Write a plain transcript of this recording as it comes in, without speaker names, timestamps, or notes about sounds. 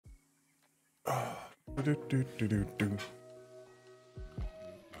Do-do-do-do-do-do.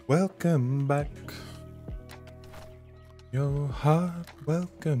 Welcome back. Your heart,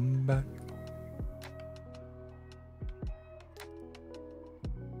 welcome back.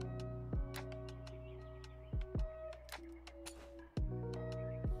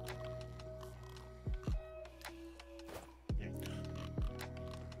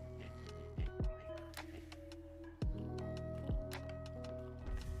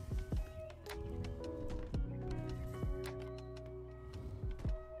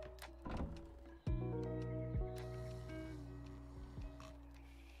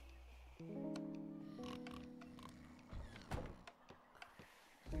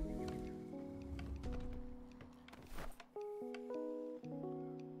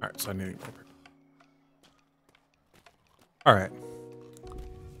 Alright, so I need to... Alright.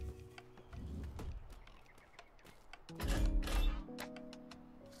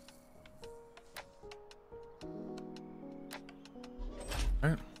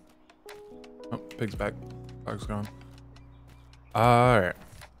 Alright. Oh, pig's back. Dog's gone. Alright.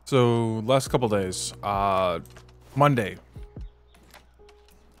 So, last couple days. Monday.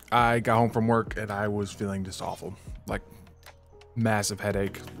 I got home from work and I was feeling just awful. Like, massive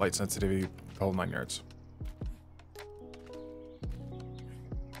headache, light sensitivity, the whole 9 yards.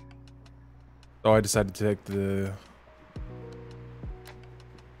 So I decided to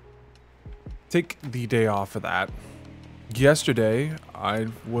take the day off for that. Yesterday, I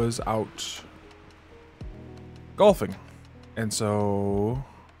was out golfing. And so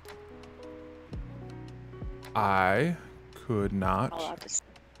I could not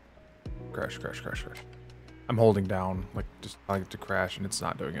crash. I'm holding down, like, just telling it to crash, and it's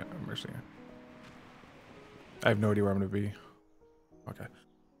not doing it. I'm missing it. I have no idea where I'm gonna be. Okay.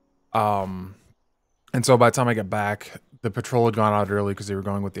 And so by the time I get back, the patrol had gone out early because they were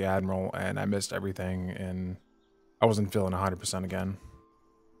going with the Admiral, and I missed everything, and I wasn't feeling 100% again.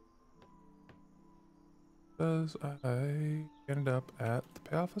 Because I ended up at the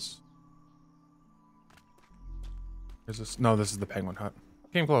pay office. Is this? No, this is the Penguin Hut.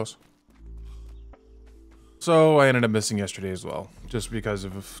 Came close. So I ended up missing yesterday as well, just because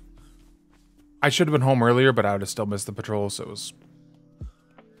of... I should have been home earlier, but I would have still missed the patrol, so it was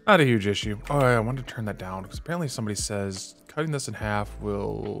not a huge issue. Oh, I wanted to turn that down, because apparently somebody says cutting this in half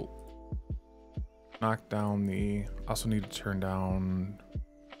will knock down the... Also need to turn down...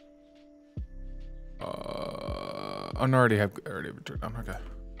 I already have it turned down, okay.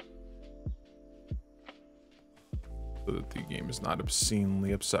 So that the game is not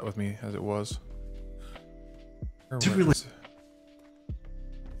obscenely upset with me, as it was. Really?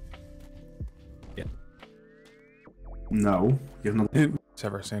 Yeah. No, you have not. Let's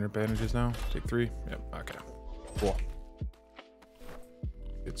have our standard bandages now. Take 3. Yep. Okay. Cool.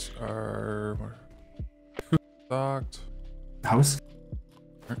 It's our stocked. House.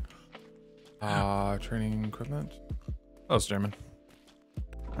 Training equipment. Oh, it's German.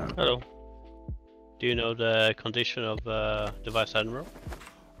 Hello. Do you know the condition of the Vice Admiral?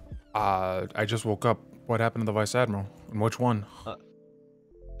 I just woke up. What happened to the Vice Admiral? And which one?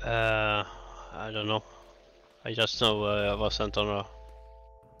 I don't know. I just know I was sent on a...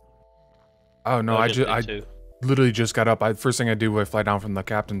 Oh no, I too. literally just got up. First thing I do, I fly down from the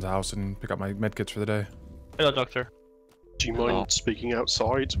captain's house and pick up my medkits for the day. Hello, Doctor. Do you mind speaking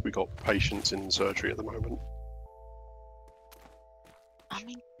outside? We got patients in surgery at the moment.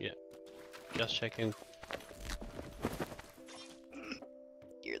 Yeah. Just checking.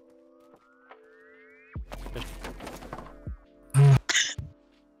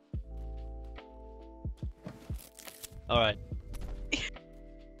 Alright.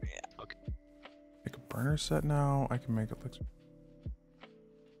 Okay. Make a burner set now. I can make it look.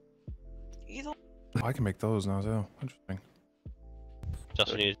 You Oh, I can make those now too. Interesting.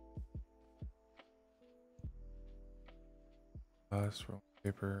 Just need... Glass, roll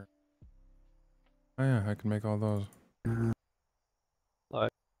paper. Oh yeah, I can make all those.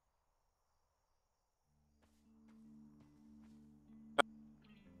 Alright.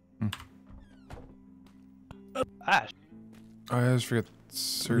 Ash. Oh, I always forget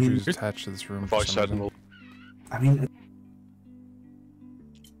surgery's attached to this room. for Vice some reason. Admiral. I mean,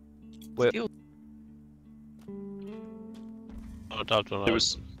 Wait. Oh, Doctor. It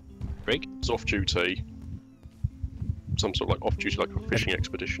was break. It's off duty. Some sort of like off duty, like a fishing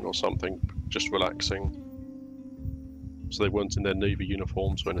expedition or something, just relaxing. So they weren't in their Navy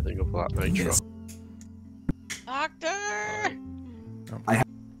uniforms or anything of that nature. Yes. Doctor! I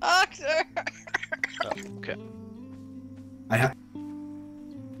Doctor! Oh, okay. I have.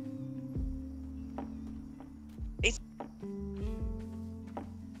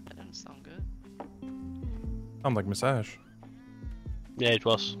 That doesn't sound good. Sound like Miss Ash. Yeah, it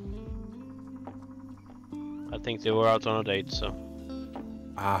was. I think they were out on a date, so.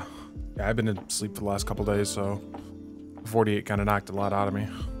 Ah, yeah, I've been asleep for the last couple days, so 48 kind of knocked a lot out of me.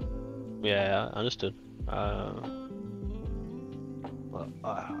 Yeah, understood.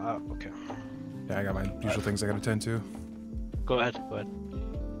 Okay. Yeah, I got my usual things I gotta attend to. Go ahead, go ahead.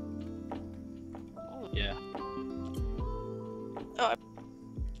 Yeah.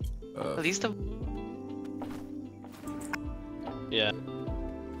 At least the Yeah.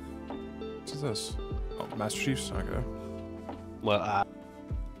 What is this? Oh, Master Chief's? Okay. Well,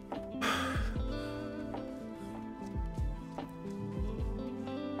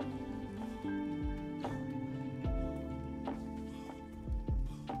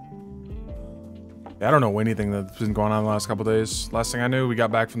 Yeah, I don't know anything that's been going on the last couple days. Last thing I knew, we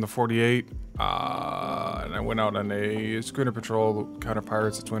got back from the 48, and I went out on a schooner patrol counter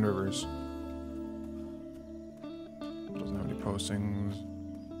pirates at Twin Rivers. Doesn't have any postings.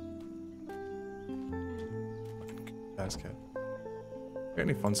 Basket. Got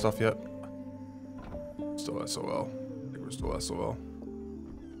any fun stuff yet? Still SOL. I think we're still SOL.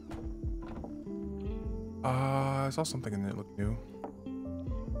 I saw something in there that looked new.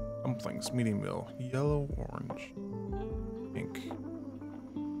 Dumplings, medium meal, yellow, orange, pink.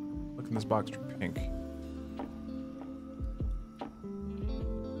 Look in this box for pink.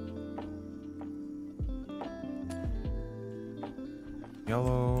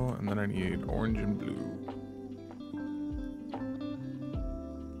 Yellow, and then I need orange and blue.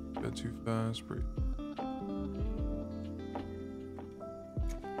 Go too fast, breathe.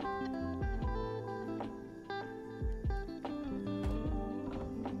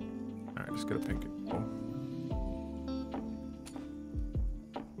 Alright, just get a pink and blue.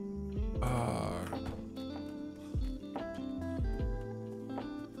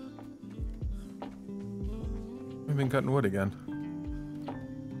 We've been cutting wood again.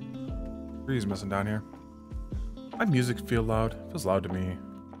 Trees missing down here. My music feel loud. Feels loud to me.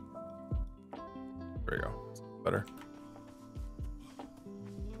 There you go. It's better.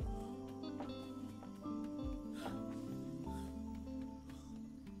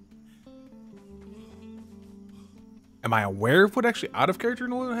 Am I aware of what actually out of character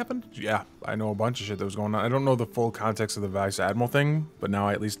and what happened? Yeah, I know a bunch of shit that was going on. I don't know the full context of the Vice Admiral thing, but now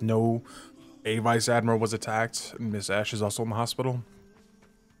I at least know a Vice Admiral was attacked and Miss Ash is also in the hospital.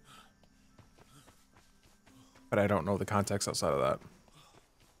 But I don't know the context outside of that.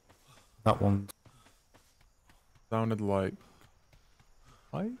 That one. Sounded like...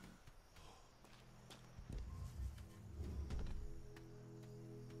 What?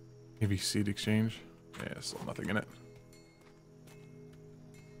 Maybe seed exchange? Yeah, still nothing in it.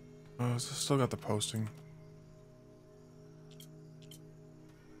 Oh, still got the posting.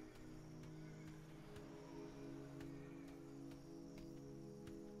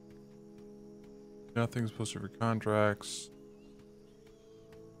 Nothing's posted for contracts.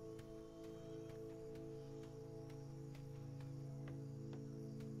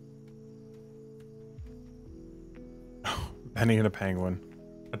 Penny and a penguin.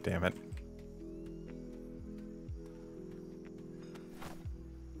 God damn it.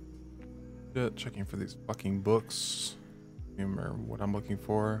 Yeah, checking for these fucking books. Remember what I'm looking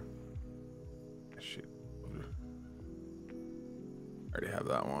for. Shit. I already have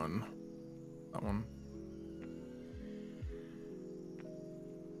that one. That one.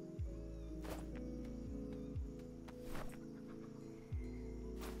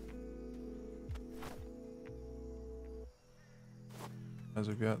 As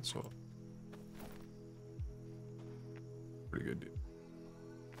of yet, so pretty good deal.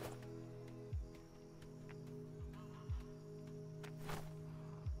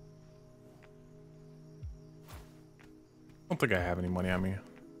 I don't think I have any money on me.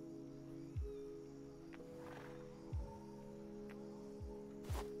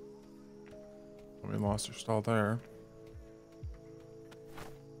 We lost our stall there.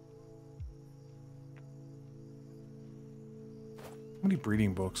 How many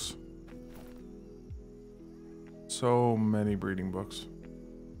breeding books? So many breeding books.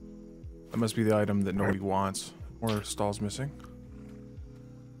 That must be the item that nobody wants. Or stalls missing.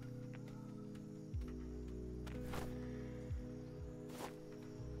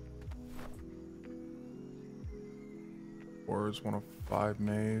 Or is 105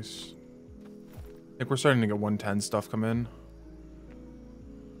 maze. I think we're starting to get 110 stuff come in.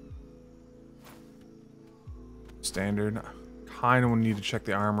 Standard. Kind of need to check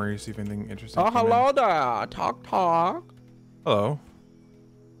the armory, see if anything interesting. Oh, hello there. Talk. Hello.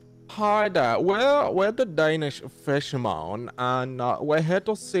 Hi there. We're the Danish fishermen, and we're here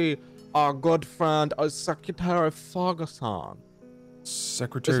to see our good friend, Secretary Ferguson.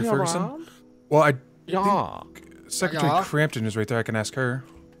 Secretary Is he Ferguson? around? Well, I Yeah. think Secretary Yeah. Crampton is right there. I can ask her.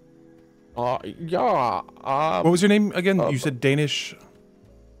 Yeah. What was your name again? You said Danish.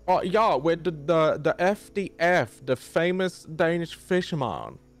 Yeah, with the FDF, the famous Danish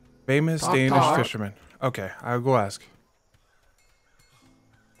fisherman. Famous Talk, Danish talk. fisherman. Okay, I'll go ask.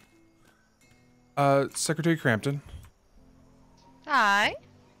 Secretary Crampton. Hi.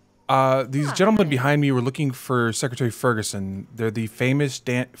 These gentlemen behind me were looking for Secretary Ferguson. They're the famous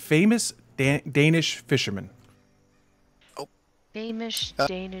Danish fisherman. Famous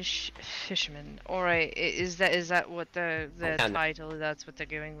Danish fisherman. Alright, is that what the title, that's what they're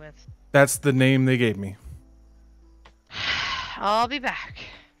going with? That's the name they gave me. I'll be back.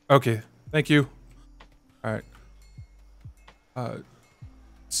 Okay, thank you. All right.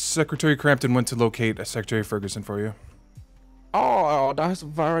 Secretary Crampton went to locate Secretary Ferguson for you. Oh, that's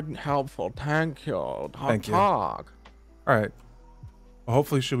very helpful. Thank you. Thank you. Talk. All right. Well,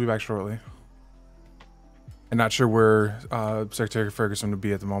 hopefully she'll be back shortly. I'm not sure where Secretary Ferguson would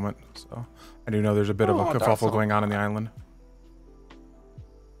be at the moment, so I do know there's a bit of a kerfuffle going on the island.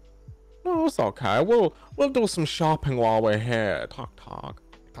 No, it's okay. We'll do some shopping while we're here. Talk.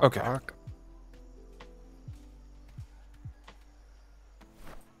 Okay. I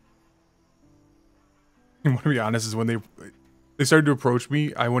want to be honest, is when they started to approach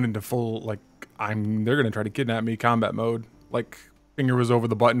me, I went into full like they're gonna try to kidnap me combat mode. Like finger was over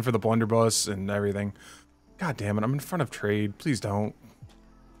the button for the blunderbuss and everything. God damn it, I'm in front of trade. Please don't.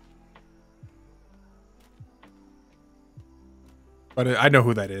 But I know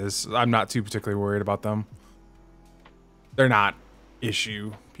who that is. I'm not too particularly worried about them. They're not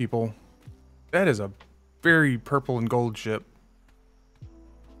issue people. That is a very purple and gold ship.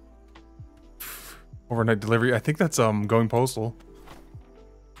 Overnight delivery. I think that's going postal.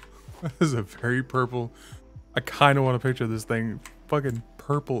 That is a very purple. I kind of want to picture this thing. Fucking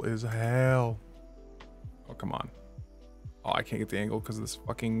purple as hell. Oh, come on. Oh, I can't get the angle because of this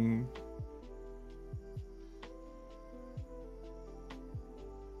fucking...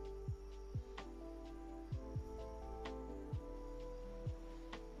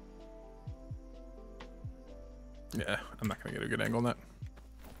 Yeah, I'm not going to get a good angle on that.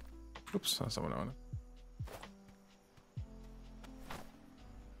 Oops, that's someone on it.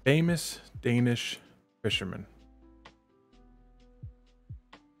 Famous Danish fisherman.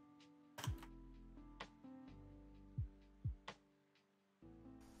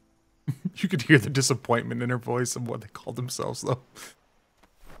 You could hear the disappointment in her voice of what they called themselves, though.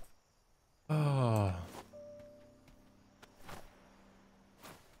 Oh.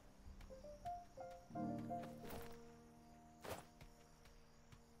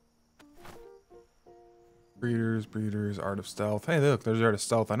 Breeders, Art of Stealth. Hey, look, there's Art of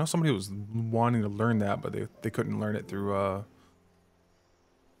Stealth. I know somebody was wanting to learn that, but they couldn't learn it through,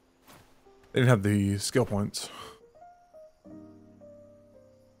 they didn't have the skill points.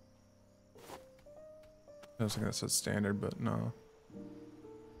 I was thinking that said standard, but no.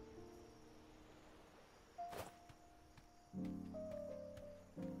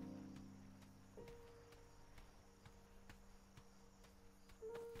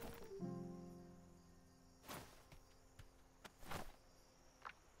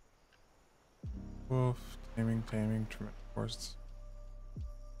 Wolf, taming, tremendous force.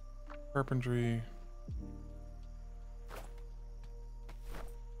 Carpentry.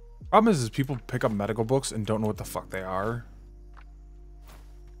 Problem is people pick up medical books and don't know what the fuck they are.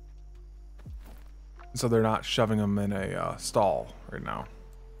 So they're not shoving them in a stall right now.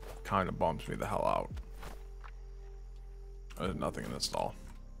 Kind of bums me the hell out. There's nothing in the stall.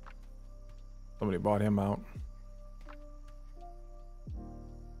 Somebody bought him out.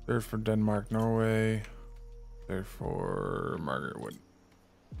 They're for Denmark, Norway. They're for Margaret Wood.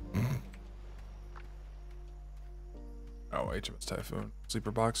 Oh, HMS Typhoon.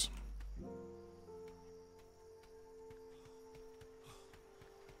 Sleeper box.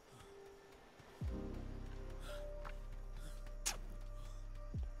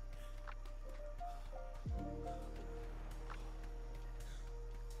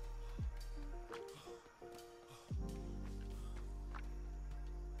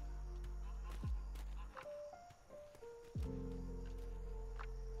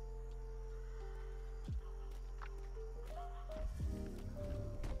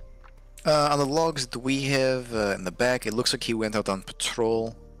 On the logs that we have in the back, it looks like he went out on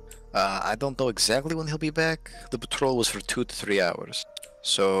patrol. I don't know exactly when he'll be back. The patrol was for 2 to 3 hours.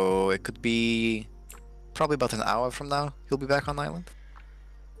 So it could be probably about an hour from now he'll be back on island.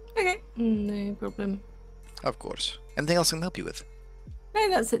 Okay, no problem. Of course. Anything else I can help you with? No,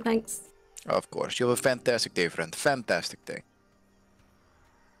 that's it, thanks. Of course. You have a fantastic day, friend. Fantastic day.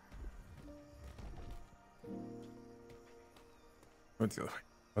 What's the other way?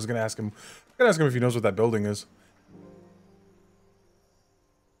 I was gonna ask him. If he knows what that building is.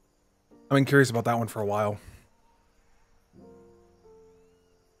 I've been curious about that one for a while.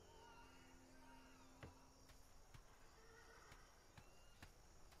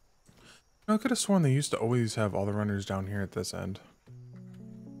 I could have sworn they used to always have all the runners down here at this end.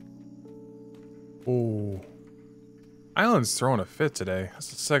 Oh. Island's throwing a fit today. That's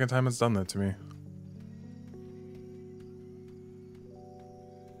the second time it's done that to me.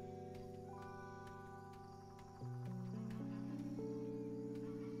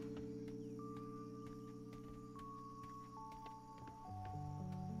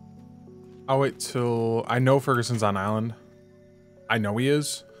 I'll wait till... I know Ferguson's on island. I know he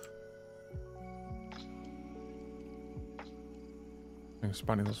is. I'm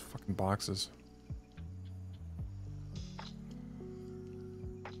spotting those fucking boxes.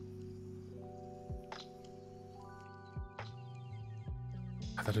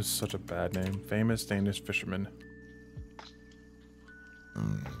 That is such a bad name. Famous Danish fisherman.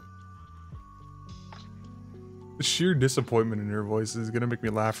 The sheer disappointment in her voice is gonna make me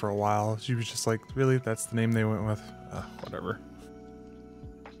laugh for a while. She was just like, really? That's the name they went with? Whatever.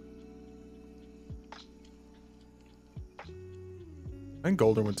 I think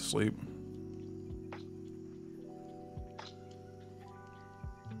Golden went to sleep.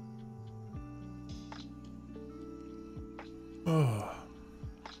 Oh.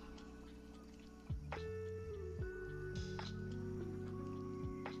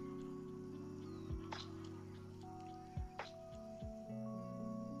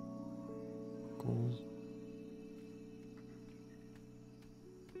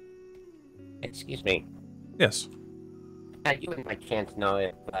 Excuse me. Yes. You would by chance know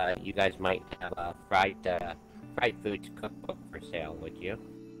if you guys might have a fried foods cookbook for sale, would you?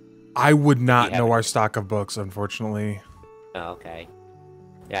 I would not know our stock of books, unfortunately. Oh, okay.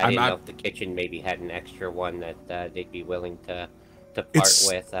 Yeah, I didn't know if the kitchen maybe had an extra one that they'd be willing to part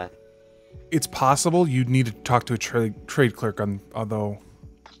with. It's possible. You'd need to talk to a trade clerk on, although,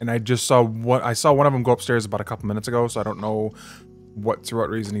 and I just saw one of them go upstairs about a couple minutes ago, so I don't know what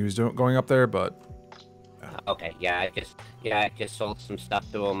reason he was going up there, but. Okay, yeah, I just sold some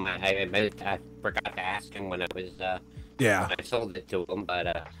stuff to him. I forgot to ask him when I was when I sold it to him,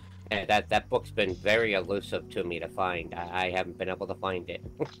 but that book's been very elusive to me to find. I haven't been able to find it.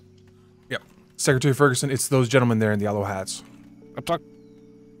 Yep, Secretary Ferguson, it's those gentlemen there in the yellow hats.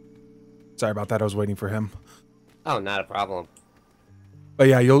 Sorry about that. I was waiting for him. Oh, not a problem. But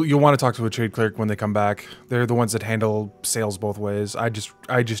yeah, you'll want to talk to a trade clerk when they come back. They're the ones that handle sales both ways. I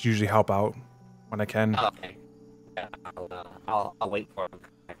just usually help out when I can. Oh, okay. Yeah, I'll wait for him to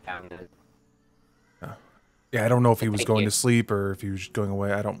come back down then. Yeah, I don't know if he was going to sleep or if he was going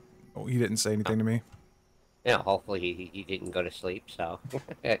away. I don't. He didn't say anything to me. Yeah, hopefully he didn't go to sleep, so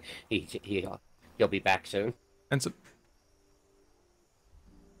he'll be back soon. And so.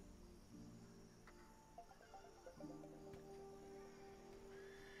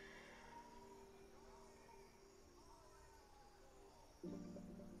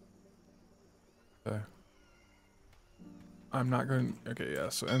 I'm not going. Okay, yeah.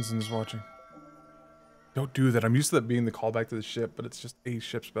 So Ensign's watching. Don't do that. I'm used to that being the callback to the ship, but it's just a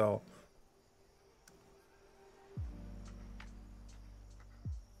ship spell.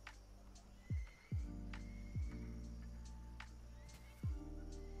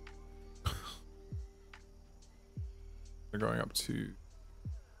 They're going up to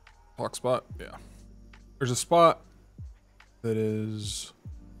clock spot. Yeah. There's a spot that is.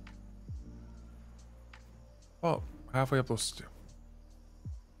 Oh, halfway up those two.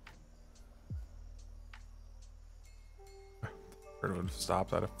 If it would have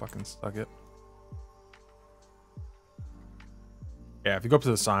stopped, I'd have fucking stuck it. Yeah, if you go up to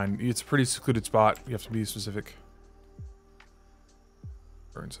the sign, it's a pretty secluded spot. You have to be specific.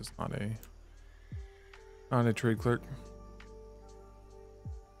 Burns is not a trade clerk.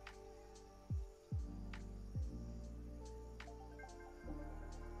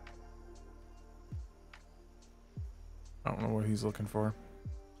 I don't know what he's looking for.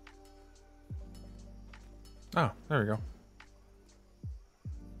 Oh, there we go.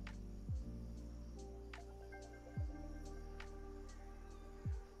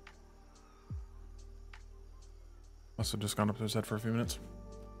 Must have just gone up to his head for a few minutes.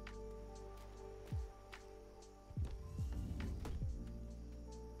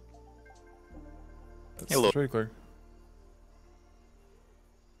 That's hello. Trade clerk.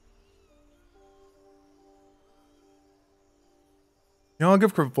 You know, I'll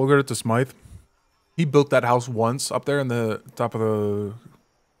give full credit to Smythe. He built that house once up there in the top of the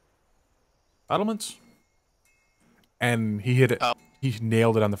battlements, and he hit it. Oh. He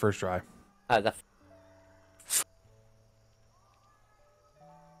nailed it on the first try.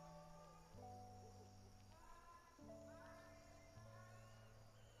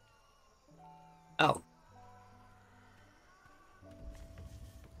 Oh.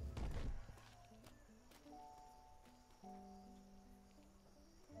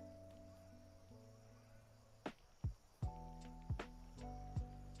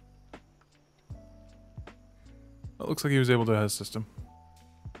 It looks like he was able to have a system.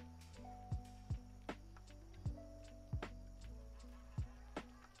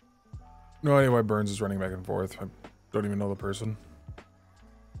 No idea why Burns is running back and forth. I don't even know the person.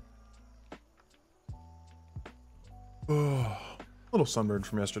 Oh, a little sunburned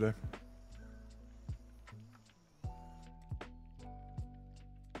from yesterday.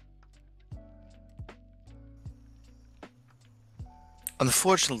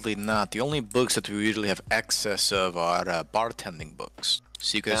 Unfortunately not. The only books that we usually have access of are bartending books.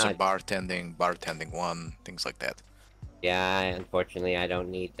 Secrets of Bartending, Bartending 1, things like that. Yeah, unfortunately I don't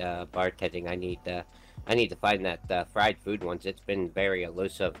need bartending. I need to find that fried food ones. It's been very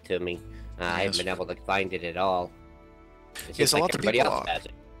elusive to me. I haven't been able to find it at all. It Yes, seems a like lot of everybody people else are. has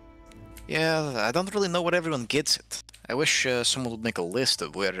it. Yeah, I don't really know where everyone gets it. I wish someone would make a list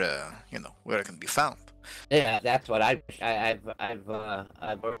of where, where it can be found. Yeah, that's what I wish.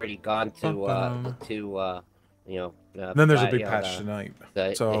 I've already gone to Then there's a big patch tonight. The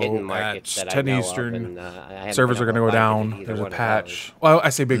hidden So markets at that 10 I know Eastern, of, and, I haven't servers been are going to able go find it down. at either There's a one of patch. Well, I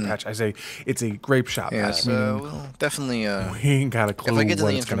say big patch. I say it's a grape shop Yeah, patch. so Meaning we'll definitely. we ain't got a clue If I get to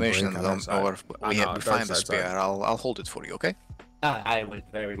when the it's going to information break and on our side. or we find the spare, I'll hold it for you. Okay? I would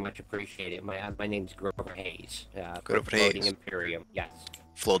very much appreciate it. My name's Grover Hayes. Grover Floating Hayes. Imperium. Yes.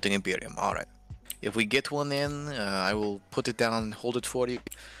 Floating Imperium. All right. If we get one in, I will put it down and hold it for you.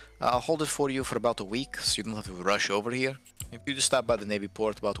 I'll hold it for you for about a week, so you don't have to rush over here. If you just stop by the Navy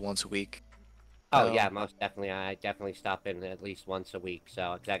port about once a week. Oh yeah, most definitely. I definitely stop in at least once a week.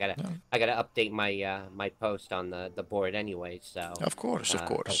 So 'cause I gotta update my my post on the board anyway. So Of course.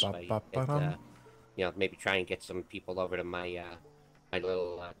 Maybe try and get some people over to my my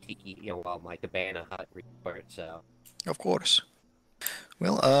little tiki, my cabana hut report. So Of course.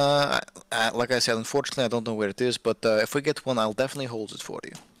 Well, like I said, unfortunately I don't know where it is, but if we get one, I'll definitely hold it for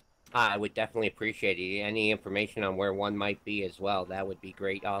you. I would definitely appreciate it. Any information on where one might be as well, that would be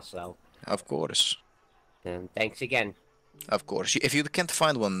great also. Of course. And thanks again. Of course. If you can't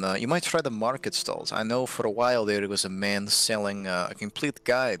find one, you might try the market stalls. I know for a while there was a man selling a complete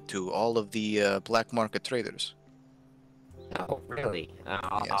guide to all of the black market traders. Oh, really? Yes.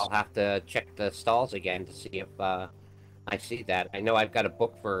 I'll have to check the stalls again to see if I see that. I know I've got a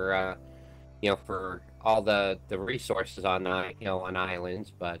book for, for all the resources on, on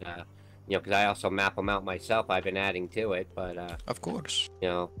islands, but, because I also map them out myself. I've been adding to it, but, Of course.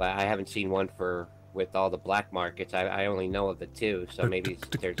 but I haven't seen one with all the black markets. I only know of the two, so maybe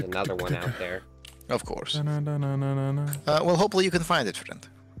there's another one out there. Of course. Well, hopefully you can find it, friend.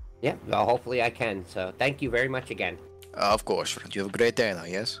 Yeah, well, hopefully I can. So thank you very much again. Of course, friend. You have a great day now,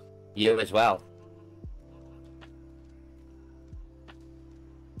 yes? You as well.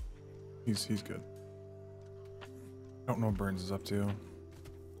 He's good. I don't know what Burns is up to.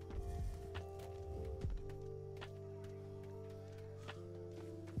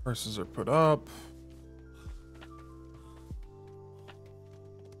 Prices are put up.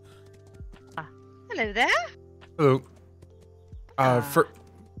 Hello there. Hello. Oh,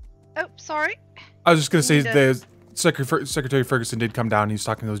 sorry. I was just gonna say Need a- the Secretary Ferguson did come down. He's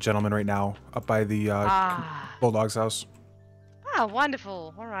talking to those gentlemen right now up by the Bulldog's house. Ah,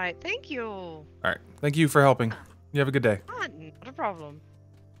 wonderful. All right. Thank you. All right. Thank you for helping. You have a good day. Ah, not a problem.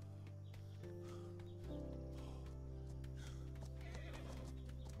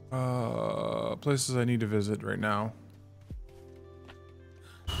 Places I need to visit right now.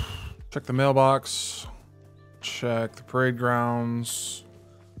 Check the mailbox. Check the parade grounds.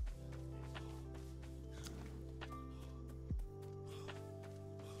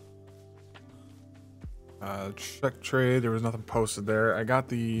 Check trade. There was nothing posted there. I got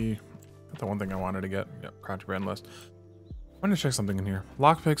the one thing I wanted to get. Yep, contraband list. I want to check something in here.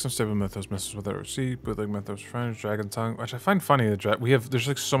 Lockpicks, unstable mythos, misses without receipt, bootleg mythos, French, dragon tongue, which I find funny that there's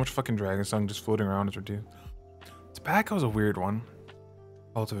like so much fucking dragon tongue just floating around. It's ridiculous. Tobacco's a weird one.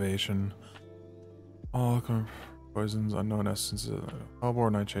 Cultivation. All poisons, unknown essences.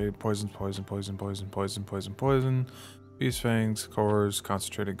 Hellbore, nightshade, poison. Beast fangs, cores,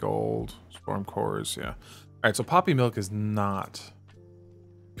 concentrated gold, storm cores. Yeah. All right. So poppy milk is not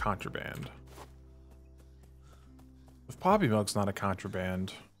contraband. If poppy milk's not a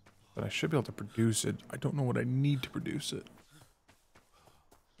contraband, then I should be able to produce it. I don't know what I need to produce it.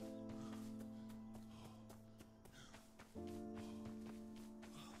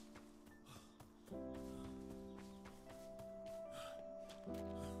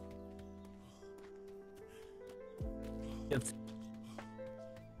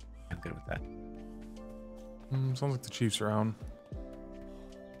 I'm good with that. Sounds like the Chief's around.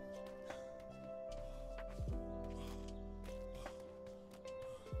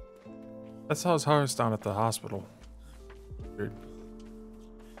 That's how it's hardest down at the hospital. Weird.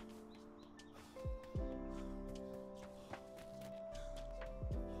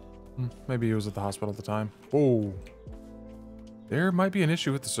 Maybe he was at the hospital at the time. Oh, there might be an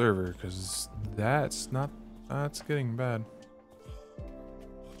issue with the server because that's getting bad.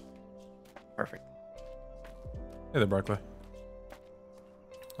 Perfect. Hey there, Barclay.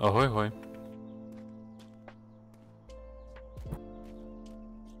 Ahoy, hoy.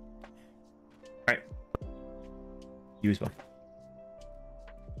 Alright. You as well.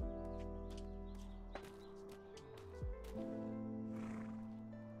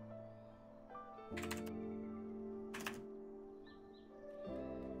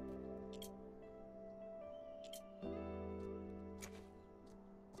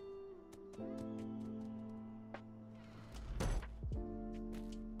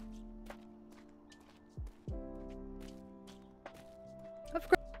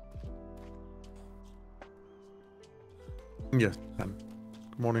 Yes.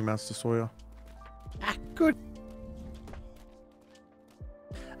 Good morning, Master Sawyer. Good.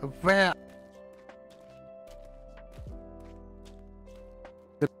 Well.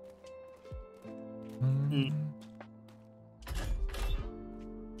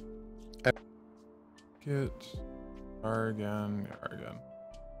 Get Argan.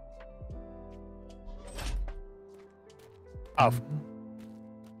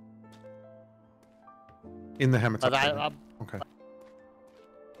 In the habitat. Okay.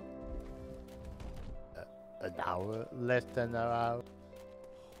 An hour, less than an hour.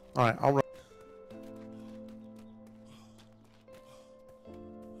 Alright, I'll run.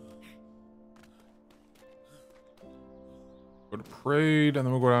 Go to parade, and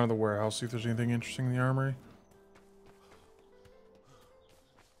then we'll go down to the warehouse, see if there's anything interesting in the armory.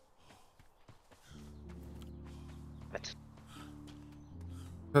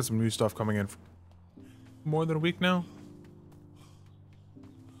 Had some new stuff coming in for more than a week now.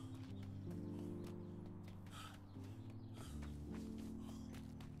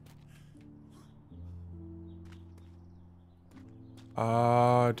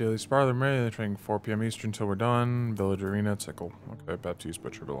 Daily Sparler Mary, training 4 p.m. Eastern until we're done. Village Arena, Tickle. Okay, Baptiste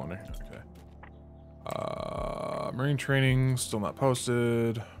Butcher Bologna. Okay. Marine training, still not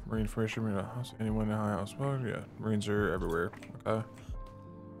posted. Marine information, Marine house. Anyone in the high house? Well, yeah, Marines are everywhere. Okay.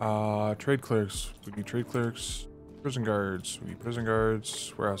 Trade clerks. We need trade clerks. Prison guards. We need prison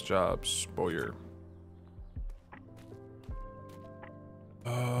guards. Warehouse jobs. Bowyer.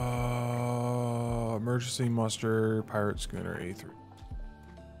 Emergency muster. Pirate schooner A3.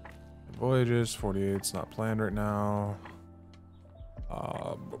 Voyages. 48's not planned right now.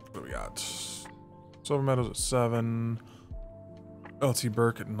 What do we got? Silver Meadows at 7. LT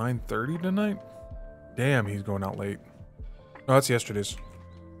Burke at 9:30 tonight. Damn, he's going out late. No, that's yesterday's.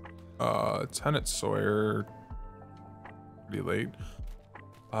 Tenant Sawyer, pretty late.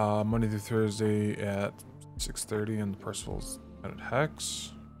 Monday through Thursday at 6:30, and the Percival's at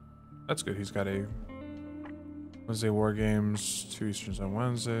Hex. That's good. He's got a Wednesday War Games, 2 Easterns on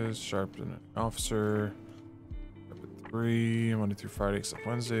Wednesdays. Sharpton Officer. Up at 3. Monday through Friday except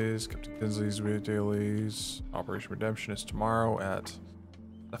Wednesdays. Captain Tinsley's weird dailies. Operation Redemption is tomorrow at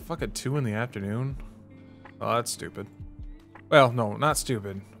the fuck at 2 in the afternoon. Oh, that's stupid. Well, no, not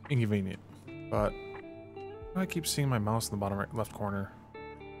stupid. Inconvenient. But I keep seeing my mouse in the bottom right left corner.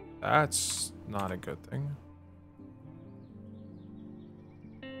 That's not a good thing.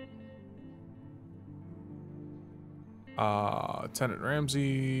 Lieutenant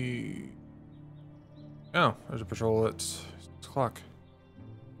Ramsey. Oh, there's a patrol at 6 o'clock.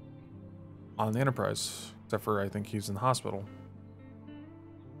 On the Enterprise. Except for I think he's in the hospital.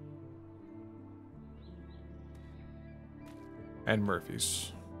 And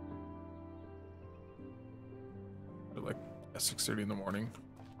Murphy's. They're like at 6:30 in the morning.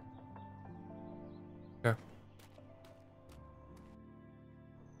 Okay.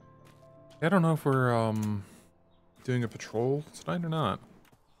 I don't know if we're doing a patrol tonight or not.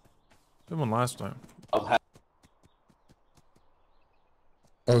 Did one last time. Oh,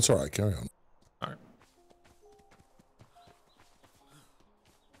 it's alright, carry on. Alright.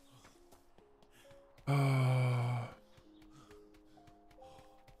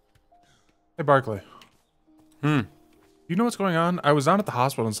 Hey, Barkley. Hmm. You know what's going on? I was down at the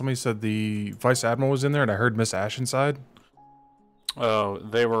hospital and somebody said the Vice Admiral was in there and I heard Miss Ash inside. Oh,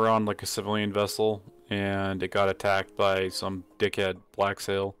 they were on like a civilian vessel and it got attacked by some dickhead black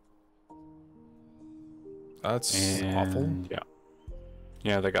sail. That's awful. Yeah.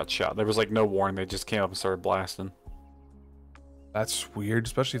 Yeah, they got shot. There was like no warning. They just came up and started blasting. That's weird,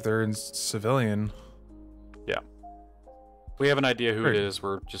 especially if they're in civilian. Yeah. We have an idea who Great. it is.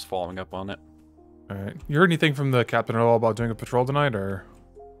 We're just following up on it. Alright. You heard anything from the captain at all about doing a patrol tonight, or?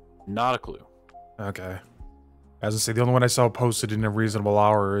 Not a clue. Okay. As I say, the only one I saw posted in a reasonable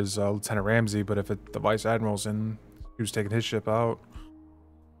hour is Lieutenant Ramsey, but if the Vice Admiral's in, he was taking his ship out.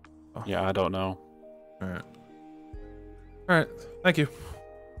 Oh. Yeah, I don't know. Alright. Alright. Thank you.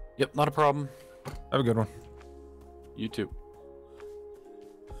 Yep, not a problem. Have a good one. You too.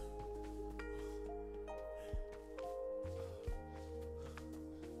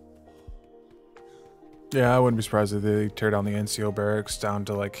 Yeah, I wouldn't be surprised if they tear down the NCO barracks down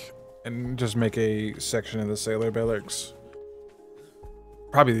to like, and just make a section of the sailor barracks.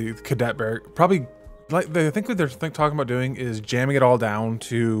 Probably the cadet barrack. Probably, like, I think what they're talking about doing is jamming it all down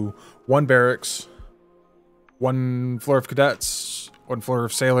to one barracks, one floor of cadets, one floor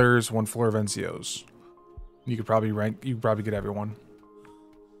of sailors, one floor of NCOs. You could probably get everyone.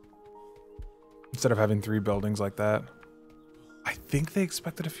 Instead of having 3 buildings like that. I think they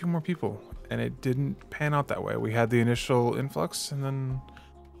expected a few more people, and it didn't pan out that way. We had the initial influx, and then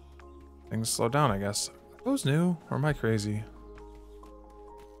things slowed down, I guess. Are those new, or am I crazy?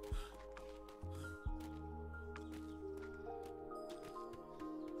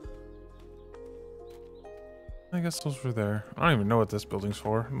 I guess those were there. I don't even know what this building's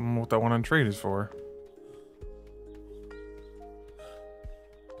for. I don't know what that one on trade is for.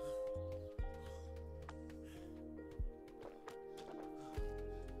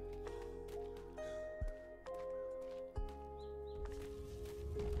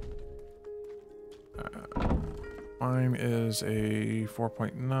 Mine is a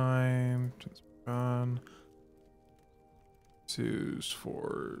 4.9. Gun. 2s,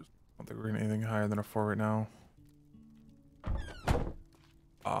 4s. I don't think we're getting anything higher than a 4 right now.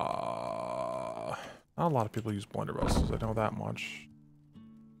 Not a lot of people use blunderbusses. I know that much.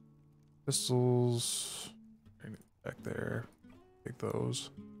 Pistols. Back there. Take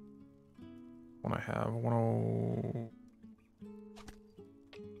those. One I have.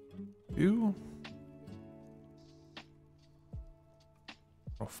 102.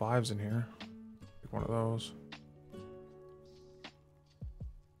 Oh, 5's in here. Take one of those.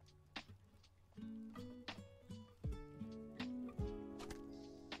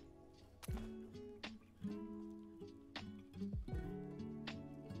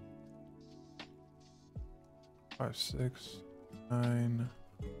 Five, 6, 9.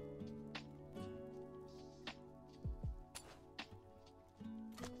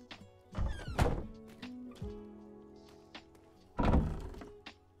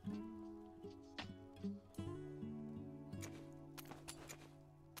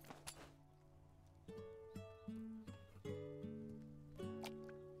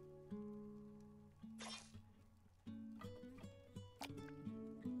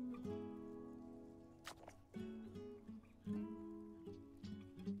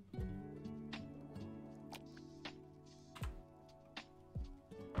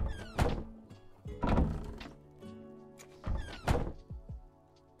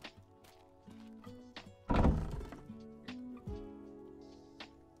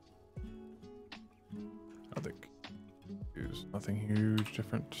 Nothing huge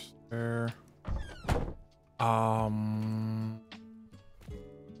different there.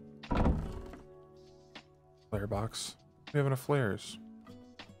 Flare box. We have enough flares.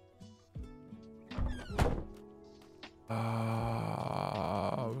 Was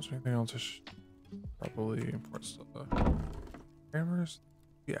there anything else? Probably important stuff. Hammers?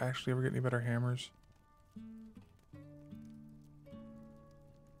 Do we actually ever get any better hammers?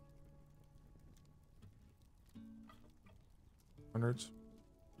 Hundreds.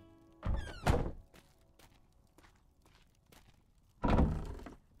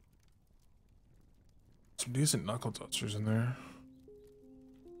 Some decent knuckle dusters in there.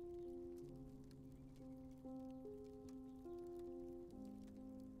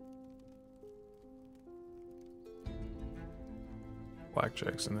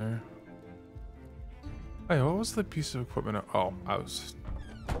 Blackjack's in there. Hey, what was the piece of equipment? Oh, I was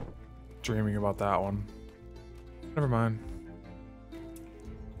dreaming about that one. Never mind.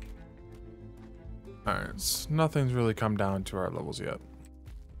 Alright, so nothing's really come down to our levels yet.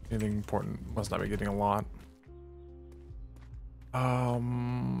 Anything important must not be getting a lot.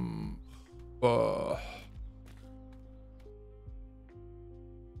 Uh.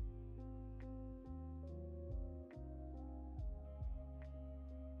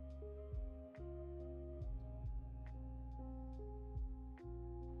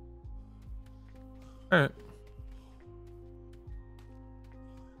 All right.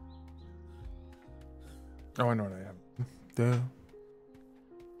 Oh, I know what I have. Duh.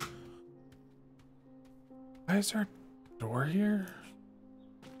 Why is there a door here?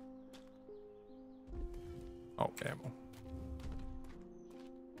 Oh, ammo.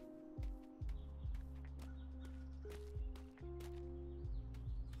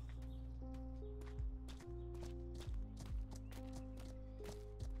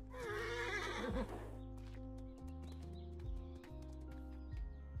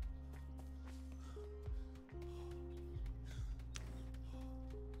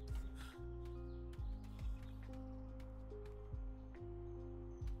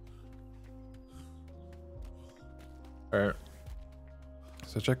 Alright.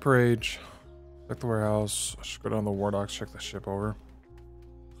 So check parade. Check the warehouse. I should go down the war docks, check the ship over.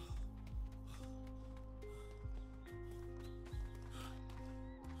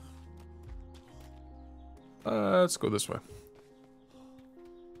 Let's go this way.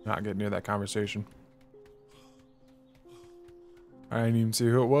 Not get near that conversation. I didn't even see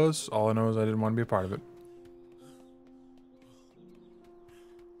who it was. All I know is I didn't want to be a part of it.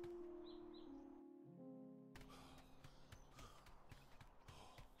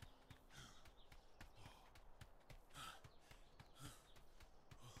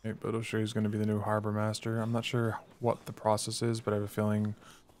 Okay, but I'm sure he's going to be the new harbor master. I'm not sure what the process is, but I have a feeling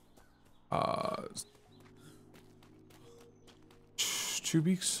 2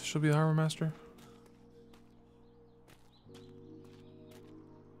 weeks she'll be the harbor master.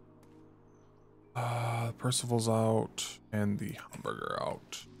 Percival's out and the hamburger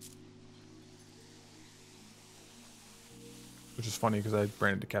out. Which is funny because I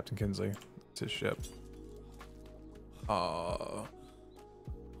branded to Captain Kinsley. It's his ship.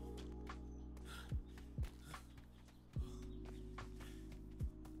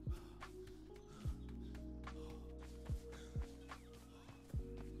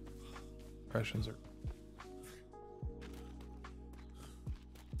 Rations are.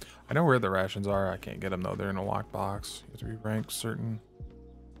 I know where the rations are. I can't get them though. They're in a lockbox. You have to be ranked certain.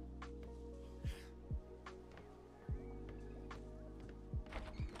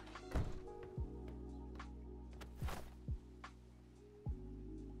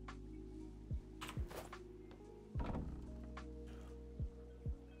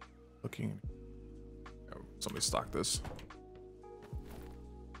 Looking. Oh, somebody stock this.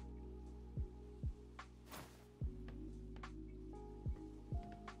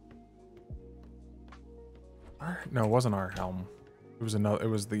 No, it wasn't our helm. It was another. It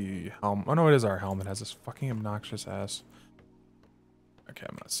was the helm. Oh no, it is our helm. It has this fucking obnoxious ass. Okay,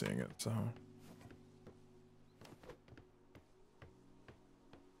 I'm not seeing it. So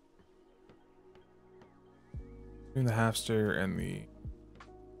between the half stair and the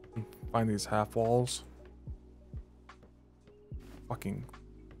find these half walls. Fucking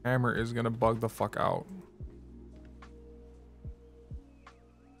hammer is gonna bug the fuck out.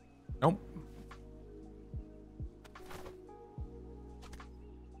 Nope.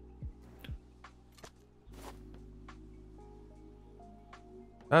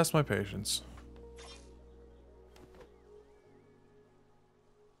 That's my patience.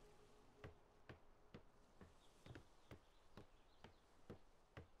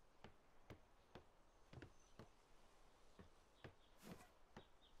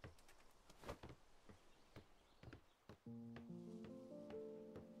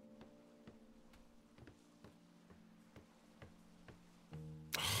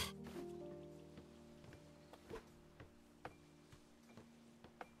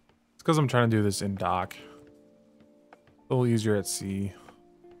 It's because I'm trying to do this in dock. A little easier at sea.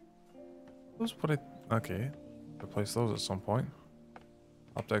 Those what I okay. Replace those at some point.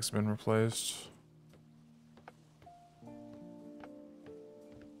 Top deck's been replaced.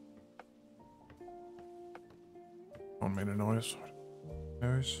 Phone made a noise.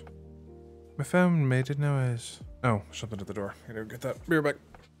 Noise. My phone made a noise. Oh, something at the door. I gotta get that. Be right back.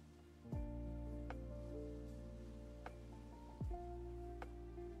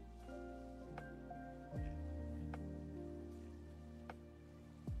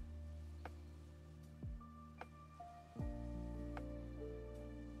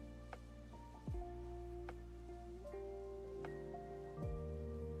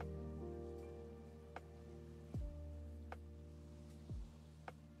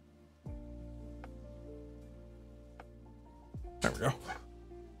 There we go.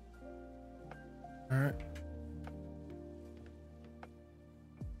 All right.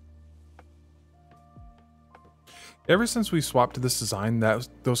 Ever since we swapped to this design,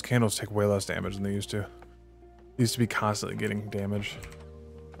 those candles take way less damage than they used to. They used to be constantly getting damage.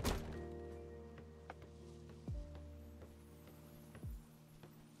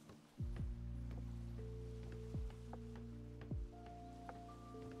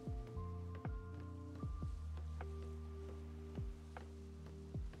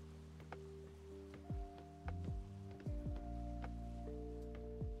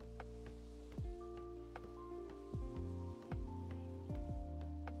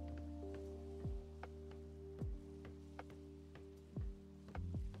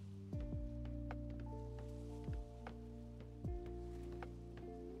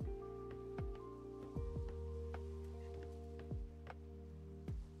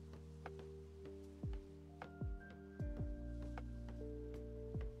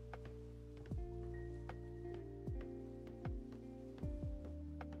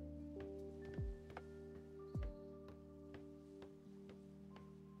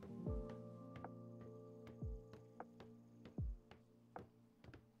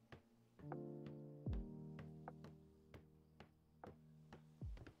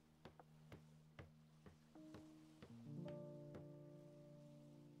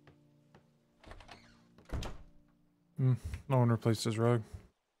 No one replaced his rug.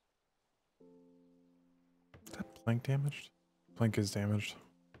 Is that plank damaged? Plank is damaged.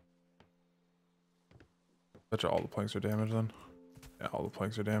 Bet you all the planks are damaged then. Yeah, all the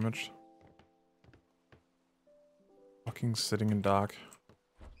planks are damaged. Fucking sitting in dock.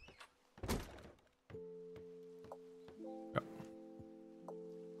 Yep.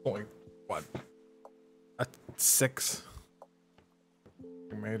 Only what? A 6.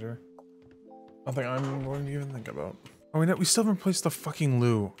 Major. Nothing I'm going to even think about. Oh, we still haven't replaced the fucking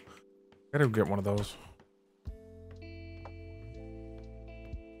loo. Gotta get one of those.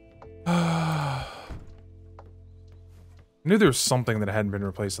 I knew there was something that hadn't been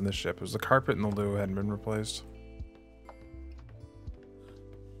replaced on this ship. It was the carpet and the loo hadn't been replaced.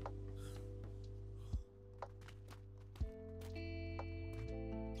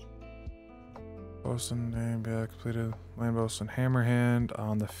 Bosun name, yeah, completed land bosun hammerhand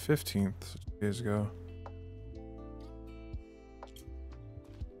on the 15th, 2 days ago.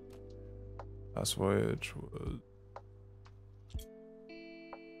 Last voyage was...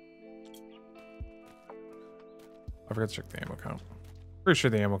 I forgot to check the ammo count. Pretty sure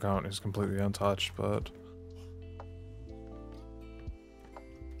the ammo count is completely untouched, but...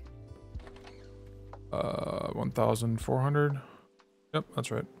 1,400. Yep,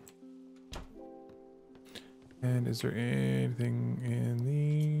 that's right. And is there anything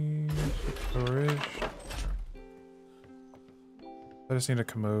in the storage? I just need a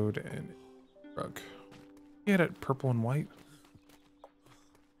commode and a rug. You had it purple and white.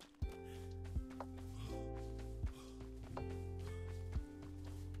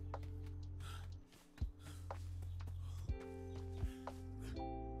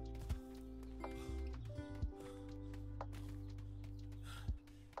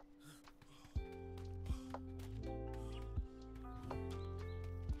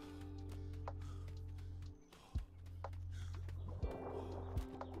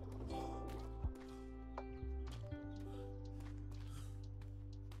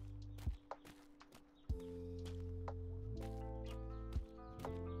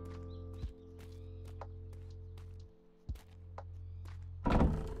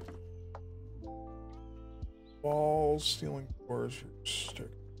 Walls, ceiling doors,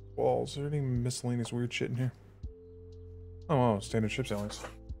 walls. Is there any miscellaneous weird shit in here? Oh, standard ship ceilings.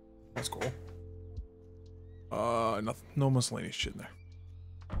 That's cool. Nothing, no miscellaneous shit in there.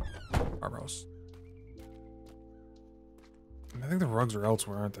 Farmhouse. I think the rugs are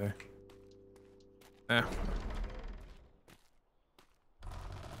elsewhere, aren't they? Eh.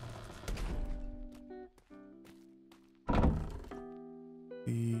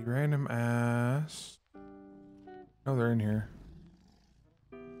 The random ass. Oh, they're in here.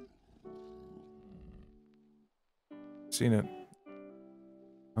 Seen it.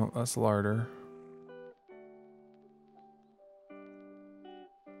 Oh, that's larder.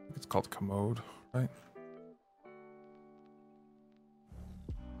 It's called commode, right?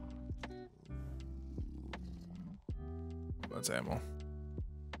 That's ammo.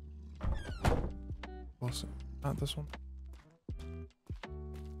 Close it. Not this one.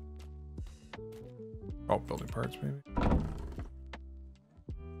 Oh, building parts, maybe.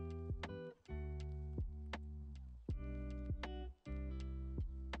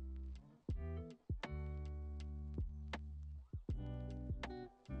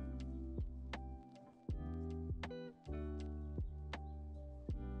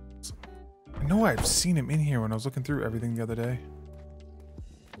 know I've seen him in here when I was looking through everything the other day.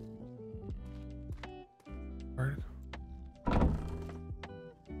 Where?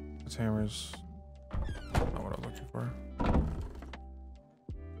 This hammer's not what I'm looking for.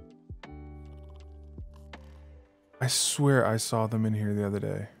 I swear I saw them in here the other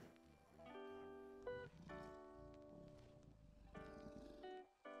day.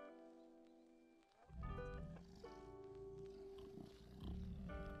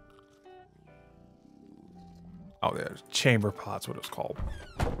 Oh, there's chamber pot's what it's called.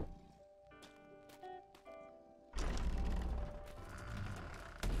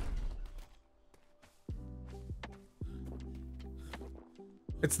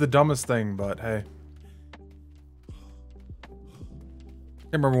 It's the dumbest thing, but hey.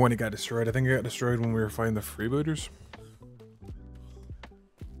 I can't remember when it got destroyed. I think it got destroyed when we were fighting the freebooters.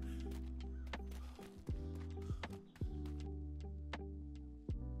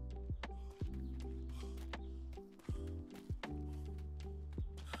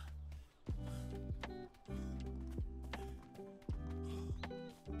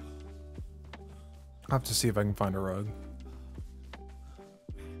 I'll have to see if I can find a rug.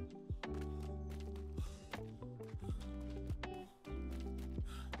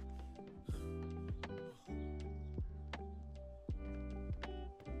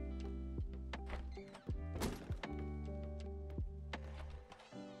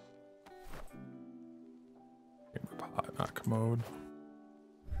 Not commode.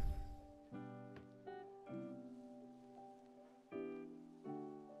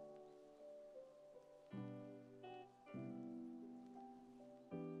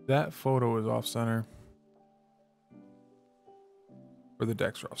 That photo is off center. Or the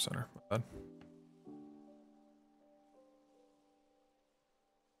decks are off center. My bad.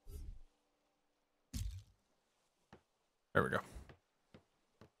 There we go.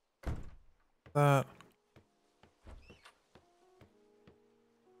 That.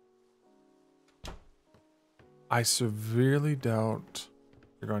 I severely doubt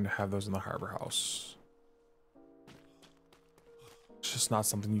you're going to have those in the harbor house. It's just not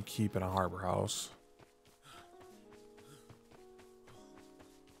something you keep in a harbor house.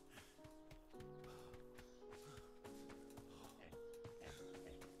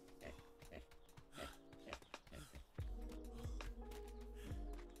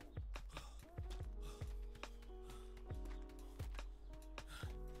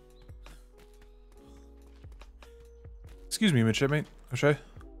 Excuse me, Mid-Shipmate. O'Shea.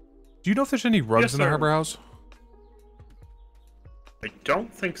 Do you know if there's any rugs in the harbor house? I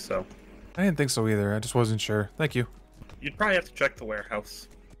don't think so. I didn't think so either. I just wasn't sure. Thank you. You'd probably have to check the warehouse.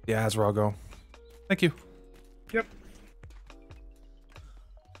 Yeah, that's where I'll go. Thank you. Yep.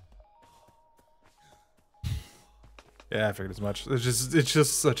 Yeah, I figured as much. It's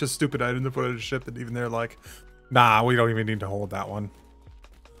just such a stupid item to put on a ship that even they're like, nah, we don't even need to hold that one.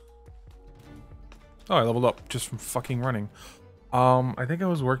 Oh, I leveled up just from fucking running. I think I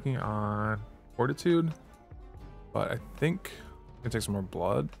was working on fortitude, but I think I'm gonna take some more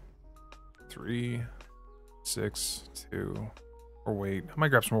blood. 3, 6, 2, or weight. I might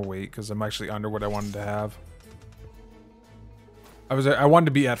grab some more weight because I'm actually under what I wanted to have. I wanted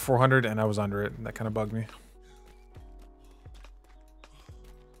to be at 400 and I was under it, and that kind of bugged me.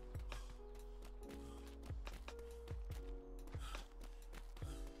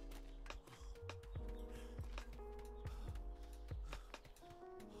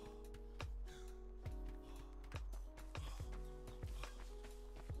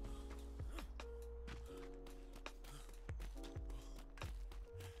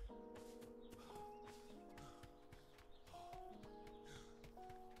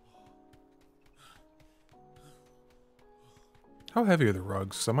 How heavy are the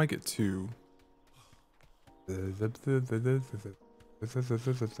rugs? 'Cause I might get 2.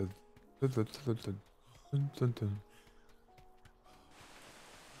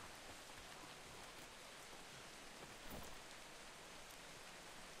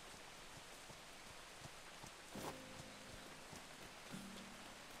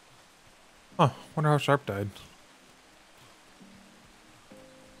 Huh, wonder how Sharp died.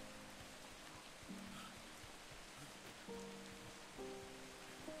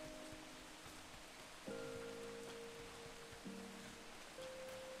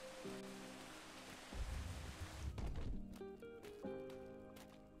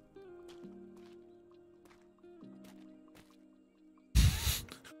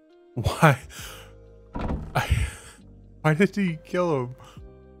 Why? Why did he kill him?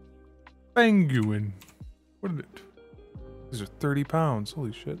 Penguin. What did it? These are 30 pounds.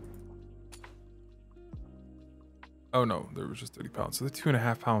 Holy shit. Oh no, there was just 30 pounds. So they're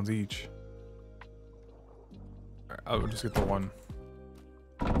 2.5 pounds each. Alright, I'll just get the one.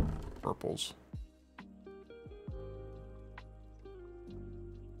 Purples.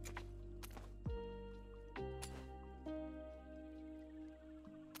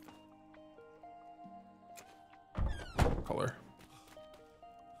 Color.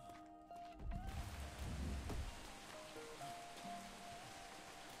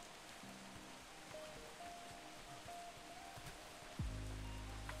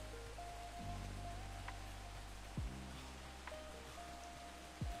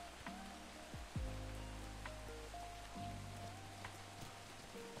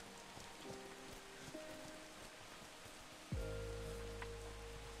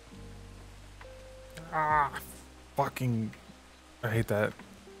 Ah, fucking, I hate that.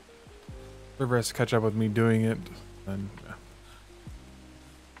 River has to catch up with me doing it, and yeah.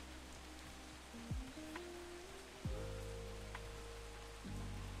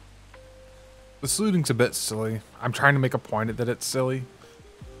 The saluting's a bit silly. I'm trying to make a point that it's silly.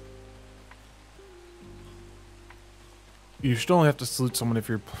 You should only have to salute someone if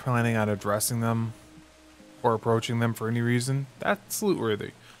you're planning on addressing them or approaching them for any reason. That's salute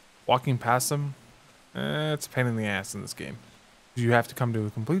worthy. Walking past them, it's a pain in the ass in this game. You have to come to a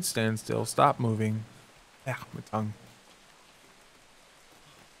complete standstill, stop moving. Ah, my tongue.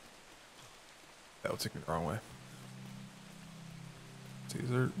 That'll take me the wrong way. See,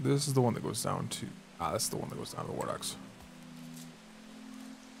 this is the one that goes down to... Ah, this is the one that goes down to the Warlocks.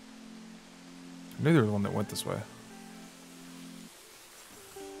 I knew there was one that went this way.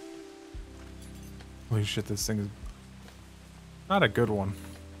 Holy shit, this thing is not a good one.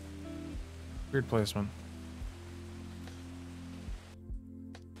 Weird placement.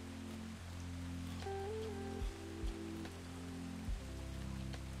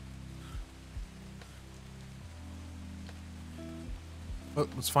 Well,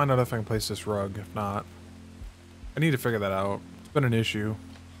 let's find out if I can place this rug. If not, I need to figure that out. It's been an issue.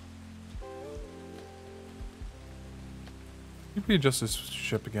 Can you adjust this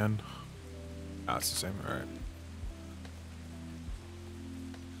ship again? Ah, it's the same. All right.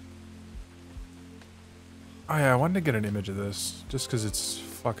 Oh yeah, I wanted to get an image of this, just because it's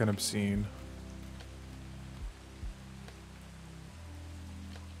fucking obscene.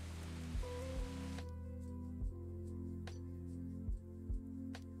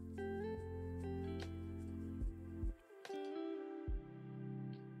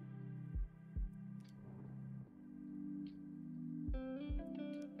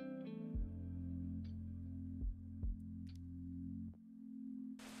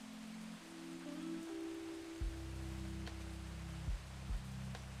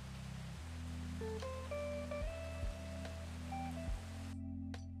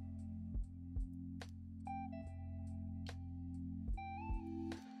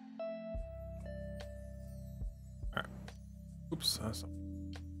 Oops. Alright.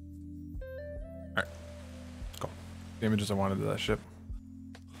 Let's go. The images I wanted of that ship.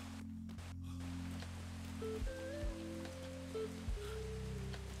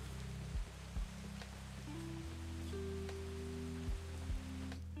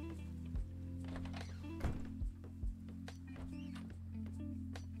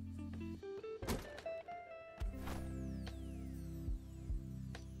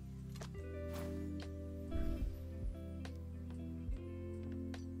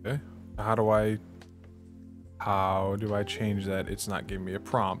 Okay. How do I change that? It's not giving me a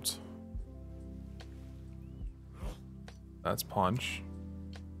prompt. That's punch.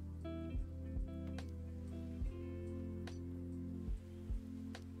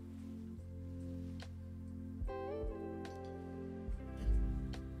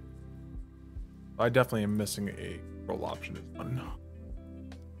 I definitely am missing a control option.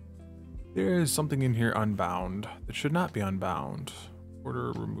 There is something in here unbound that should not be unbound.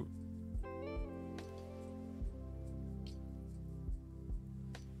 Order removed.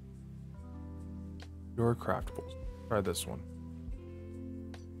 Your craftables. Try this one.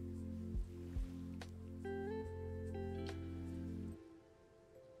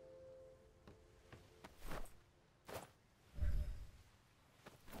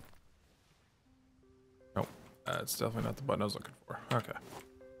 Nope. That's definitely not the button I was looking for. Okay.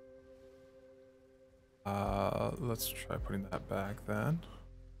 Let's try putting that back then.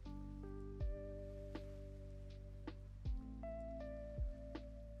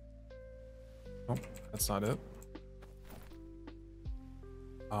 Nope, that's not it.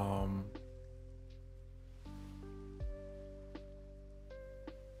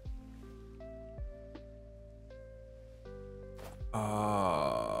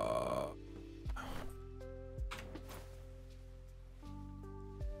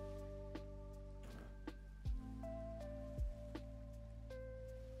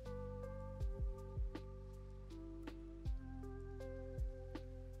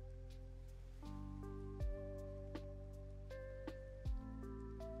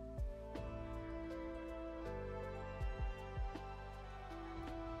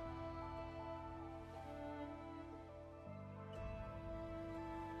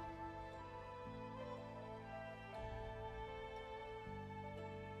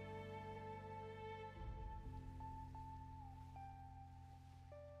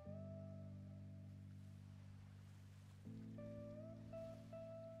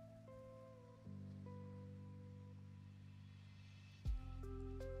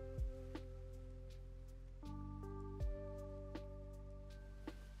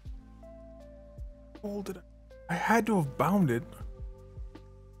 hole did I had to have bounded.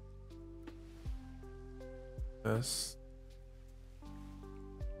 This.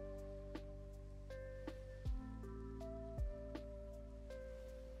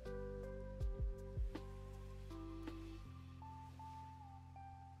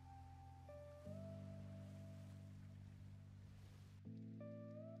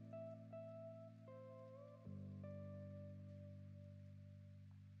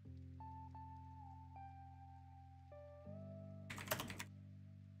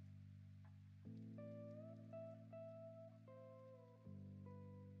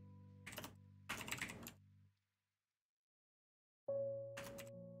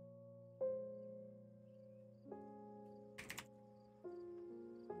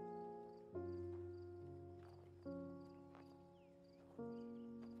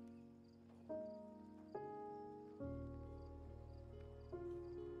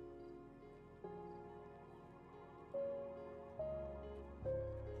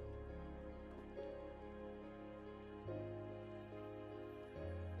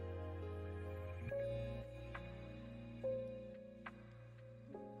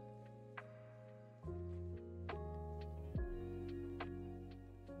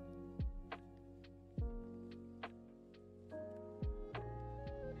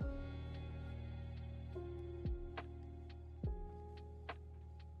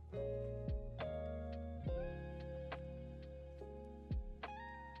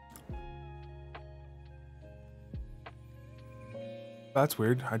 That's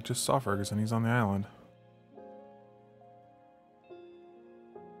weird. I just saw Ferguson. He's on the island.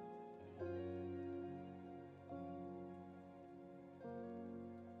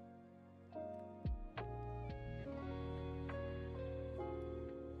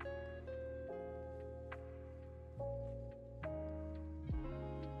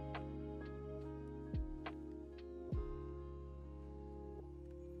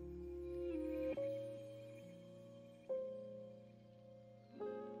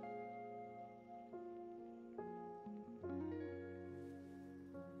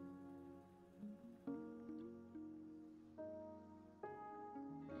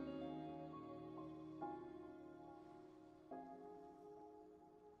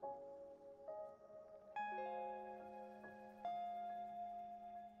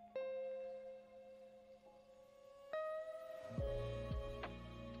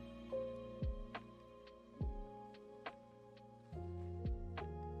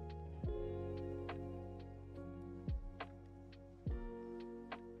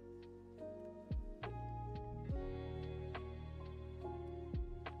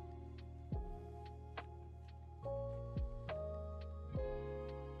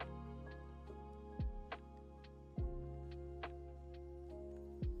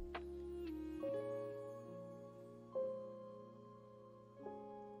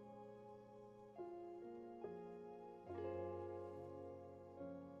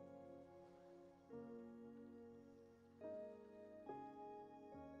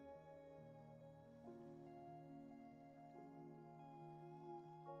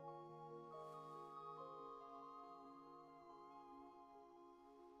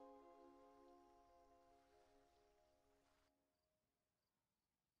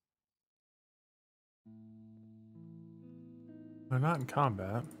 They're not in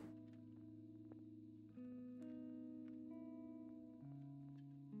combat.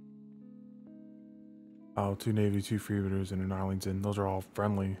 Oh, 2 Navy, 2 Freebooters, and an Arlington. Those are all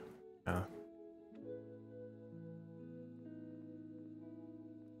friendly. Yeah.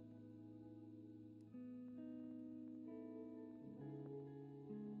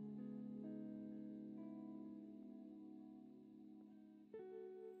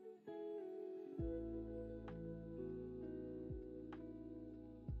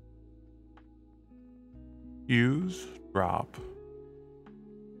 Use, drop.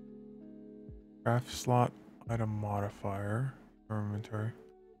 Craft slot, item modifier, or inventory.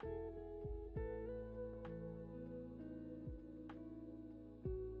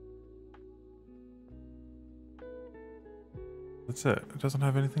 That's it. It doesn't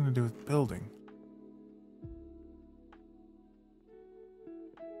have anything to do with building.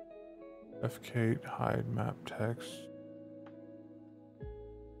 Fcate, hide map text.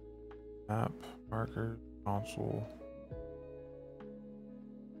 Map, marker, console.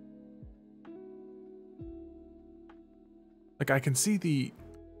 Like I can see the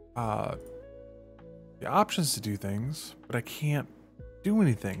options to do things, but I can't do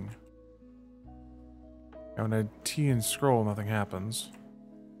anything. And when I T and scroll, nothing happens.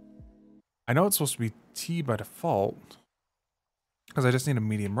 I know it's supposed to be T by default, because I just need a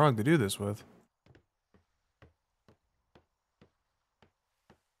medium rug to do this with.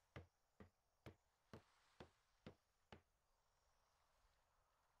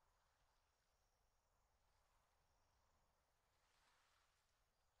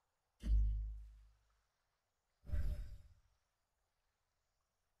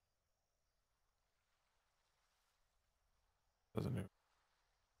 Doesn't do.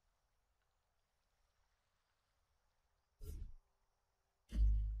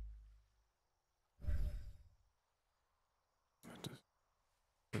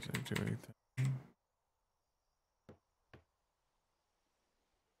 Doesn't do anything.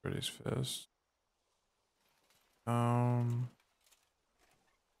 Freddy's fist.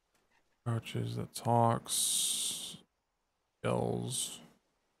 Crouches that talks. Yells.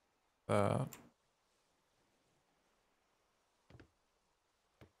 That.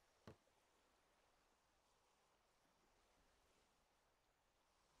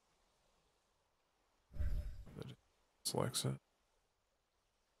 Selects it.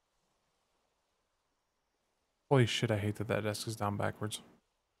 Holy shit, I hate that that desk is down backwards.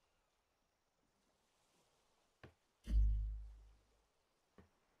 I'm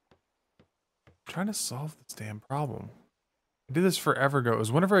trying to solve this damn problem. I did this forever ago. It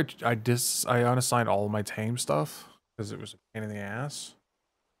was whenever I unassigned all of my tame stuff because it was a pain in the ass.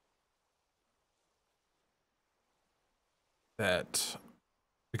 That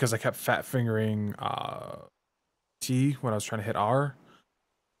because I kept fat fingering T when I was trying to hit R.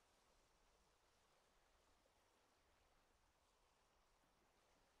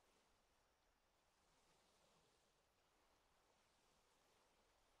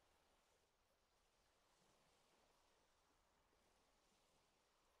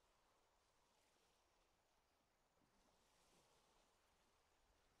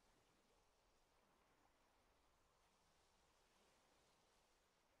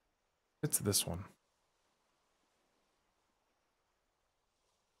 It's this one.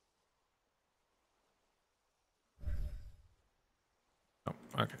 Oh,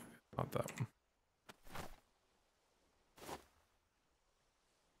 okay. Not that one.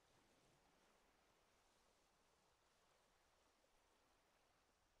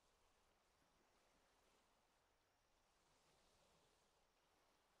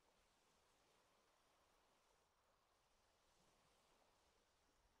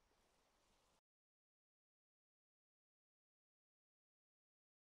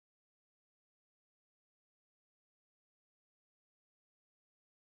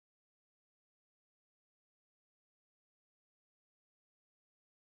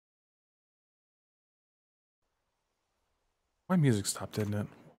 My music stopped, didn't it?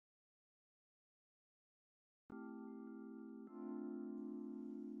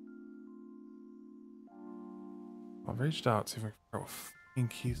 I've reached out, see if I can figure out what fucking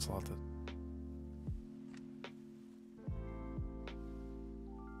key slot this.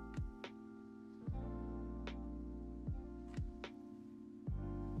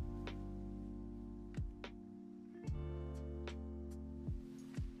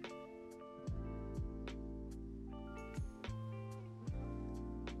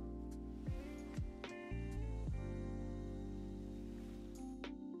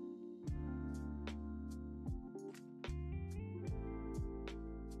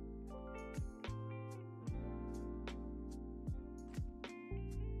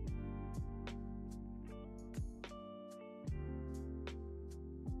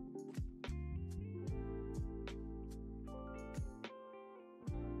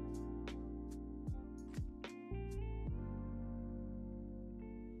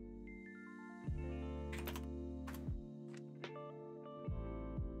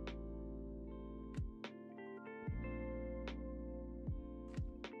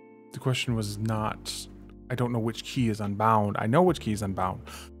 The question was not, I don't know which key is unbound. I know which key is unbound.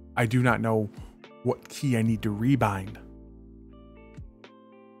 I do not know what key I need to rebind.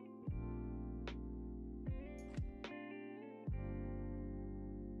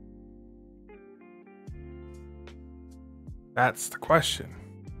 That's the question.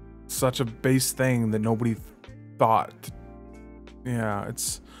 Such a base thing that nobody thought. Yeah,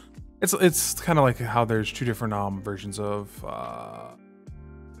 it's kind of like how there's two different versions of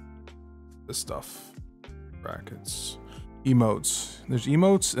this stuff. Brackets. Emotes. There's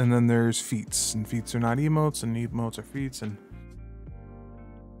emotes and then there's feats. And feats are not emotes and emotes are feats and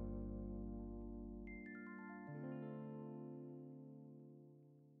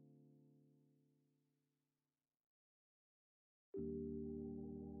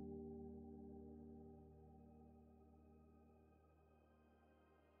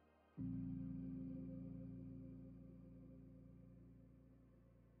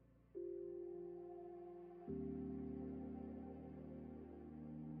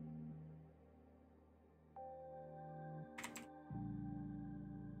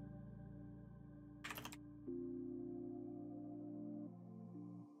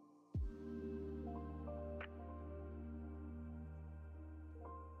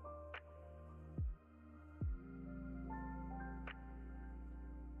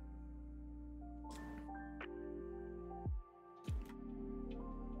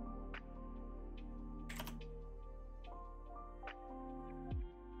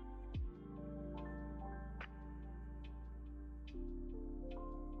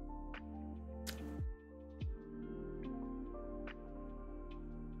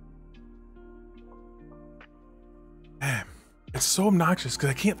It's so obnoxious because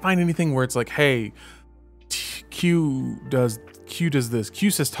I can't find anything where it's like, hey, Q does this.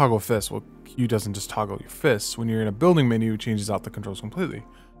 Q says toggle fist. Well, Q doesn't just toggle your fists. When you're in a building menu, it changes out the controls completely.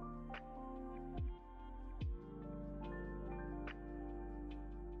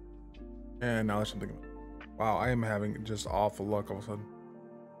 And now there's something. Wow, I am having just awful luck all of a sudden.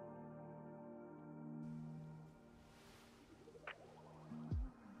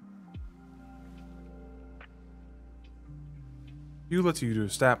 Q lets you do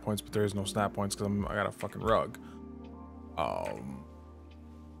stat points, but there is no stat points because I got a fucking rug.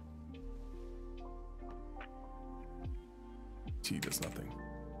 T does nothing.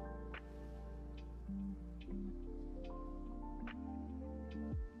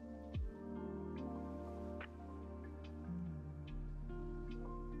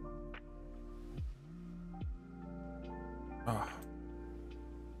 Ah.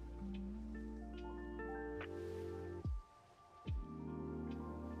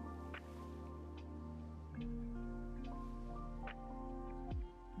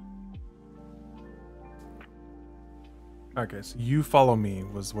 Okay, so you follow me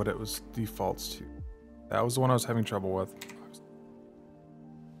was what it was defaults to. That was the one I was having trouble with.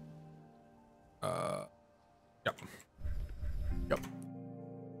 Yep. Yep.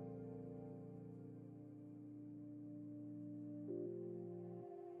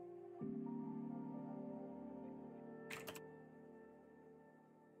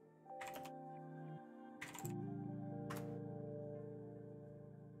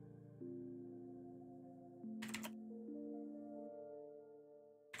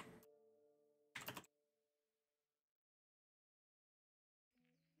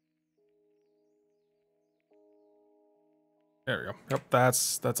 There we go. Yep,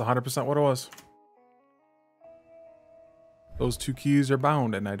 that's 100% what it was. Those two keys are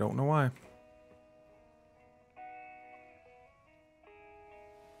bound, and I don't know why.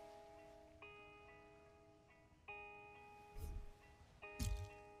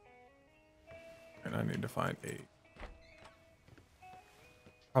 And I need to find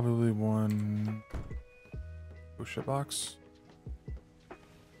probably one ship box.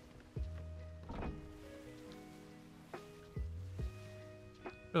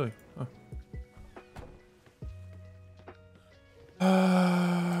 Really? Huh.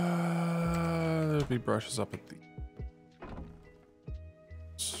 There'll be brushes up at the.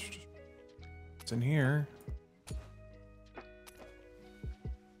 It's in here.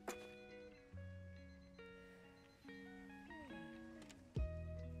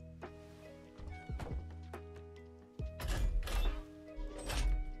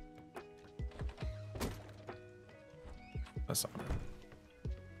 That's not right.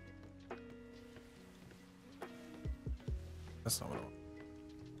 That's not what I want.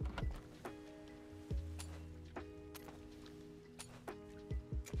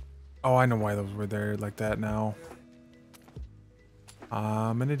 Oh, I know why those were there like that now.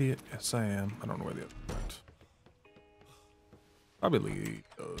 I'm an idiot. Yes, I am. I don't know where the other went. Probably leave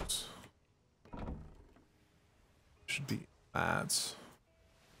those. Should be ads.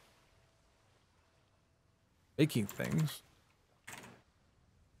 Making things.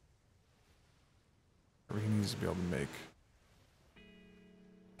 Everything needs to be able to make.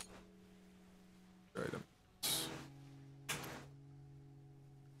 Items.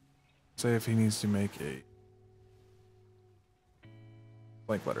 Say if he needs to make a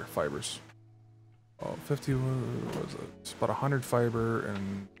blank letter fibers. Oh, 50 was it? It's about 100 fiber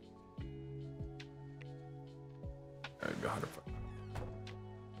and 100 fiber.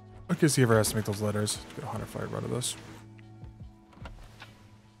 I guess he ever has to make those letters to get 100 fiber out of this.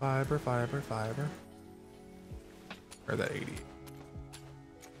 Fiber. Or that 80.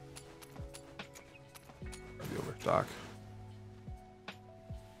 Or the overstock.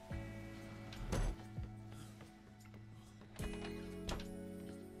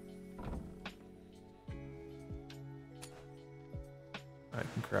 I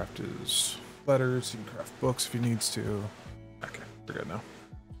can craft his letters, he can craft books if he needs to. Okay, we're good now.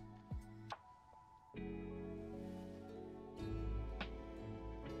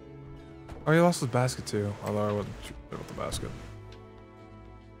 Oh, he lost his basket too, although I wasn't too good with the basket.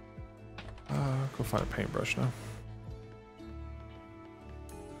 Go find a paintbrush now.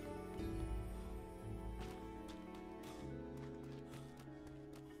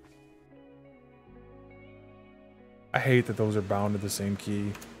 I hate that those are bound to the same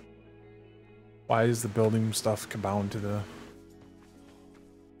key. Why is the building stuff bound to the...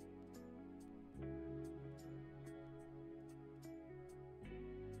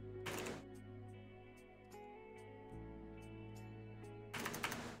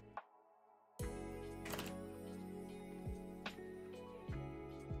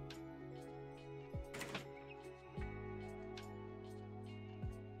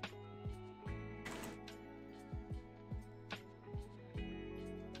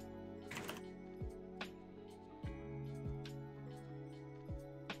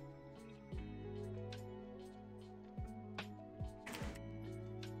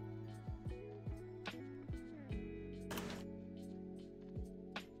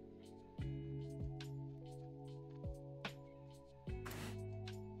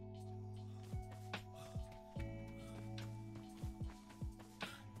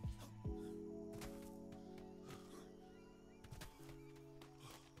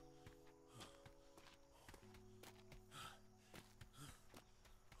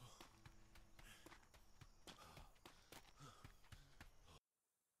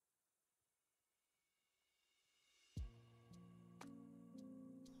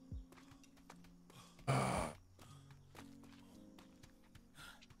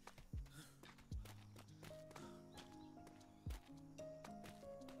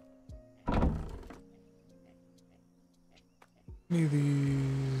 Any of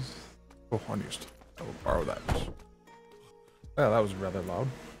these? Oh, unused. I will borrow that. Yeah, that was rather loud.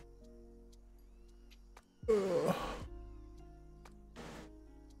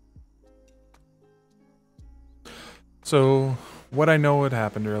 So, what I know had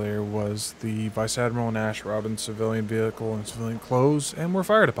happened earlier was the Vice Admiral and Ash robbed a civilian vehicle and civilian clothes and were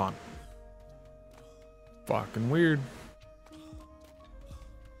fired upon. Fucking weird.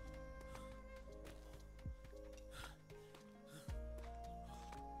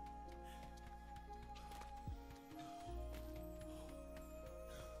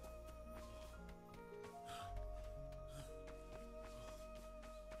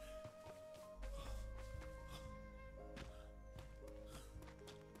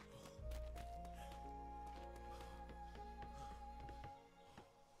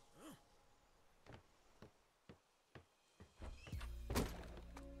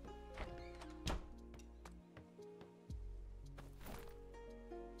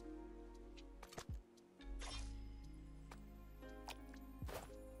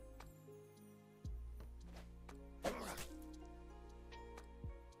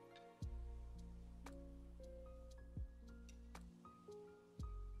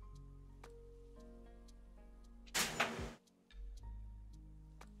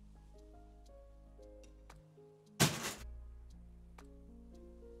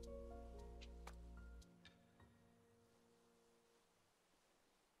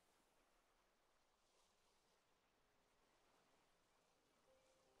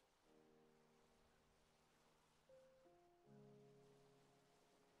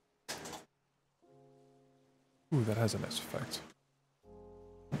 Ooh, that has a nice effect.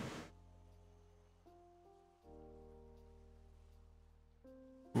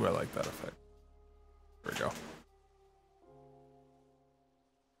 Ooh, I like that effect. There we go.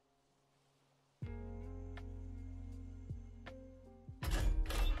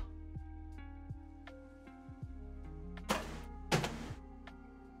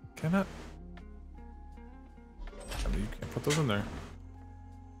 Cannot. I mean, you can't put those in there.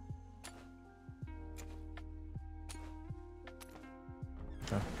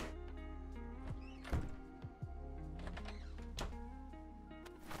 Okay.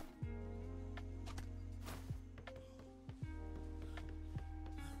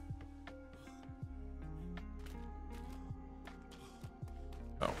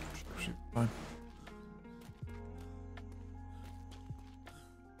 Oh, shoot, fine.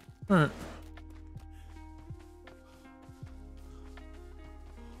 All right.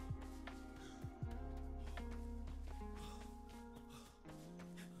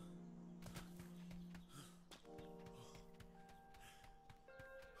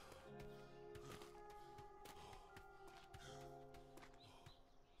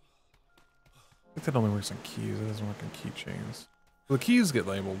 I think that only works on keys. It doesn't work on keychains. Well, the keys get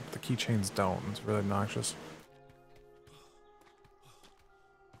labeled, the keychains don't. It's really obnoxious.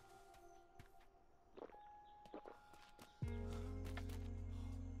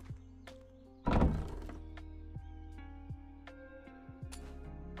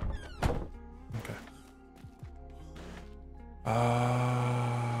 Okay.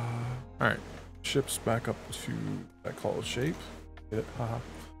 Alright. Ship's back up to that call shape. Get it? Haha.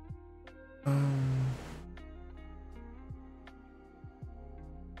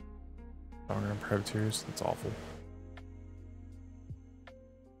 Stronger predators, that's awful.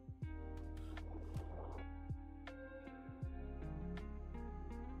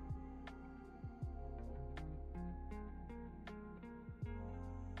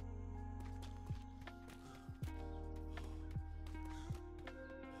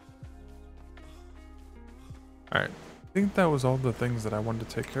 Alright, I think that was all the things that I wanted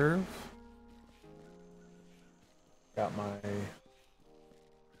to take care of. Got my...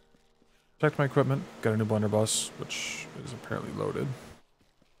 Checked my equipment, got a new blunderbuss, which is apparently loaded.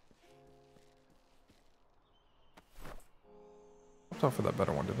 Popped off for that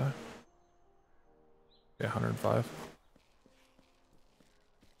better one, did I? Yeah, 105.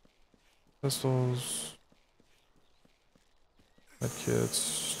 Pistols.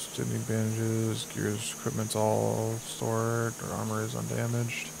 Medkits, stimmy bandages, gears, equipment's all stored, our armor is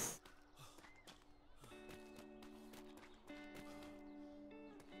undamaged.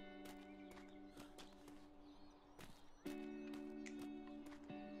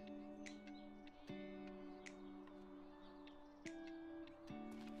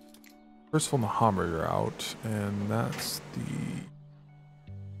 First of all, the hamburger out, and that's the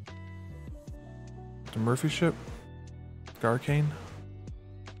Murphy ship, Garcane.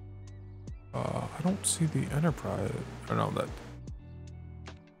 I don't see the Enterprise. I don't know that.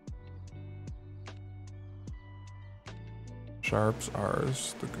 Sharp's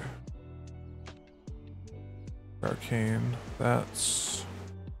ours. The Arcane. That's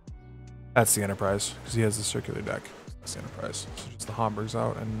the Enterprise, because he has the circular deck. That's the Enterprise. So just the Homburgs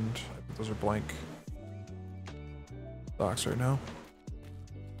out, and I think those are blank docks right now.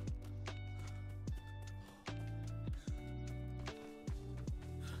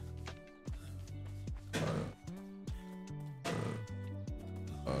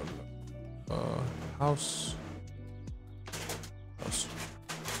 House.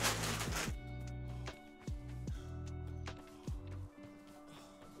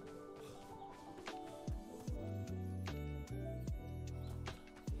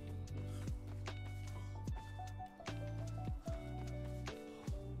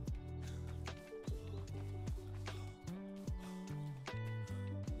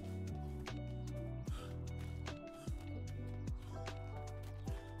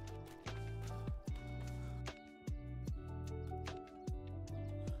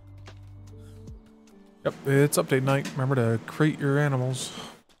 Yep, it's update night. Remember to crate your animals.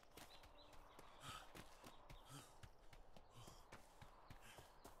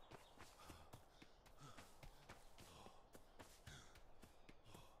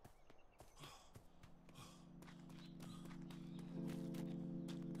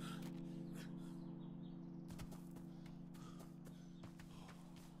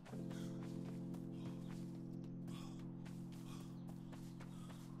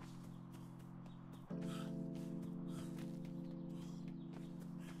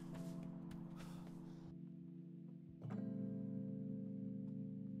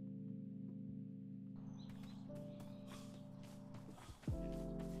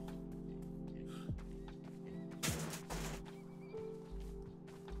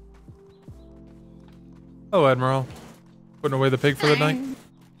 Oh, Admiral. Putting away the pig for the night?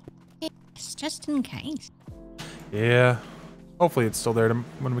 Yes, just in case. Yeah. Hopefully it's still there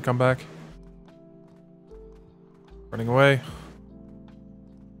when we come back. Running away.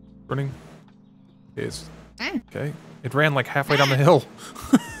 Running. Okay. It ran like halfway down the hill.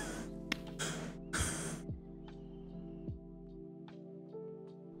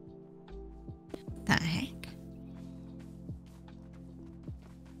 The heck?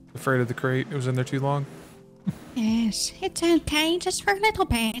 Afraid of the crate. It was in there too long. Yes, it's okay, just for a little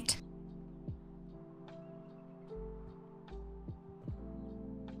bit.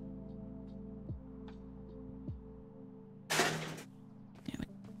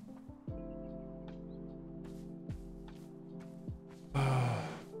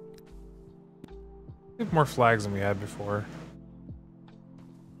 We have more flags than we had before.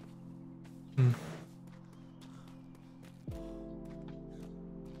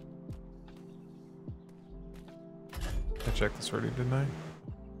 I checked this already, didn't I?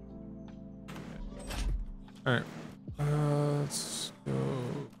 Alright. Let's go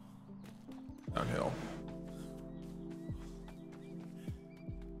downhill.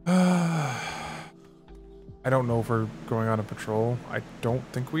 I don't know if we're going on a patrol. I don't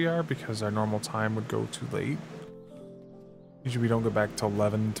think we are, because our normal time would go too late. Usually we don't go back till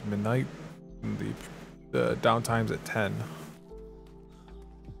 11 to midnight. And the downtime's at 10.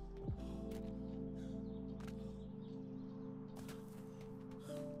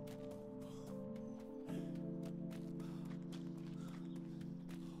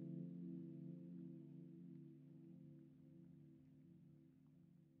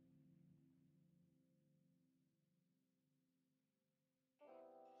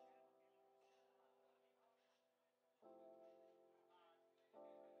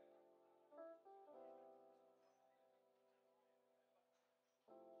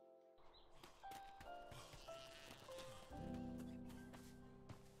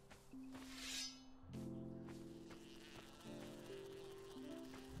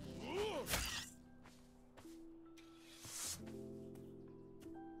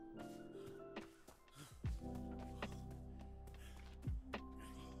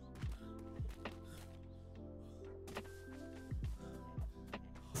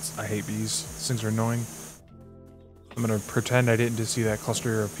 I hate bees. These things are annoying. I'm gonna pretend I didn't just see that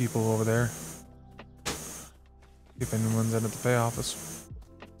cluster of people over there. See if anyone's in at the pay office.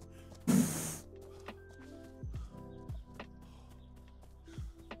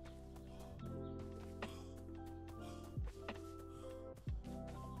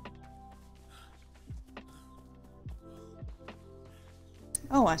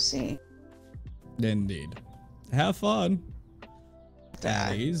 Oh, I see. Indeed. Have fun.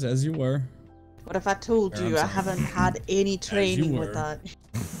 Daddies, as you were. What if I told you I haven't had any training with that?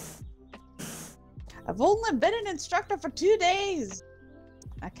 I've only been an instructor for 2 days.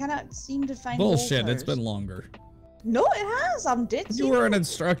 I cannot seem to find Bullshit, altars. it's been longer. No, it has. I'm dead. You were an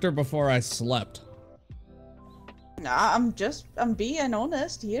instructor before I slept. Nah, I'm being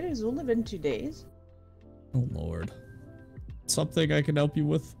honest here. It's only been 2 days. Oh lord. Something I can help you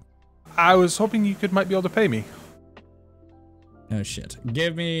with? I was hoping you might be able to pay me. Oh shit.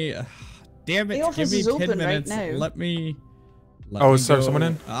 Give me... damn it. The Give office me is 10 open right minutes. now. Let me is there someone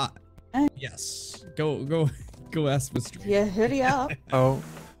in? Yes. Go ask Mr. Yeah, hurry up. Oh,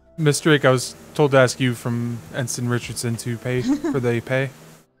 Mr. Drake, I was told to ask you from Ensign Richardson to pay for the pay.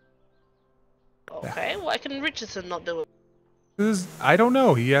 Okay, why can Richardson not do it? I don't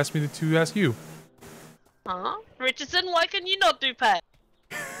know. He asked me to ask you. Huh? Richardson, why can you not do pay?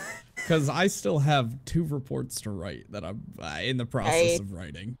 Because I still have 2 reports to write that I'm in the process of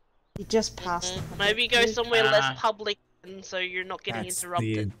writing. You just passed. Maybe go somewhere less public, and so you're not getting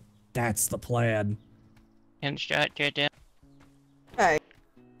interrupted. That's the plan. And shut your down. Hey.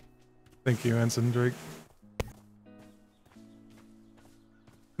 Thank you, Ensign Drake.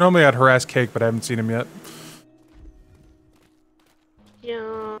 Normally I'd harass Cake, but I haven't seen him yet.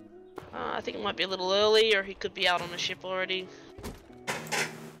 Yeah, I think it might be a little early, or he could be out on the ship already.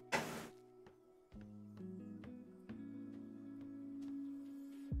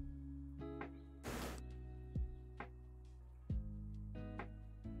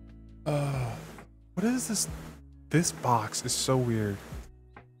 What is this? This box is so weird.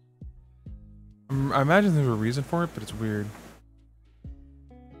 I imagine there's a reason for it, but it's weird.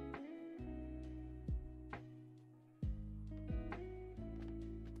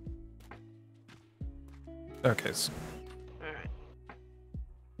 Okay. So Alright.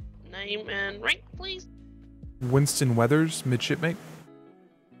 Name and rank, please. Winston Weathers, Mid-Shipmate.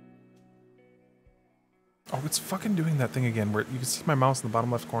 Oh, it's fucking doing that thing again where you can see my mouse in the bottom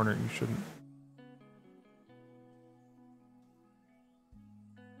left corner. You shouldn't.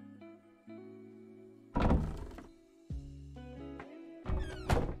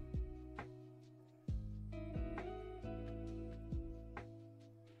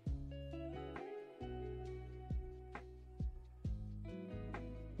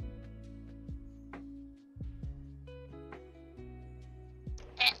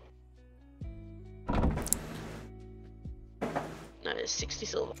 No, it's 60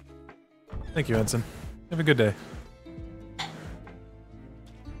 silver. Thank you, Ensign. Have a good day.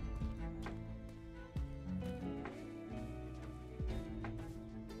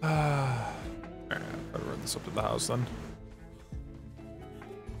 Alright, I'll run this up to the house then.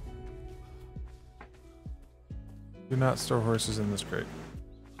 Do not store horses in this crate.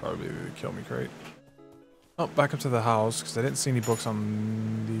 Probably the kill me crate. Oh, back up to the house, because I didn't see any books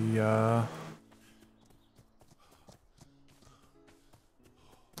on the,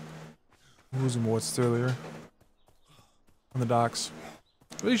 losing what's earlier. On the docks.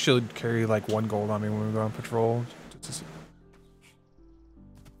 Really should carry like 1 gold on me when we go on patrol.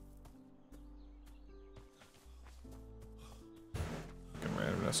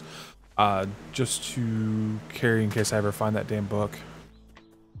 Randomness. Just to carry in case I ever find that damn book.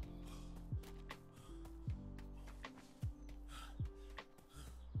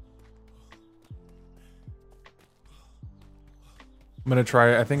 I'm gonna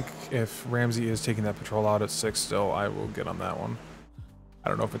try. I think if Ramsey is taking that patrol out at 6 still, I will get on that one. I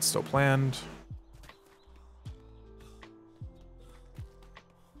don't know if it's still planned.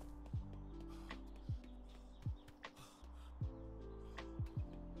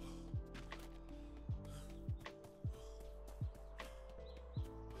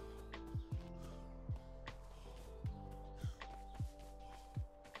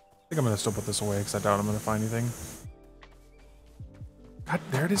 I think I'm gonna still put this away because I doubt I'm gonna find anything. God,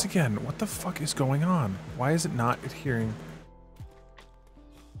 there it is again. What the fuck is going on? Why is it not adhering?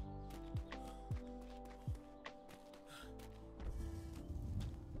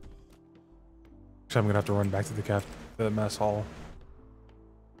 So I'm gonna have to run back to the mess hall.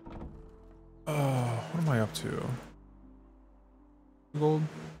 Oh, what am I up to? 2 gold?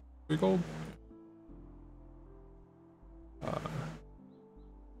 3 gold?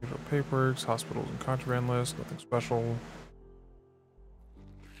 Paperworks, hospitals and contraband list, nothing special.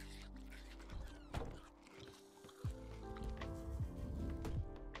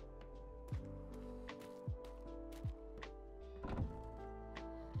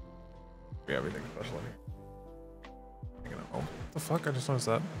 Yeah, everything special in here. Oh, what the fuck? I just noticed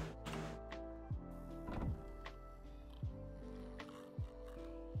that.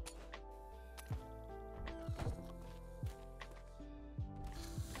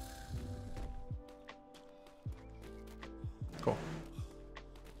 Cool.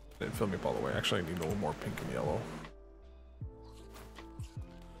 Didn't fill me up all the way. Actually, I need a little more pink and yellow.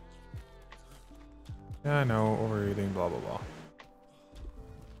 Yeah, I know, overeating, blah, blah, blah.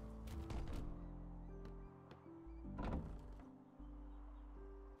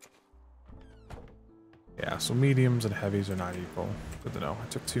 Yeah, so mediums and heavies are not equal. Good to know. I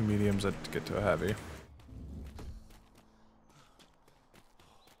took 2 mediums to get to a heavy.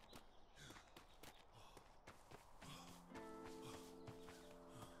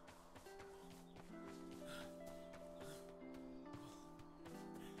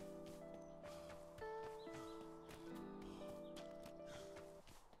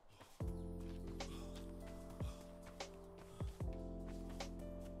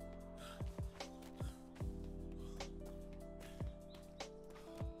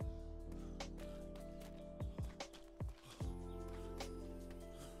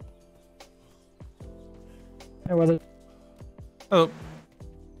 Hey, Weather. Oh.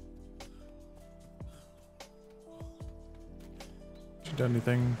 She done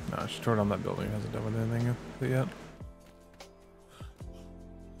anything? No, she tore down that building. Hasn't done anything with it yet.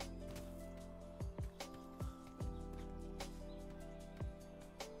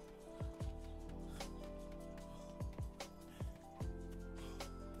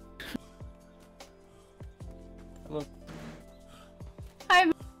 Hello.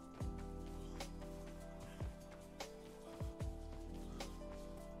 Hi.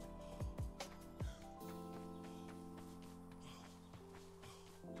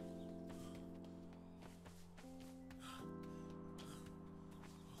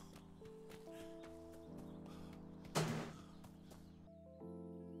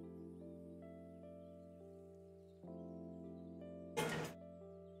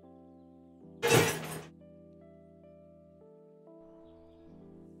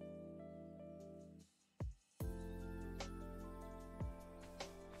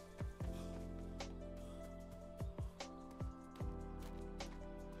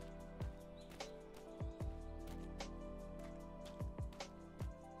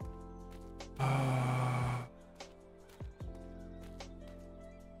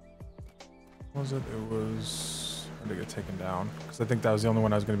 What was it? It was hard to get taken down because I think that was the only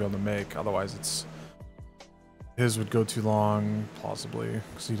one I was going to be able to make. Otherwise, his would go too long, plausibly,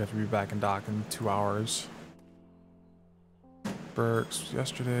 because he'd have to be back in dock in 2 hours. Burke's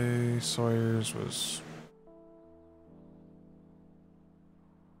yesterday. Sawyer's was.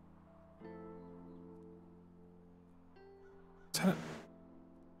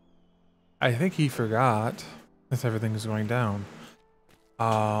 I think he forgot if everything is going down. 2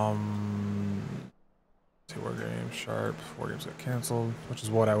 war games, sharp. War games got canceled, which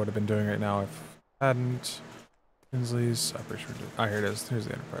is what I would have been doing right now if I hadn't. Kinsley's, I'm pretty sure. Here it is. Here's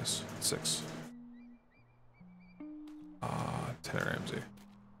the Enterprise. 6. 10 at Ramsey.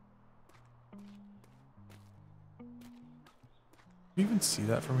 Can you even see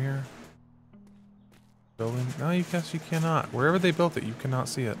that from here? Building? No, you cannot. Wherever they built it, you cannot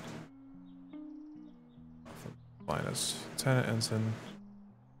see it. Minus Lieutenant Ensign.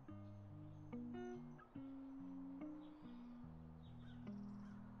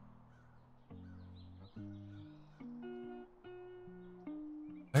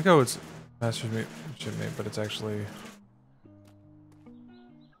 I think it's Master Shipmate, but it's actually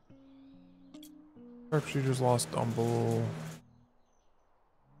Sharpshooters lost Dumble.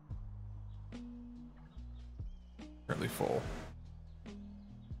 Currently full.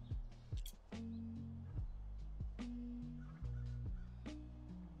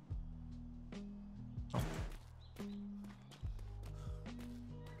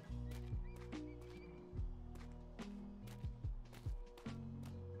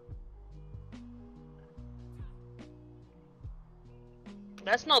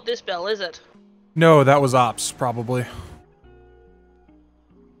 That's not this bell, is it? No, that was Ops, probably.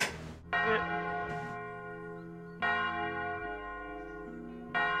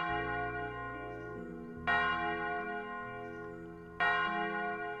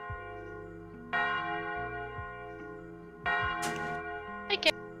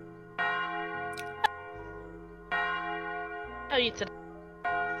 Okay. How are you today?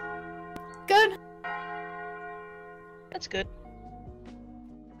 Good. That's good.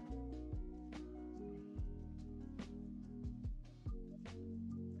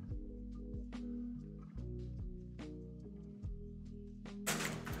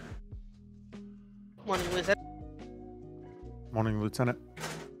 Morning, Lieutenant. Morning, Lieutenant.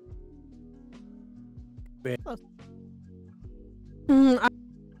 You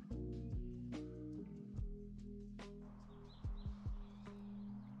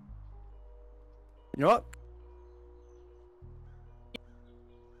know what?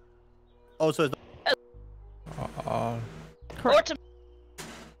 Oh, so it's Or to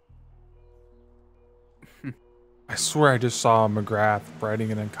swear I just saw McGrath riding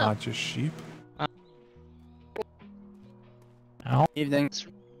an unconscious sheep. Evening.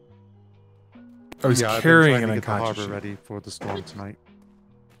 Oh, he's yeah, carrying I've an been trying to get the unconscious harbor sheep. ready for the storm tonight.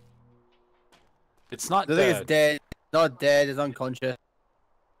 It's not The thing is dead. dead. Not dead. It's unconscious.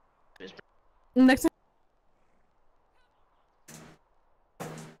 Next.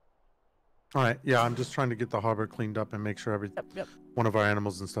 All right, yeah, I'm just trying to get the harbor cleaned up and make sure Yep. one of our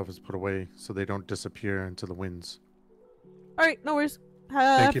animals and stuff is put away so they don't disappear into the winds. All right, no worries.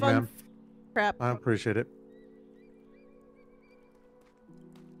 Thank you, Fun. ma'am. Crap. I appreciate it.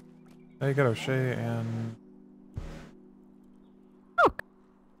 Now you got O'Shea and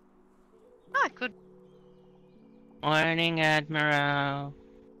Good. Morning, Admiral.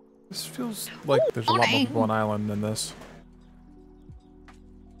 this feels like there's a lot more people on island than this.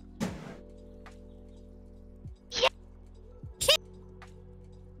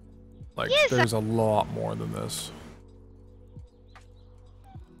 Like there's a lot more than this.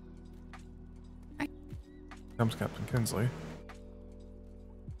 Comes Captain Kinsley.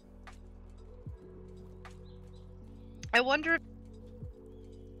 I wonder.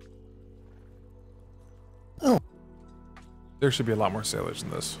 There should be a lot more sailors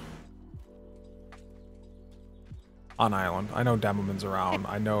than this. On island. I know Damelman's around.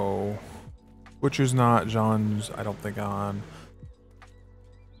 I know Butcher's not. Jean's I don't think on.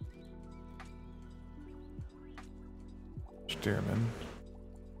 Steerman.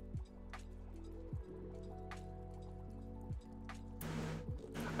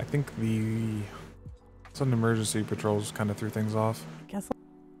 I think the sudden emergency patrols kind of threw things off. Guess.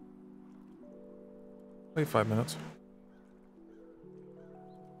 Wait 5 minutes.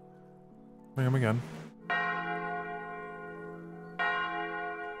 Bring him again.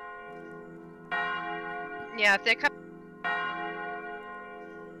 Yeah, if they come.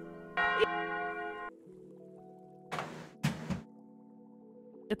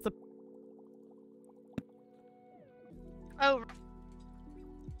 It's a. Oh.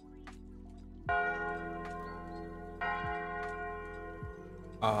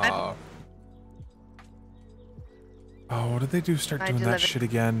 Oh, what did they do? Start I doing that delivered- shit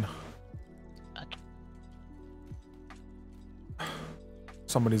again?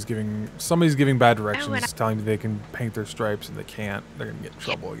 Somebody's giving bad directions, telling me they can paint their stripes and they can't. They're gonna get in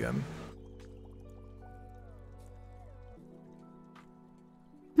trouble again.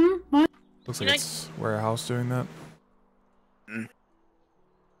 What? Looks like it's warehouse doing that.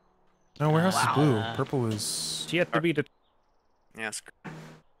 No, warehouse is blue. Purple is. She had to be. Yes.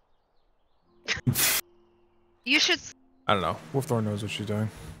 You should. I don't know. Wolfthorn knows what she's doing.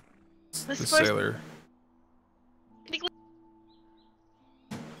 It's This the first- sailor.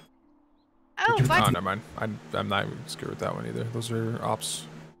 Oh, Oh, but never mind. I'm not even scared with that one either. Those are ops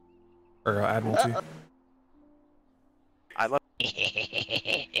or admiralty. I love.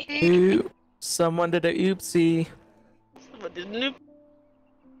 Oop. Someone did a oopsie.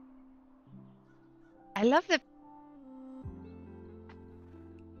 I love the.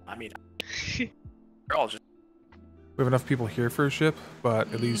 I mean, they're all just. We have enough people here for a ship,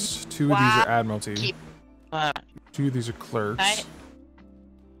 but at least two of these are admiralty. Two of these are clerks.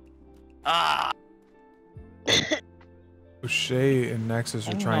 O'Shea and Nexus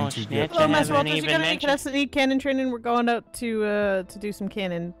are trying to get. Hello, Master Walters. You got any custody cannon training? We're going out to do some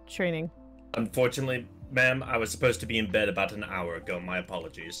cannon training. Unfortunately, ma'am, I was supposed to be in bed about an hour ago. My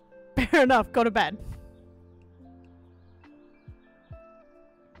apologies. Fair enough. Go to bed.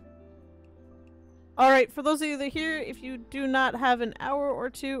 All right. For those of you that are here, if you do not have an hour or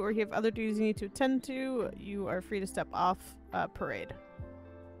two, or you have other duties you need to attend to, you are free to step off parade.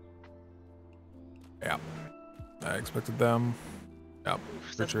 Yeah. I expected them. Yep.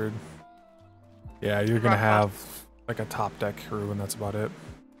 Richard. Yeah, you're gonna have like a top deck crew, and that's about it.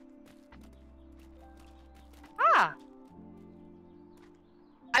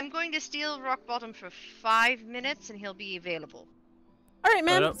 I'm going to steal Rock Bottom for 5 minutes, and he'll be available. All right,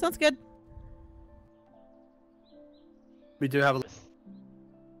 man. Sounds good. We do have a.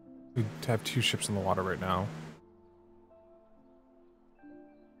 We have 2 ships in the water right now.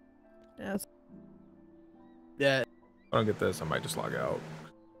 Yes. Yeah. If I don't get this, I might just log out.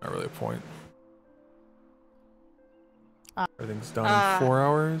 Not really a point. Everything's done in 4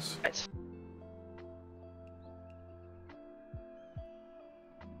 hours.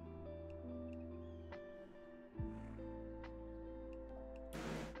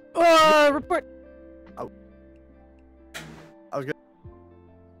 Report. Oh. I was good.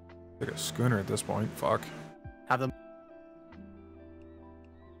 Like a schooner at this point. Fuck. Have them.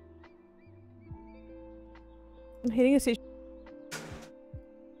 I'm hitting a station.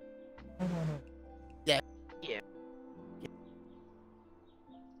 Yeah. Yeah.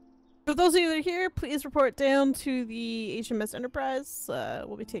 For those of you that are here, please report down to the HMS Enterprise.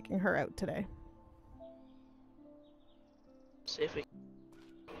 We'll be taking her out today. See if we.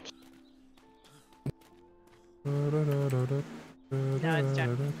 it's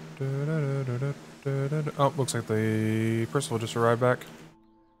done. Oh, looks like the Percival just arrived back.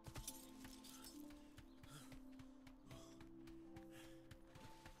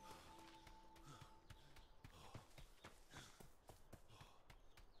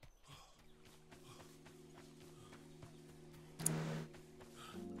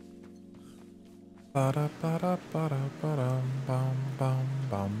 Ba-da, ba-da, ba-da, ba-dum, bum, bum,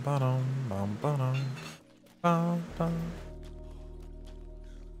 bum, ba-dum, bum, ba-dum, bum, bum.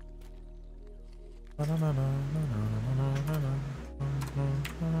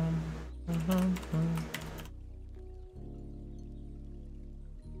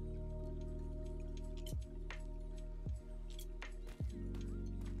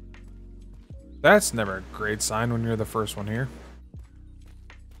 That's never a great sign when you're the first one here.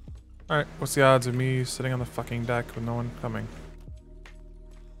 Alright, what's the odds of me sitting on the fucking deck with no one coming?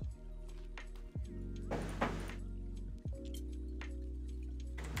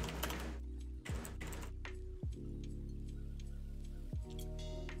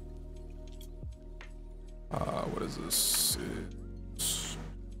 What is this? It's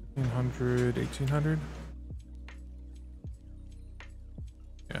 1800, 1800?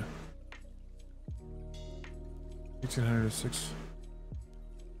 Yeah. 1800 to 6.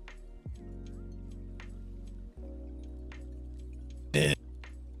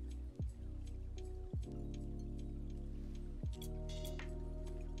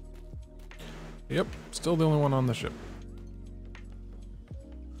 Yep, still the only one on the ship.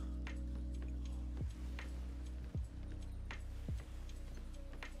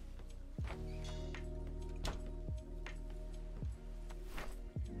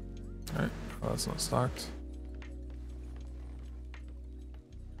 Alright, well, that's not stocked.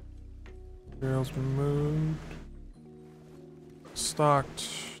 Materials been moved. Stocked.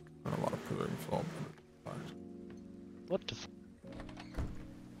 Not a lot of preserving film. What the f?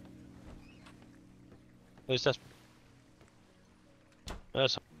 What is that?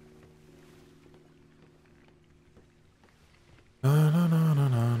 That's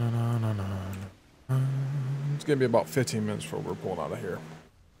It's gonna be about 15 minutes before we're pulling out of here.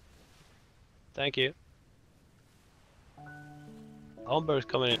 Thank you. Holmberg's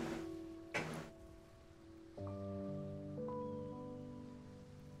coming in.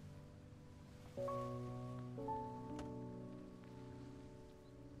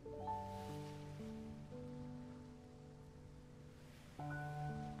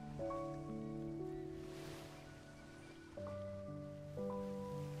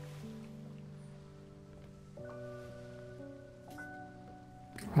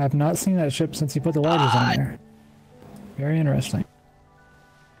 I have not seen that ship since you put the ladders on there. Very interesting.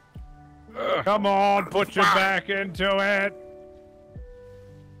 Come on, put your back into it.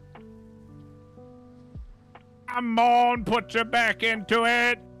 Come on, put your back into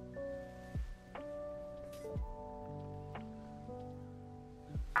it.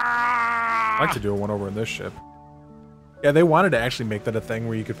 I'd like to do a one over in this ship. Yeah, they wanted to actually make that a thing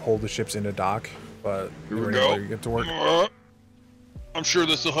where you could pull the ships into dock, but Here we never go. really get to work. I'm sure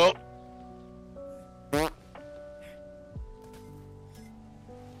this will help.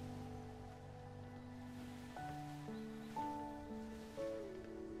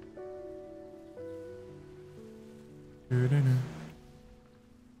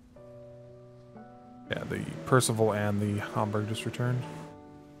 Yeah, the Percival and the Hamburg just returned.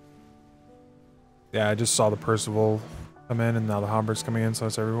 Yeah, I just saw the Percival come in, and now the Hamburg's coming in, so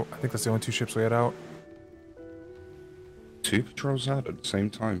it's everyone. I think that's the only two ships we had out. Two patrols out at the same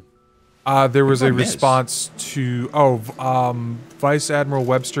time. There was What a did I miss? response to Vice Admiral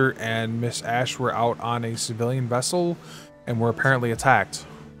Webster and Miss Ash were out on a civilian vessel, and were apparently attacked.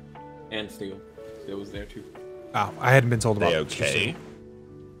 And Steel. Steel was there too. Oh, I hadn't been told about They it. okay?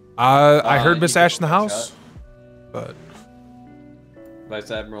 I heard Miss you Ash in the got one house, shot. but Vice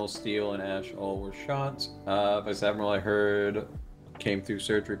Admiral, Steele, and Ash all were shot. Vice Admiral, I heard, came through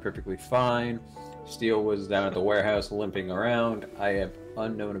surgery perfectly fine. Steele was down at the warehouse limping around. I have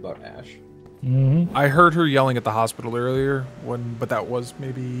unknown about Ash. I heard her yelling at the hospital earlier, but that was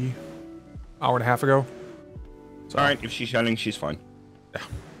maybe an hour and a half ago. So. All right, if she's yelling, she's fine. Yeah.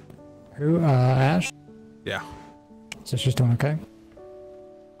 Who, Ash? Yeah. So she's doing okay?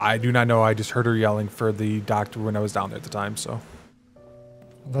 I do not know. I just heard her yelling for the doctor when I was down there at the time, so.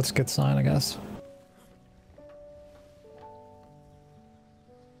 That's a good sign, I guess.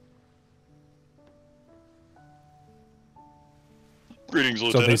 Greetings, So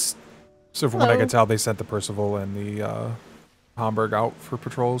Lieutenant. So from what I Hello. can tell, they sent the Percival and the Hamburg out for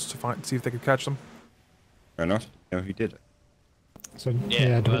patrols to see if they could catch them. Fair enough. You know who did it? So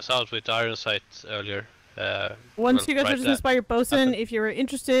Yeah, I was out with Iron Sight earlier. Once you guys right are dismissed by your bosun, if you're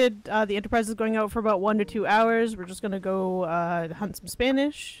interested, the Enterprise is going out for about 1 to 2 hours. We're just gonna go hunt some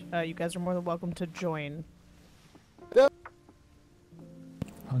Spanish. You guys are more than welcome to join.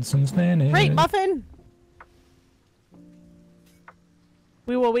 On some Spanish. Right, Muffin.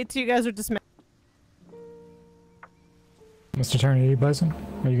 We will wait till you guys are dismissed. Mr. Turner, are you buzzing?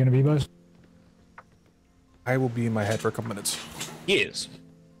 Are you gonna be buzzing? I will be in my head for a couple minutes. Yes.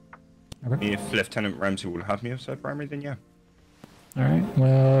 Okay. If Lieutenant Ramsey will have me as their primary, then yeah. Alright,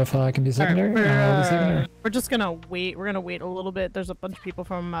 well, if I can be secondary, I'll be secondary. We're just gonna wait. We're gonna wait a little bit. There's a bunch of people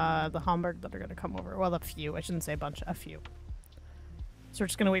from the Hamburg that are gonna come over. Well, a few. I shouldn't say a bunch. A few. So we're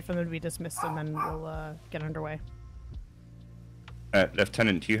just gonna wait for them to be dismissed, and then we'll get underway.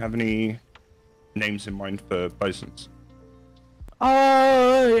 Lieutenant, do you have any names in mind for bosuns?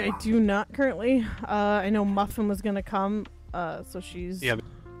 I do not currently. I know Muffin was gonna come. So she's. Yeah.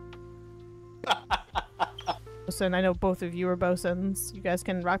 Bosun. I know both of you are bosuns. You guys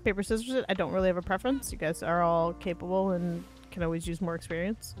can rock, paper, scissors it. I don't really have a preference. You guys are all capable and can always use more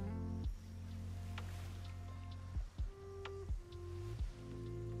experience.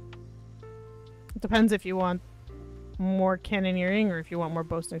 It depends if you want more cannoneering or if you want more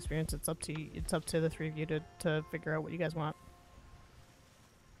bosun experience. It's up to you. It's up to the three of you to figure out what you guys want.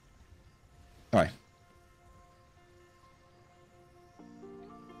 Aye.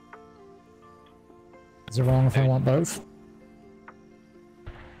 Is it wrong if I want both?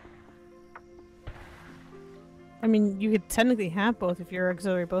 I mean, you could technically have both. If you're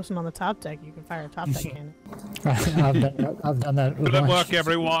auxiliary bosun on the top deck, you can fire a top deck cannon. I've done that with Good lunch. work,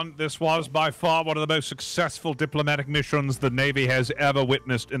 everyone. This was by far one of the most successful diplomatic missions the Navy has ever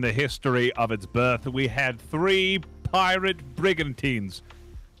witnessed in the history of its birth. We had 3 pirate brigantines,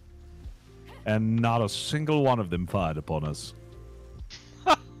 and not a single one of them fired upon us.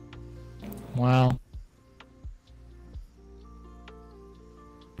 Wow.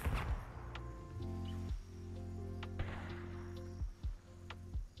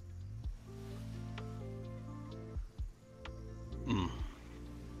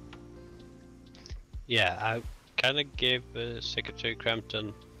 Yeah, I kind of gave Secretary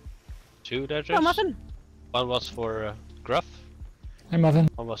Crampton 2 letters. Oh, Muffin. One was for Gruff. Hey, Muffin.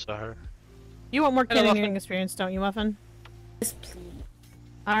 One was for her. You want more Hello, cannoneering Muffin. experience, don't you, Muffin? Yes, please.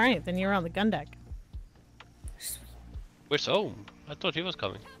 Alright, then you're on the gun deck. Where's Ohm? I thought he was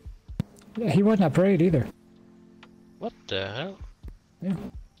coming. Yeah, he wasn't at parade either. What the hell? Yeah.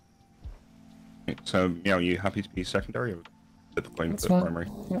 So, yeah, are you happy to be secondary or at the point That's for fine. primary?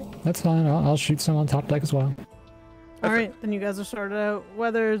 Yeah, that's fine. I'll shoot some on top deck as well. Alright, then you guys are sorted out.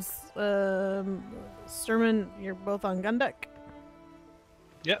 Weathers, Sturman, you're both on gun deck.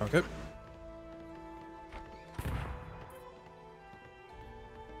 Yeah. Okay.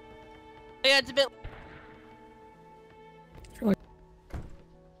 Yeah, it's a bit.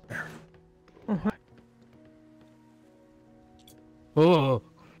 Oh.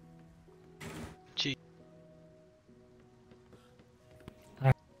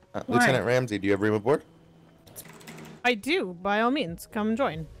 Lieutenant Ramsey, do you have room aboard? I do, by all means. Come and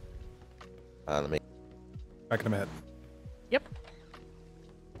join. Let me. Back in a minute. Yep.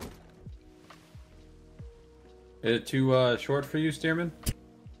 Is it too short for you, Steerman?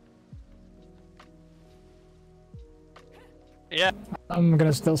 Yeah. I'm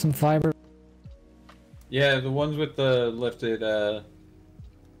gonna steal some fiber. Yeah, the ones with the lifted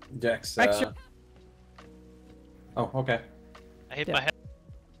decks. Extra. Oh, okay. I hit my head.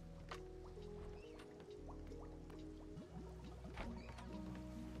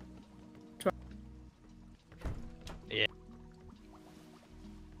 Yeah.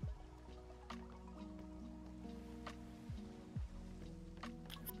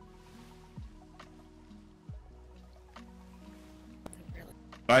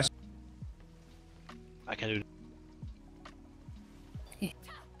 Nice. I can do.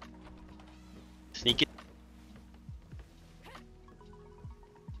 Sneak it.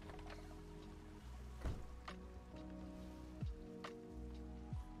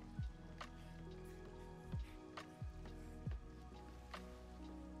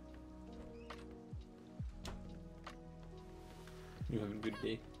 You having a good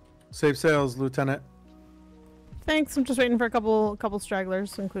day? Safe sails, Lieutenant. Thanks, I'm just waiting for a couple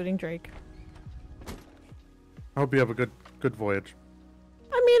stragglers, including Drake. I hope you have a good voyage.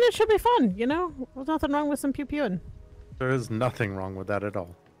 I mean, it should be fun, you know? There's nothing wrong with some pew-pewing. There is nothing wrong with that at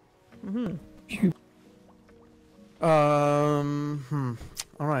all. Mm-hmm.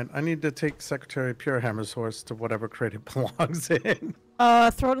 All right, I need to take Secretary Purehammer's horse to whatever crate it belongs in.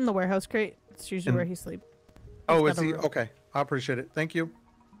 Throw it in the warehouse crate. It's usually where he sleeps. Oh, is he? Okay, I appreciate it. Thank you.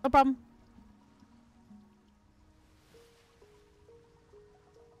 No problem.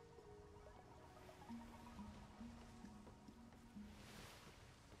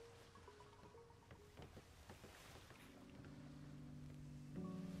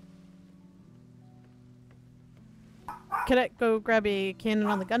 Cadet, go grab a cannon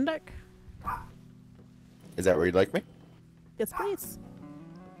on the gun deck. Is that where you'd like me? Yes, please.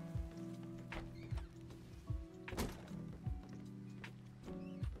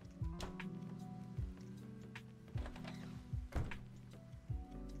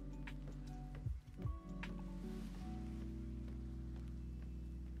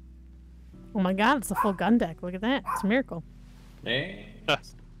 Oh my god, it's a full gun deck. Look at that. It's a miracle. Hey.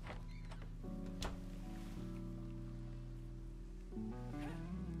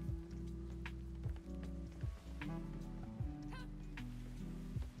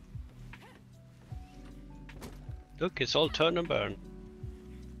 Look, it's all turn and burn.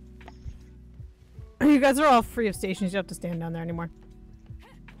 You guys are all free of stations. You don't have to stand down there anymore.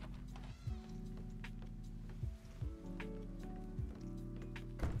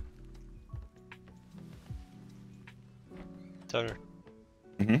 Turner.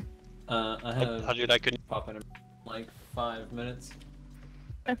 Mm-hmm. I have. How do you like it? Pop in like 5 minutes.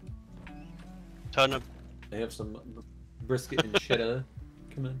 Turner. They have some brisket and cheddar.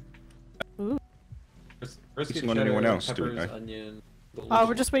 Come in. Ooh. Brisket, on cheddar, anyone else, do we peppers, know? onion. Oh,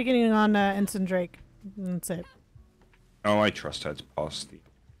 we're just waiting on Ensign Drake. That's it. Oh, I trust her to pass the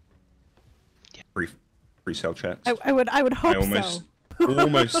pre-sale checks. I would hope I almost, so.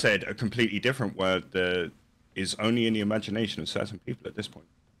 almost said a completely different word that is only in the imagination of certain people at this point.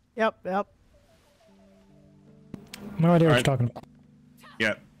 Yep. No idea what you're Alright. talking about.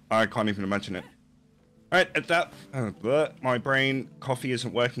 Yeah, I can't even imagine it. Alright, at that... my brain, coffee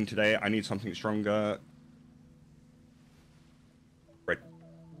isn't working today. I need something stronger. Red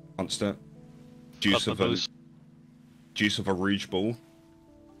Monster. Juice of a Rouge Ball.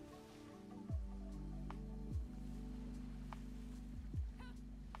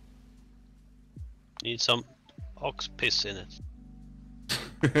 Need some ox piss in it.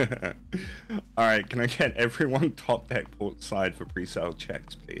 Alright, can I get everyone top deck port side for pre-sale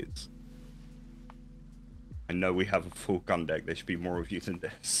checks, please? I know we have a full gun deck. There should be more of you than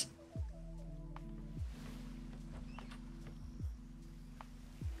this.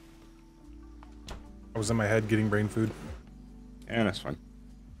 I was in my head getting brain food. Yeah, that's fine.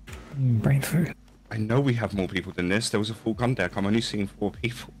 Brain food. I know we have more people than this. There was a full gun deck. I'm only seeing 4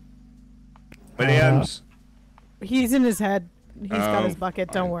 people. Williams. He's in his head. He's got his bucket.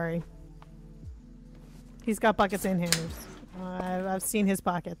 fine. Don't worry. He's got buckets and hammers. I've seen his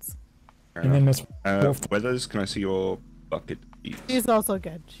pockets. Fair And then enough. Miss Wolf. Weathers, can I see your bucket, please? She's also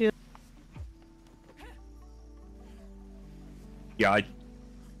good. Yeah,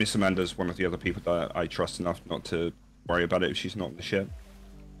 Miss Amanda's one of the other people that I trust enough not to worry about it if she's not on the ship.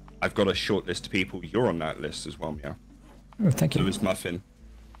 I've got a short list of people. You're on that list as well, Meow. Oh, thank you. So is Muffin.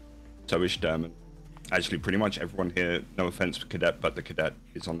 So is Dermot. Actually, pretty much everyone here, no offense for Cadet, but the Cadet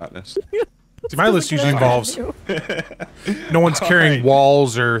is on that list. See, my list usually involves no one's carrying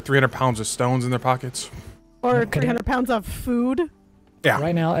walls or 300 pounds of stones in their pockets. Or 300 pounds of food. Yeah.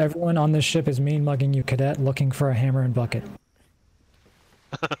 Right now, everyone on this ship is mean mugging you, Cadet, looking for a hammer and bucket.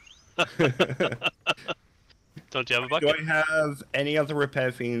 Don't you have a Do bucket? I have any other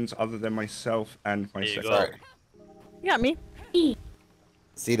repair fiends other than myself and my There you secretary? You got me.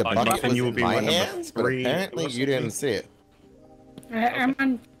 See, the I'm bucket guessing was you will in be my my number hands, but 3. apparently you didn't see it. I'm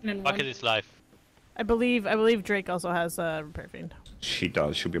on Bucket is life. I believe Drake also has a repair fiend. She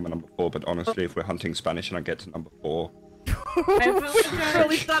does. She'll be my number 4. But honestly, if we're hunting Spanish and I get to number 4,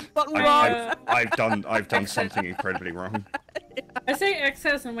 Release that button wrong. I've done something incredibly wrong. I say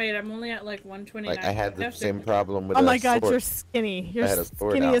excess and wait, I'm only at like 129. Like I had the same problem with. Oh a my god, sword. you're skinny. You're I had a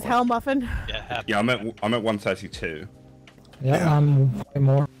sword skinny out as hell, Muffin. Yeah, I'm at 132. Yeah, I'm way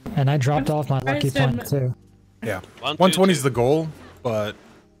more. And I dropped off my lucky said point, too. Yeah. 120 is the goal, but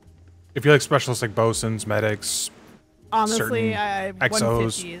if you like specialists like bosuns, medics, Honestly, certain 150 XOs,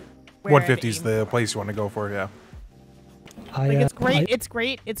 is where 150 is I'd the place you want to go for, yeah. Like it's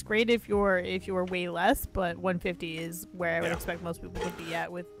great. It's great if you're way less, but 150 is where I would expect most people to be at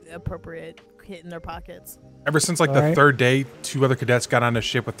with appropriate hit in their pockets. Ever since like the third day, 2 other cadets got on a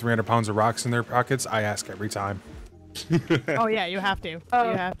ship with 300 pounds of rocks in their pockets, I ask every time. Oh yeah, you have to. You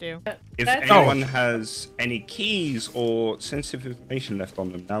have to. If anyone has any keys or sensitive information left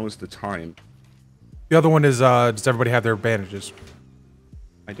on them, now is the time. The other one is, does everybody have their bandages?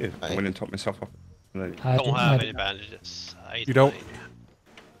 I do. I went and topped myself up. I don't have any bandages. You don't?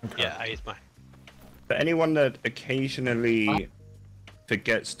 Okay. Yeah, I ate mine. For anyone that occasionally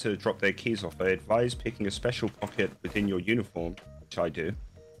forgets to drop their keys off, I advise picking a special pocket within your uniform, which I do,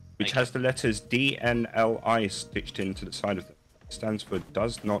 which has the letters DNLI stitched into the side of it. It stands for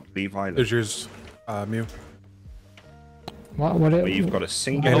Does Not Leave Island. There's yours, Mew. Where you've got a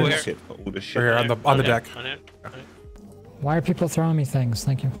single pocket for all the shit. Right here on the deck. Why are people throwing me things?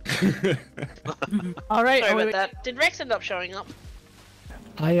 Thank you. All right. Sorry about that. Did Rex end up showing up?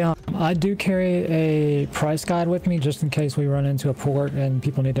 I do carry a price guide with me just in case we run into a port and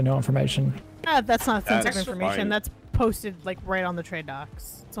people need to know information. That's not sensitive That's information. fine. That's posted like right on the trade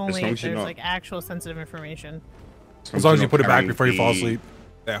docks. It's only long if as you're there's not- like actual sensitive information. As long as you you're put it not back carrying before you fall the- asleep.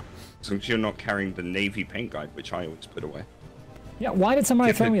 Yeah. As long as you're not carrying the Navy paint guide, which I always put away. Yeah, why did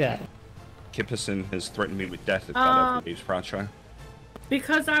somebody throw me that? Kipperson has threatened me with death if that ever leaves Pratcha.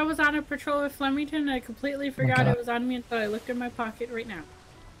 Because I was on a patrol with Flemington, I completely forgot Okay. it was on me until I looked in my pocket right now.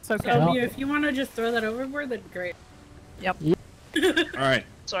 So, So if you want to just throw that overboard, that'd be great. Yep. Alright,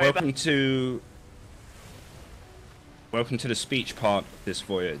 Sorry welcome to the speech part of this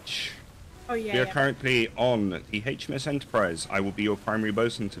voyage. Oh yeah. We are yeah. currently on the HMS Enterprise. I will be your primary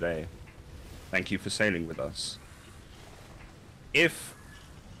bosun today. Thank you for sailing with us. If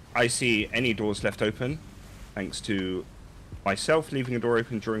I see any doors left open, thanks to myself leaving a door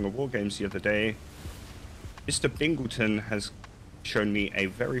open during a war games the other day, Mr. Bingleton has shown me a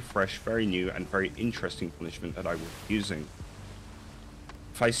very fresh, very new, and very interesting punishment that I will be using.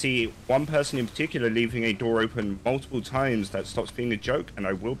 If I see one person in particular leaving a door open multiple times, that stops being a joke, and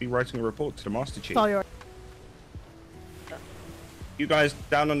I will be writing a report to the Master Chief. It's all yours. You guys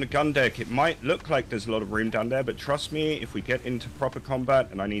down on the gun deck, it might look like there's a lot of room down there, but trust me, if we get into proper combat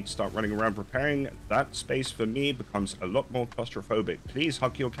and I need to start running around repairing, that space for me becomes a lot more claustrophobic. Please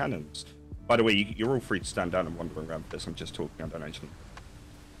hug your cannons. By the way, you're all free to stand down and wander around for this. I'm just talking, I don't actually.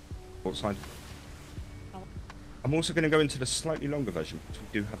 Port side. I'm also going to go into the slightly longer version, because we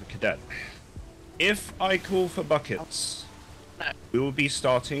do have a cadet. If I call for buckets, we will be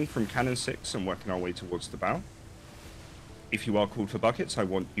starting from cannon 6 and working our way towards the bow. If you are called for buckets, I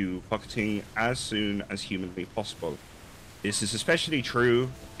want you bucketing as soon as humanly possible. This is especially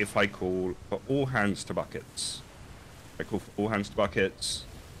true if I call for all hands to buckets. If I call for all hands to buckets,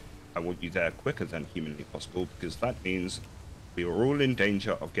 I want you there quicker than humanly possible, because that means we are all in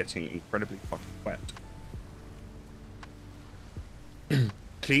danger of getting incredibly fucking wet.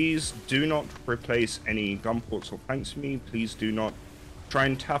 Please do not replace any gun ports or planks for me. Please do not try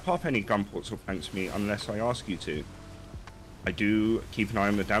and tap up any gun ports or planks for me unless I ask you to. I do keep an eye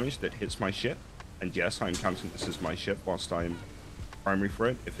on the damage that hits my ship, and yes, I'm counting this as my ship whilst I'm primary for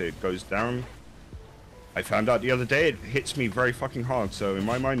it. If it goes down, I found out the other day it hits me very fucking hard, so in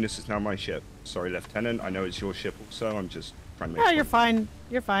my mind this is now my ship. Sorry, Lieutenant, I know it's your ship also, I'm just trying to make Yeah, you're fine.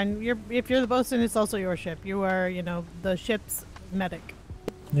 You're fine. If you're the bosun, it's also your ship. You are, the ship's medic.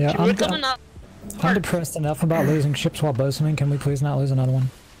 Yeah, I'm depressed enough about losing ships while bosuning. Can we please not lose another one?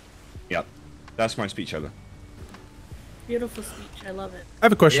 Yep, that's my speech over. Beautiful speech. I love it. I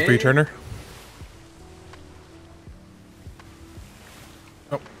have a question for you, Turner.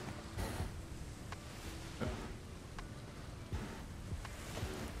 Oh.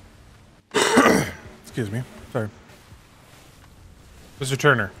 Excuse me. Sorry. Mr.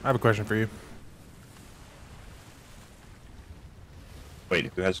 Turner, I have a question for you.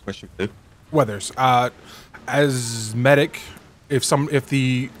 Wait, who has a question for who? Weathers. As medic, if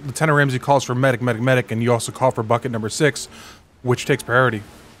the Lieutenant Ramsey calls for medic, and you also call for bucket number 6, which takes priority?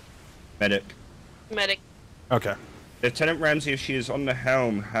 Medic. Medic. Okay. Lieutenant Ramsey, if she is on the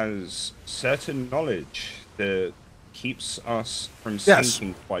helm, has certain knowledge that keeps us from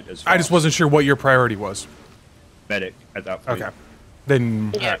sinking quite as fast. I just wasn't sure what your priority was. Medic at that point. Okay.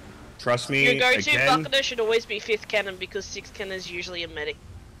 Then Yeah. Trust me, Your go-to again. bucketer should always be 5th cannon because 6th cannon is usually a medic.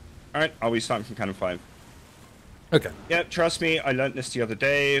 Alright, I'll be starting from cannon 5. Okay. Yeah, trust me, I learnt this the other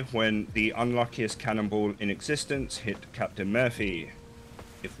day when the unluckiest cannonball in existence hit Captain Murphy.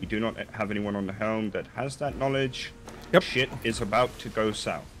 If we do not have anyone on the helm that has that knowledge, shit is about to go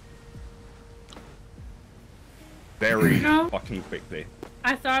south. Very fucking quickly.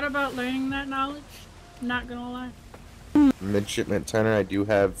 I thought about learning that knowledge. Not gonna lie. Midshipman Turner, I do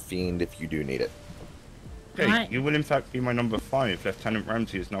have Fiend if you do need it. Okay, Right. you will in fact be my number 5. Lieutenant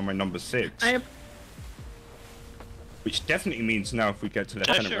Ramsey is now my number 6. Which definitely means now if we get to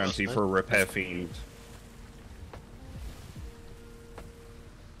Lieutenant sure, Ramsey that's for a repair fiend.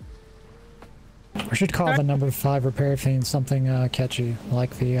 We should call the number 5 repair fiend something catchy,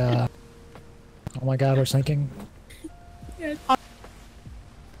 like the oh my god, we're sinking. Yes.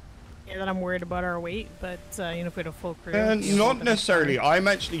 that I'm worried about our weight, but you know, if we had a full crew. Not necessarily. I'm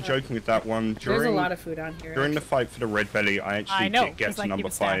actually joking with that one. There's a lot of food on here. During the fight for the Red Belly, I actually know, did get 'cause, to like, number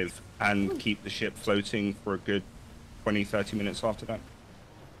keep it stacked. 5 and keep the ship floating for a good 20-30 minutes after that.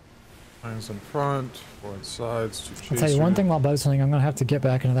 Lines in front, forward sides, two I'll tell you one thing while boatsailing, I'm gonna have to get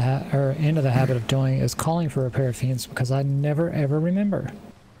back into the habit of doing is calling for repair fiends because I never ever remember.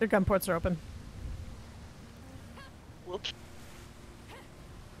 Their gun ports are open. Whoops.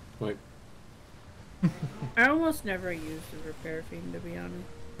 Wait. I almost never use the repair fiend, to be honest.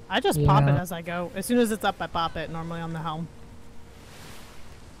 I just pop it Yeah. as I go. As soon as it's up, I pop it, normally on the helm.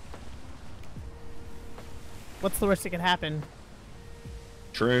 What's the worst that could happen?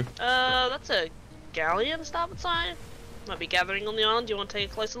 True. That's a galleon starboard side. Might be gathering on the island. Do you want to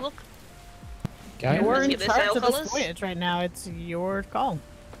take a closer look? Galleon? We're in Get their charge sail of this colours? voyage right now. It's your call.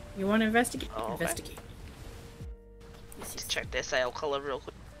 You want to investigate? Oh, okay. Investigate. Let's check their sail color real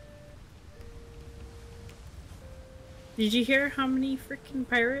quick. Did you hear how many freaking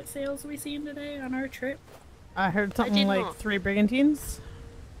pirate sails we seen today on our trip? I heard something did like not. 3 brigantines.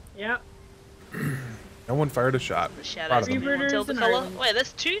 Yeah. No one fired a shot. The shadows. Proud of Can them. anyone tell the and color? Ireland. Wait,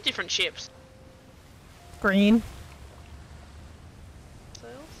 there's 2 different ships. Green.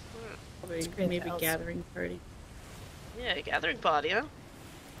 Sails? Alright. Probably green maybe sails. gathering party. Yeah, gathering party, huh?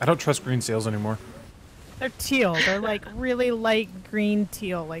 I don't trust green sails anymore. They're teal. They're like really light green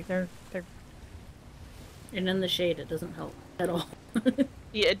teal. Like they're. And in the shade, it doesn't help at all.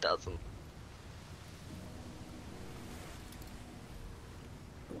 Yeah, it doesn't.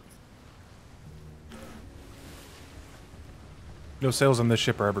 No sails on this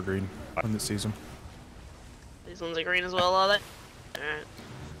ship are evergreen when it sees them. These ones are green as well, are they? Alright.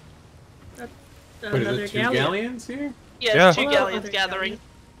 Wait, is Another it 2 galleon. galleons here? Yeah, Yeah. there's 2 Oh, galleons other gathering.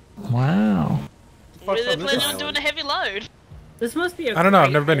 Wow. Were they on this planning on island? doing a heavy load? This must be a I don't know, I've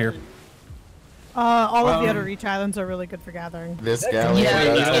great never been here. island. All of the outer reach islands are really good for gathering. This galleon Yeah,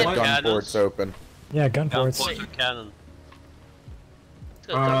 does you have get- gun ports open. Yeah, gun ports. Gunports are cannon. It's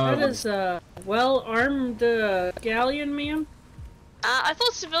got That is a well-armed galleon, ma'am. I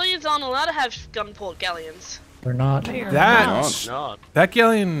thought civilians aren't allowed to have gunport galleons. They're not. That Not. that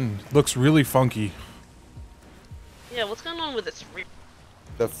galleon looks really funky. Yeah, what's going on with its rear?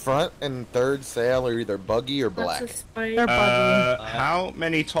 The front and third sail are either buggy or That's black. a spike. They're buggy. How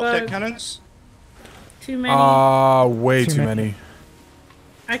many top deck Bug. cannons? Too many. Way Too too many. many.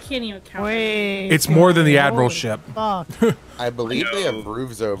 I can't even count. Wait. It's more than the holy Admiral's ship. Fuck. I believe they have No.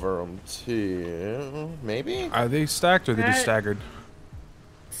 roofs over them too. Maybe? Are they stacked or are they just That- staggered?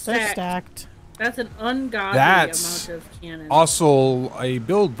 They're Stacked. stacked. That's an ungodly That's amount of cannons. Also a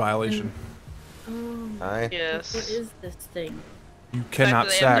build violation. Oh, Aye. Yes. what is this thing? You The fact cannot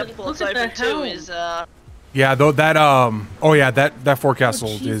that they have stack. gunports Look at open the too helm. is Yeah, though that oh yeah, that forecastle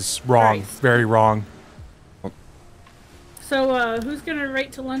Jesus is wrong. Christ. Very wrong. So, who's gonna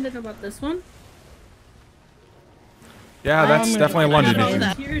write to London about this one? Yeah, that's I'm definitely a gonna- London I issue.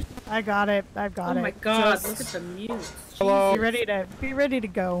 know Here's- I got it. I've got oh it. my god, Just look at the mutes. Be ready to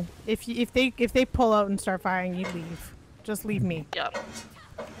go. If they pull out and start firing, you leave. Just leave me. yeah.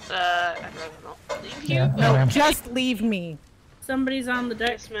 I'd rather not leave you. Yeah. No, Okay. just leave me. Somebody's on the deck,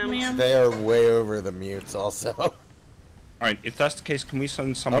 Yes, ma'am. ma'am. They are way over the mutes also. Alright, if that's the case, can we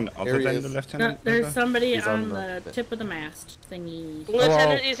send someone Oh, here other he than is. the No, lieutenant? there's over? somebody He's on on the the- tip of the mast thingy. The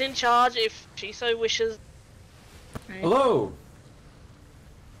lieutenant is in charge if she so wishes. Right? Hello.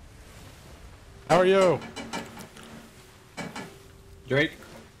 How are you? Drake.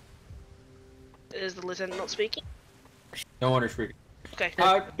 Is the lieutenant not speaking? No wonder speaking. Okay.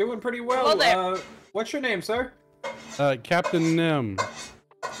 Doing pretty well. Hello there. What's your name, sir? Captain Nim.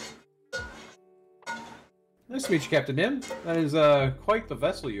 Nice to meet you, Captain Nim. That is quite the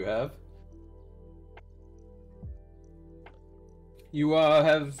vessel you have. You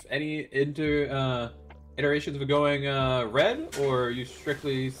have any iterations of going red, or are you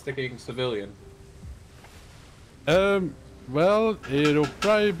strictly sticking civilian? Well, it'll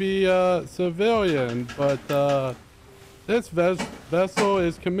probably be civilian, but this vessel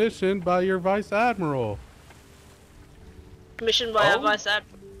is commissioned by your Vice Admiral. Commissioned by our Oh. Vice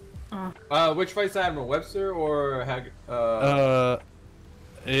Admiral. Which Vice Admiral, Webster or Hag?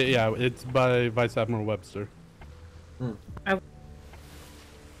 Yeah, it's by Vice Admiral Webster.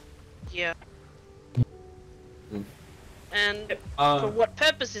 Yeah. And Uh, for what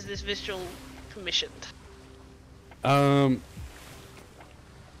purpose is this visual commissioned? Well,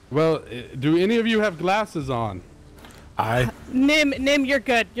 do any of you have glasses on? Nim, you're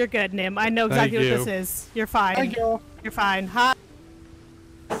good. You're good, Nim. I know exactly Thank what you. this is. You're fine. Thank you. You're fine. Hi.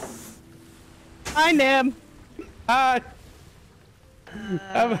 Hi, Nim. Hi.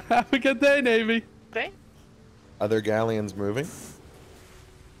 Have a good day, Navy. Okay. Other galleons moving?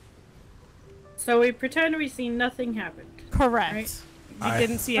 So we pretend we see nothing happened. Correct. Right? We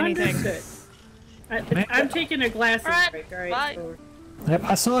didn't see anything. Understood. I'm taking a glass break, alright? So Yep,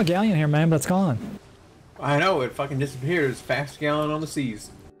 I saw a galleon here, man, but it's gone. I know, it fucking disappears. Fast galleon on the seas.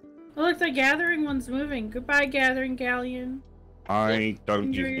 oh, look, the gathering one's moving. Goodbye, gathering galleon. I don't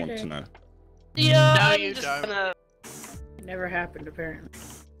Enjoy even your want day. to know. Yeah, No, I'm you just don't. gonna... Never happened, apparently.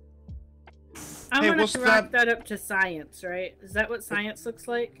 I'm Hey, gonna what's rock that up to science, right? Is that what science looks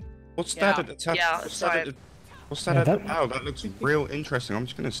like? What's Yeah. that at the top? Yeah, what's it's that at fine. the, what's that Yeah, at the that- bow? That looks real interesting. I'm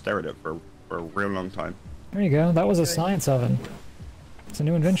just gonna stare at it for a real long time. There you go. That was a science oven. It's a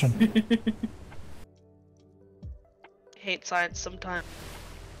new invention. hate science sometimes.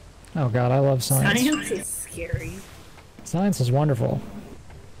 Oh god, I love science. Science is scary. Science is wonderful.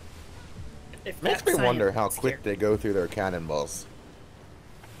 If Makes that's me wonder science, how it's quick they go through their cannonballs.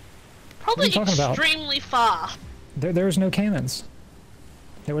 Probably What are you talking about? extremely far. There was no cannons.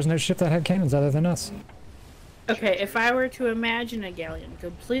 There was no ship that had cannons other than us. Okay, if I were to imagine a galleon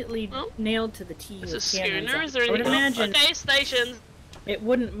completely nailed to the T Is with it cannons, schooner? Is there I would anything? imagine Okay, stations. it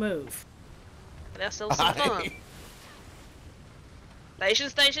wouldn't move. There's still some fun.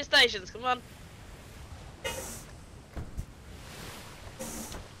 Stations, come on.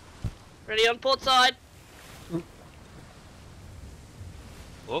 Ready on port side.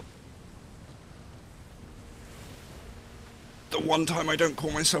 Whoop. The one time I don't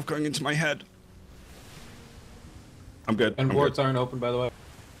call myself going into my head. I'm good. And I'm ports good. aren't open, by the way.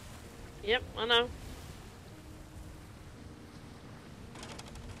 Yep, I know.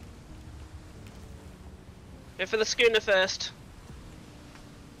 Go for the schooner first.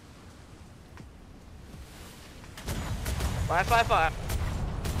 Fire.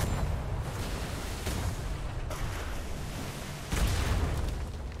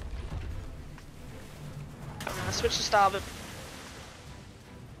 Switch to starboard.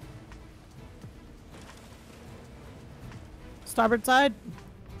 Starboard side.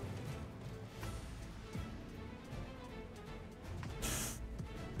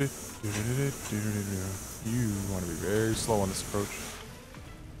 You want to be very slow on this approach.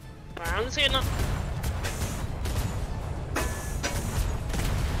 I'm just gonna...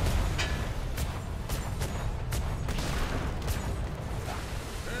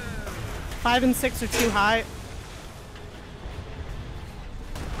 Five and six are too high.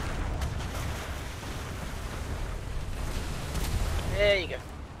 There you go.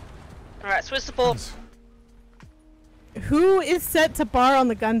 Alright, switch to port. Who is set to bar on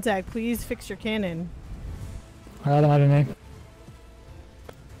the gun deck? Please fix your cannon. I don't know.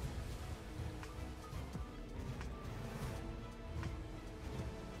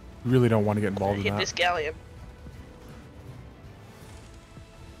 You really don't want to get involved in Hit that. this galleon.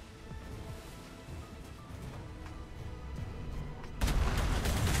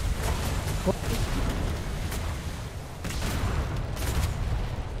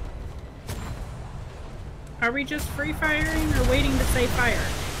 Are we just free firing or waiting to say fire?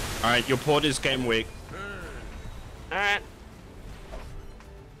 Alright, your port is game weak. Alright.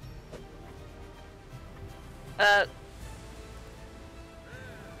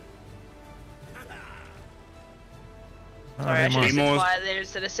 Sorry, I should have said fire there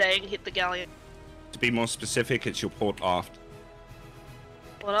instead of saying hit the galleon. To be more specific, it's your port aft.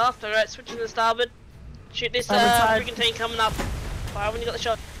 What after? Alright, switching to starboard. Shoot this Starboard side. brigantine coming up. Fire when you got the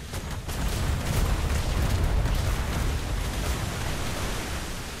shot.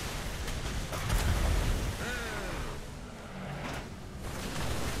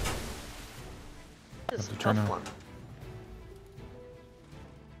 This is a turn tough out. one.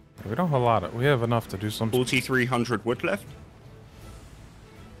 We don't have a lot. We have enough to do some. 4,300 wood left.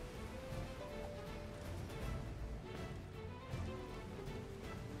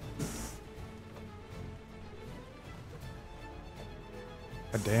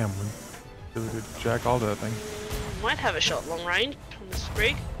 God damn, we really did jack all to that thing. Might have a shot long range on this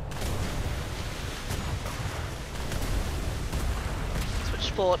brig. Switch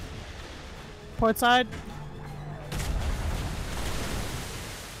to port. Port side.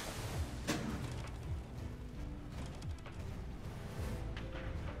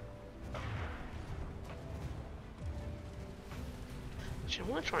 Actually,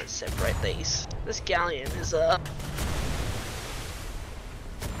 I want to try and separate these. This galleon is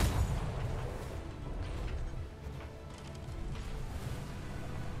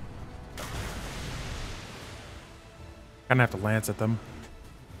Gonna have to lance at them.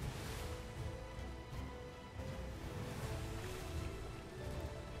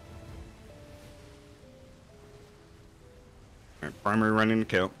 primary running the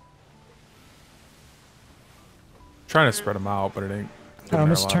kill. Trying to spread them out, but it ain't.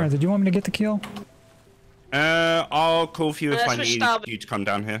 Mr. Turner, did you want me to get the kill? I'll call for you if I switch need starboard. you to come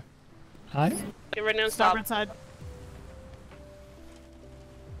down here. Hi. Get ready on Starboard side.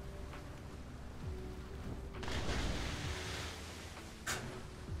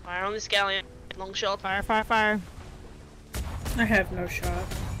 Fire on this galleon. Long shot. Fire, fire, fire. I have no shot.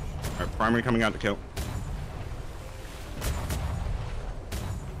 Alright, primary coming out to kill.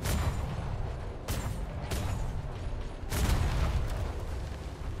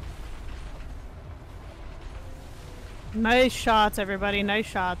 Nice shots, everybody. Nice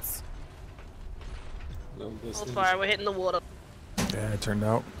shots. Hold fire. We're hitting the water. Yeah, it turned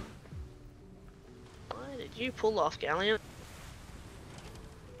out. Why did you pull off, galleon?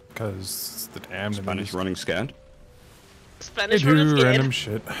 Because the damned Spanish running scared. They Spanish running do scared. random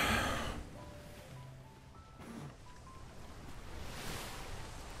shit.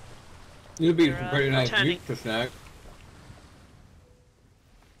 You'd be They're, pretty nice returning. meat to snack.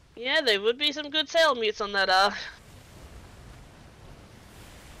 Yeah, there would be some good sail mutes on that,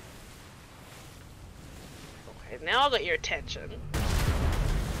 Okay, now I got your attention.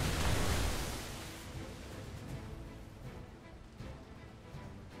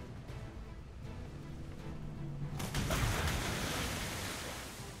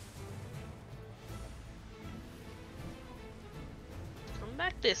 Come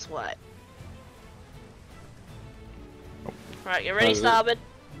back this way. Right, get ready, How's it? starboard.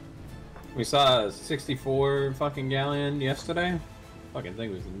 We saw a 64 fucking galleon yesterday. Fucking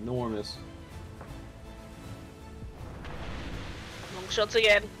thing was enormous. Long shots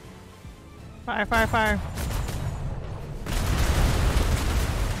again. Fire, fire, fire.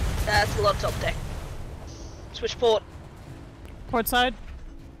 That's a lot top deck. Switch port. Port side.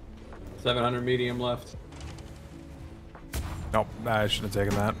 700 medium left. Nope, I should have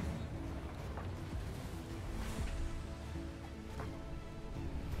taken that.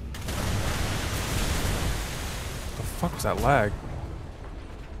 The fuck was that lag?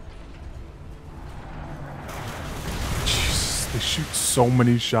 Jesus, they shoot so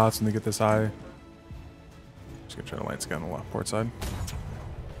many shots when they get this high. Just gonna try to light scan on the left port side.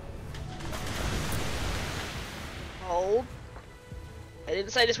 Hold. I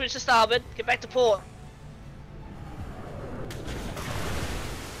didn't say to switch to starboard. Get back to port.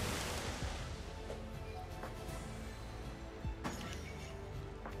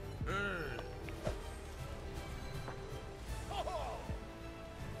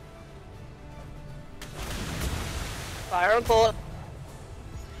 Fire on port.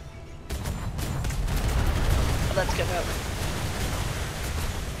 Let's get out.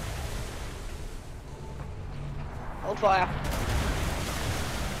 Hold fire.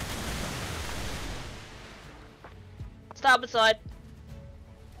 Starboard side.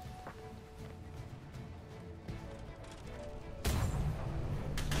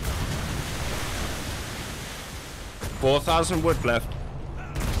 $4,000 wood left.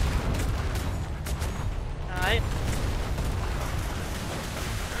 Alright.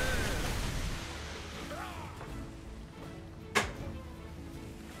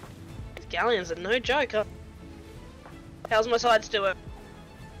 These galleons are no joke, huh? How's my sides doing?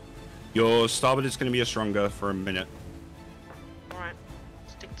 Your starboard is going to be a stronger for a minute. Alright.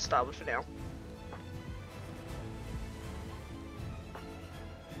 Stick to starboard for now.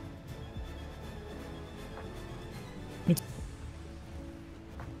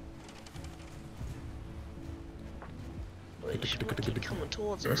 Well, you should keep coming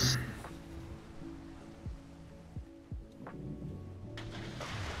towards us.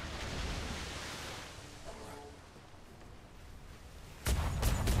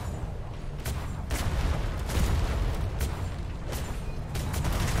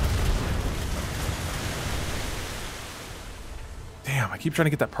 Damn, I keep trying to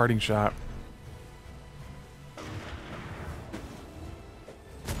get that parting shot.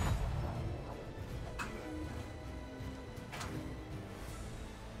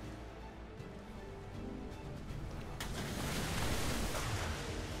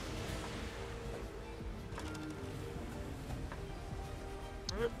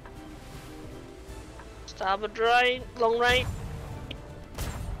 Starboard right, long right.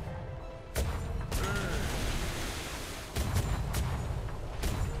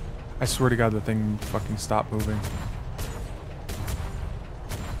 I swear to God, the thing fucking stopped moving.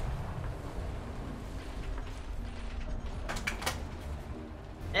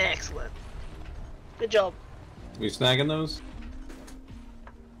 Excellent. Good job. We snagging those?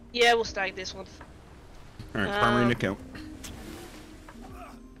 Yeah, we'll stag this one. Alright, primary nick out.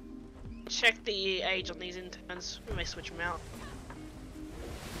 Check the age on these interns. We may switch them out.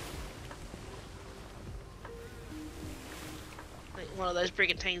 one of those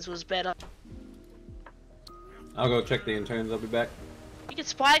brigantines was better. I'll go check the interns. I'll be back. You could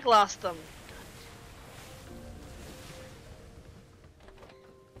spyglass them.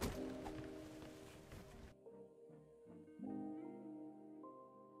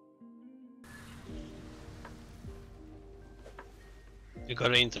 You got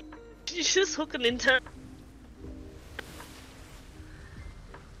an intern. Did you just hook an intern?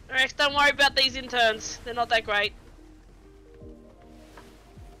 Rex, don't worry about these interns. They're not that great.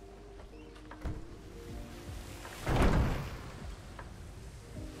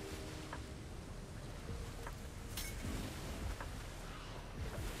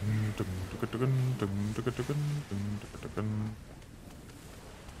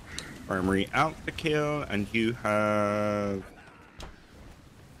 Armory out the kill, and you have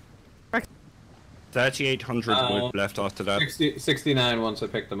 3,800 wood left after that. 69 once I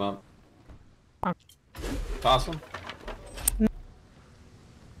pick them up. Toss them?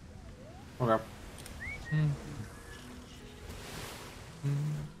 Okay.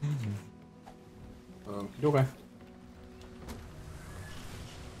 Okay.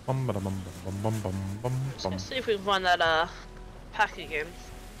 Let's see if we can find that pack again.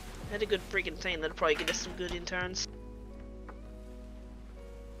 Had a good brigantine that'll probably get us some good interns.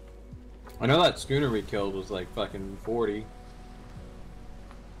 I know that schooner we killed was like fucking 40.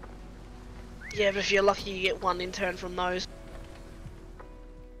 Yeah, but if you're lucky you get one intern from those.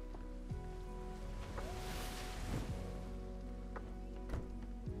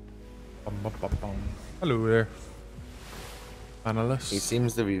 Hello there. Analyst. He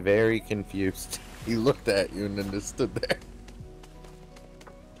seems to be very confused. He looked at you and then just stood there.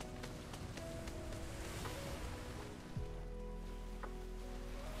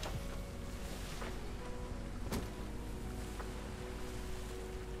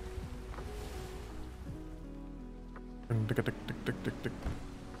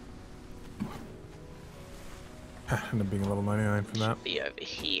 End up being a level 99 from that. Be over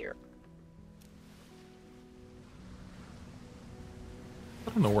here.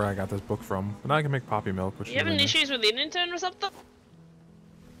 I don't know where I got this book from, but now I can make poppy milk, which You having issues with an intern or something?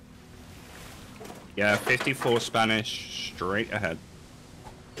 Yeah, 54 Spanish, straight ahead.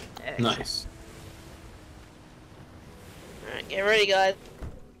 Nice. Alright, get ready, guys.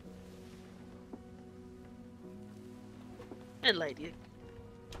 And lady.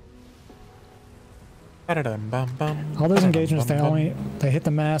 All those engagements, they hit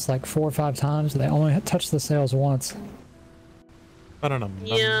the mast like 4 or 5 times. They only touch the sails once.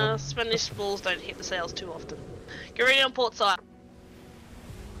 Yeah, Spanish balls don't hit the sails too often. Get ready on port side.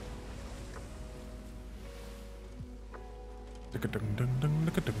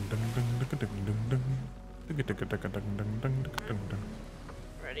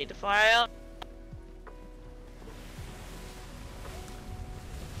 Ready to fire out.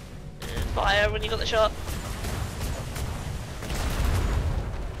 And fire when you got the shot.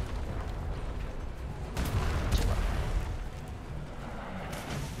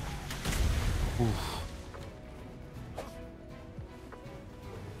 Oof.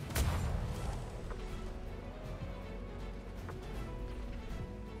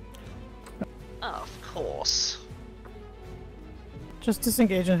 Of course. Just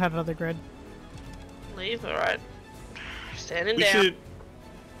disengage and head another grid. Leave, alright. Standing We down. should...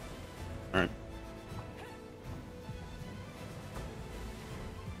 Alright.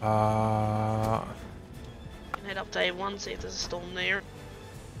 Head up to A1, see if there's a storm there.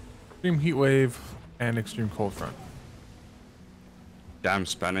 Extreme heat wave and extreme cold front. Damn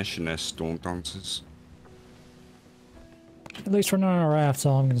Spanish and their storm dancers. At least we're not on a raft, that's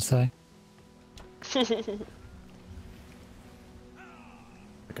all I'm gonna say.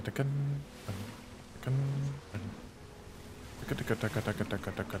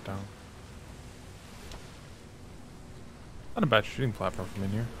 Not a bad shooting platform from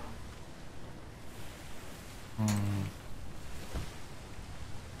in here. No.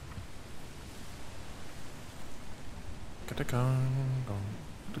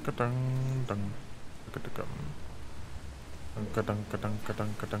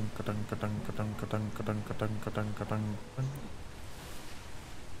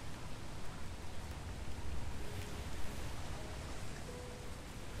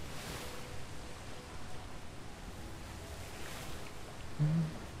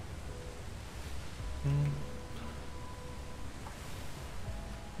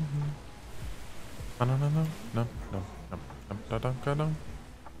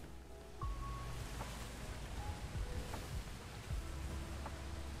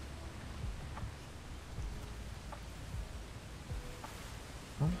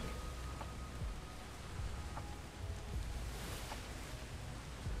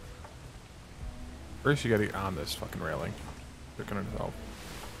 First, you gotta get on this fucking railing. They're gonna help.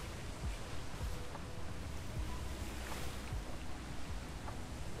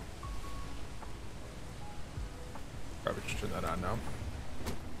 Probably just turn that on now.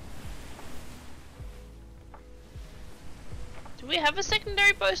 Do we have a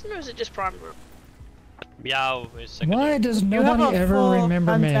secondary bosun, or is it just primary? Meow is secondary. Why does You have nobody a ever full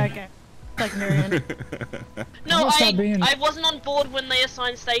remember me? Secondary. No, stop being- I wasn't on board when they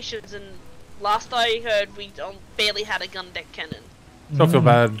assigned stations, and last I heard, we barely had a gun deck cannon. Don't feel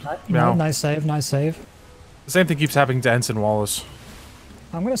bad. No, No. nice save, nice save. The same thing keeps happening to Ensign Wallace.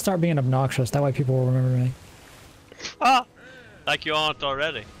 I'm gonna start being obnoxious. That way people will remember me. Ah, like you aren't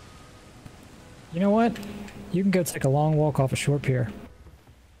already. You know what? You can go take a long walk off a short pier.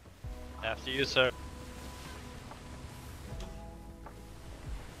 After you, sir.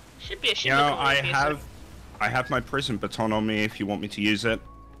 Should be a You ship. know, I have my prison baton on me if you want me to use it.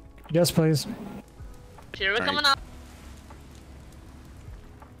 Yes, please. Here we're Right. coming up.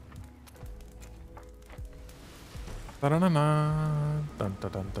 Dun dun dun dun dun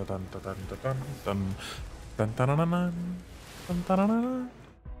dun dun dun dun dun dun dun dun dun.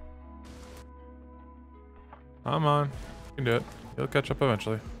 Come on, you can do it. You'll catch up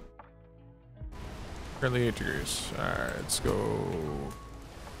eventually. Currently 8 degrees. Alright, let's go.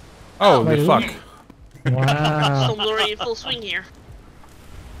 Oh, the fuck. Wow. Storm's already in full swing here.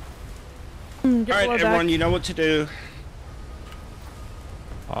 Alright, everyone, you know what to do.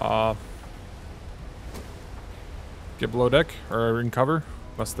 Get below deck or in cover.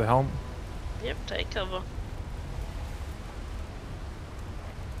 That's the helm. Yep, take cover.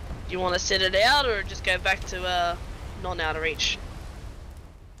 Do you want to sit it out, or just go back to non-out of reach?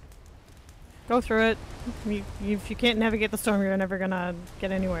 Go through it. If you can't navigate the storm, you're never gonna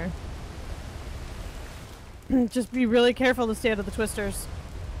get anywhere. Just be really careful to stay out of the twisters.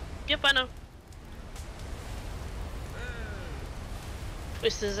 Yep, I know.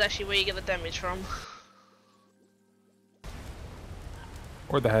 Twist is actually where you get the damage from.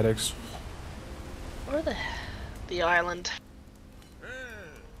 Or the headaches. Or the island.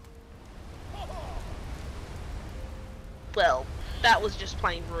 Well, that was just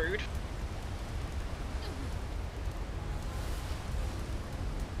plain rude.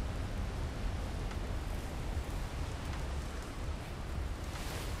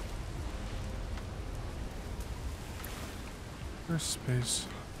 There's space.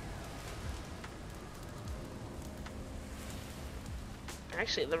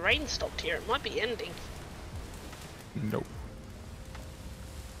 Actually, the rain stopped here. It might be ending. Nope.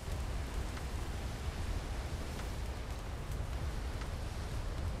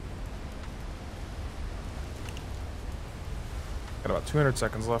 Got about 200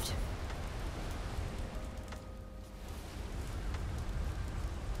 seconds left.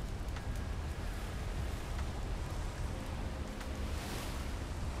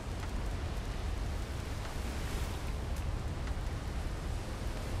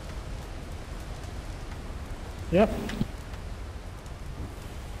 Yep.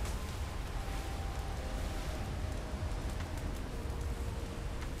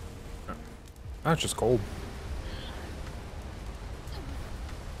 That's just cold.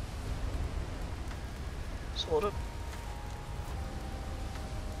 Sort of.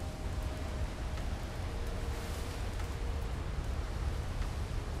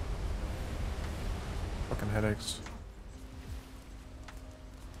 Fucking headaches.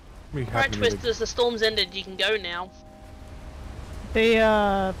 Be happy Alright, to Twisters, the storm's ended. You can go now. They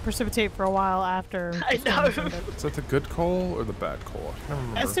precipitate for a while after. I know. Is that the good coal or the bad coal? I can't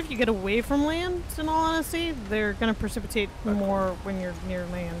remember. As if you get away from land, in all honesty, they're gonna precipitate more when you're near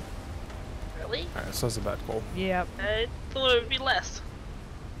land. Really? Alright, so that's the bad coal. Yep. I thought it would be less.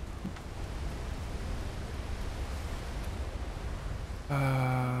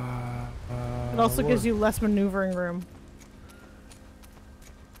 It also gives you less maneuvering room.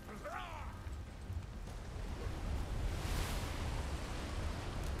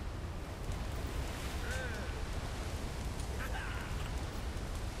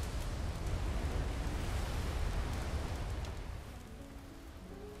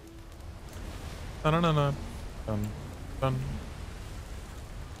 Dun dun dun dun dun.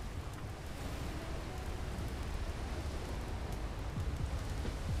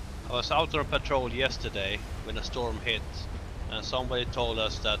 I was out on patrol yesterday when a storm hit, and somebody told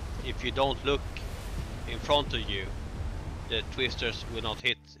us that if you don't look in front of you, the twisters will not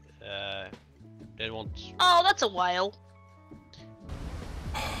hit. They won't. Oh, that's a whale.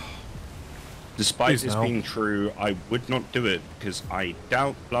 Despite Please this no. being true, I would not do it because I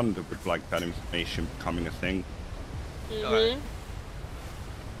doubt Blunder would like that information becoming a thing. Mm-hmm.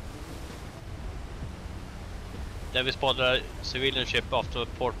 Then we spotted a civilian ship off to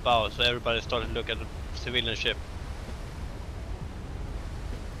port bow, so everybody started to look at the civilian ship.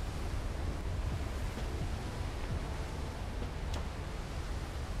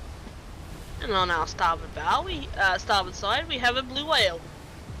 And on our starboard bow, starboard side, we have a blue whale.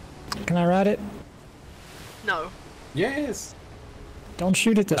 Can I ride it? No. Yes. Don't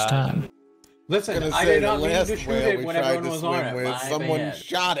shoot it this time. Listen, I did not mean to shoot it when everyone was on it. Someone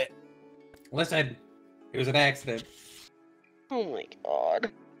shot it. Listen, it was an accident. Oh my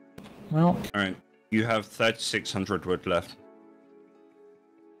god. Well. Alright, you have 3,600 wood left.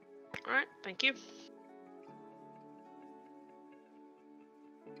 Alright, thank you.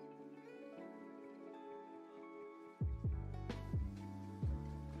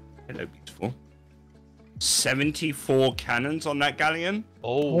 Hello, beautiful. 74 cannons on that galleon.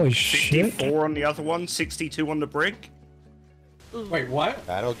 Oh, holy 54 shit. on the other one, 62 on the brig. Wait, what?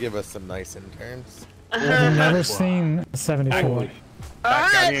 That'll give us some nice interns. I've never seen 74.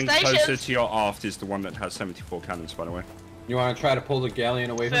 That galleon closer to your aft is the one that has 74 cannons, by the way. You want to try to pull the galleon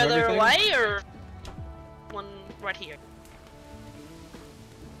away from Further everything? away or one right here?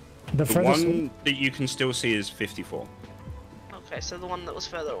 The one that you can still see is 54. Okay, so the one that was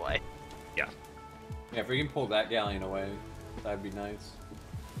further away. Yeah. Yeah, if we can pull that galleon away, that'd be nice.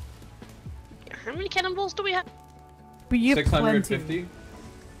 How many cannonballs do we have? We have 650?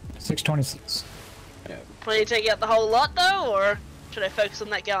 626. Yeah. Plan to take out the whole lot though, or should I focus on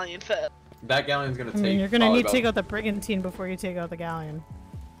that galleon first? That galleon's gonna I take. mean, you're gonna probably need to take about- out the brigantine before you take out the galleon.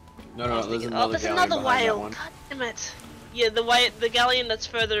 No, there's Oh, another there's galleon another behind that whale. one. God damn it. Yeah, the galleon that's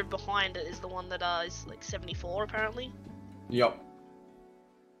further behind it is the one that is like 74 apparently. Yup.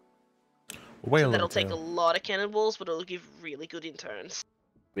 Whale That'll take a lot of cannonballs, but it'll give really good interns.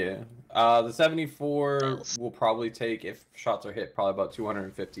 Yeah. The 74 will probably take, if shots are hit, probably about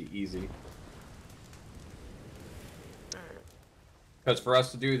 250 easy. Because for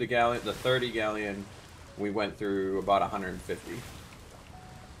us to do the galleon, the 30 galleon, we went through about 150.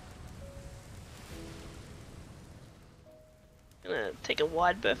 Gonna take a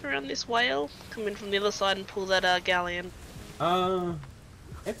wide berth around this whale, come in from the other side and pull that galleon.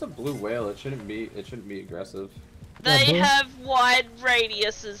 It's a blue whale. It shouldn't be aggressive. They have wide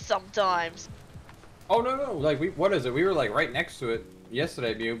radiuses sometimes. Oh no! Like what is it? We were like right next to it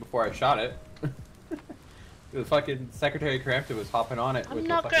yesterday, Mew, before I shot it. The fucking Secretary Crampton was hopping on it. I'm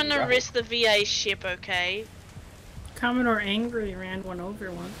not gonna risk the VA ship, okay? Commodore Angry ran one over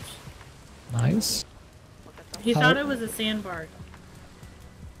once. Nice. He thought it was a sandbar.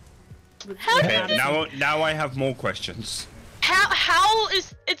 Okay, now I have more questions. How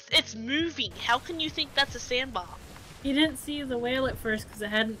is it's moving? How can you think that's a sandbar? He didn't see the whale at first because it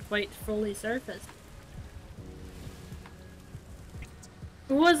hadn't quite fully surfaced.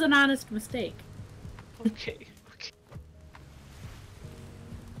 It was an honest mistake. Okay.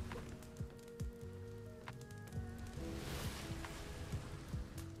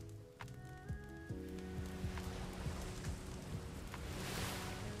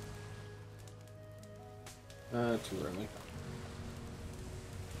 2 early.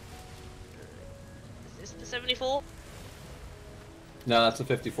 Is this the 74? No, that's a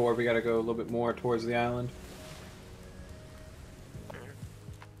 54. We gotta go a little bit more towards the island.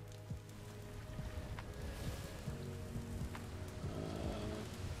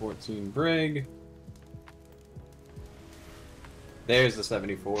 14 brig. There's the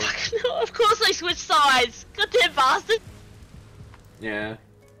 74. Of course I switched sides! Goddamn bastard! Yeah,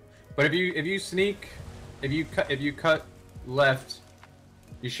 but if you sneak, if you cut left,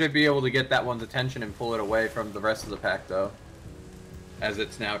 you should be able to get that one's attention and pull it away from the rest of the pack, though, as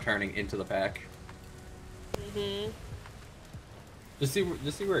it's now turning into the pack. Mhm. Just see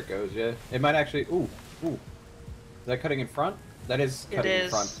where it goes. Yeah, it might actually. Ooh. Is that cutting in front? That is cutting in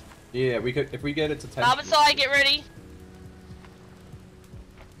front. Yeah, we could if we get its attention. Starboard side, get ready.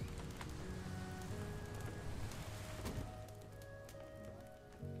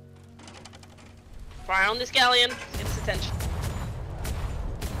 Fire on this galleon, get its attention.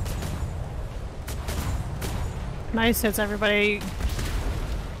 Nice hits, everybody.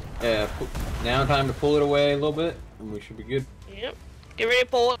 Yeah, now time to pull it away a little bit, and we should be good. Yep. Get ready to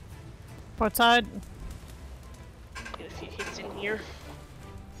pull it. Port side. Get a few hits in here.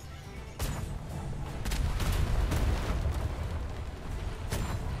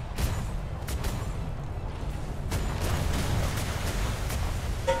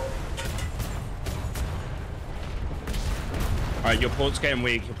 Alright, your port's getting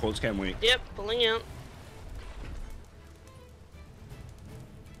weak, Yep, pulling out.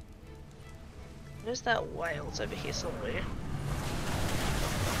 Where's that whale? It's over here somewhere.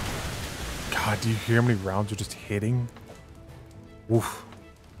 God, do you hear how many rounds are just hitting? Oof.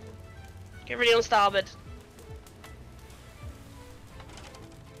 Get ready on starboard.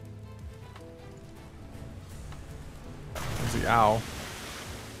 There's the owl.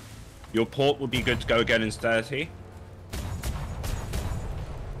 Your port will be good to go again in 30.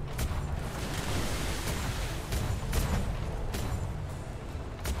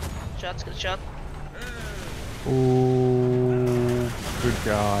 Shot's good shot. Oh, good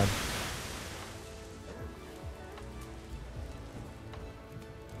God.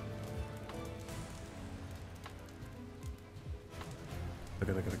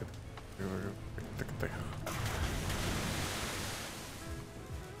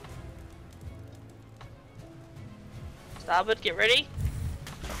 Starboard, get ready.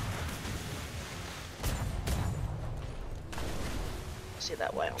 See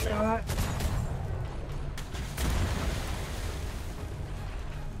that way on there.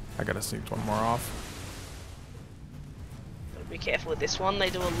 I gotta sneak one more off. Gotta be careful with this one, they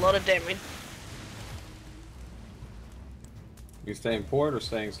do a lot of damage. You staying port or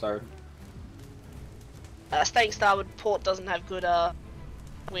staying starboard? Staying starboard, port doesn't have good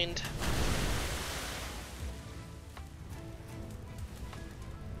wind.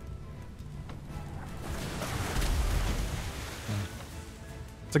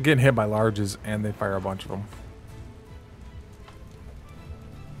 It's like getting hit by larges and they fire a bunch of them.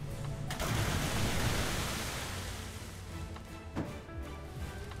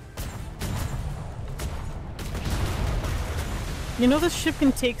 You know this ship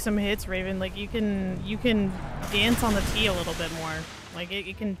can take some hits, Raven. Like you can dance on the T a little bit more. Like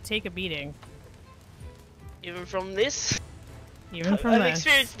it can take a beating. Even from this? Even from I've this.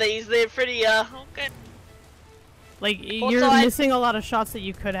 experienced these, they're pretty okay. Like Port you're side. missing a lot of shots that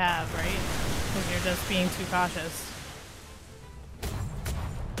you could have, right? Because you're just being too cautious.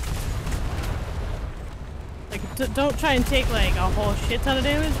 Like don't try and take like a whole shit ton of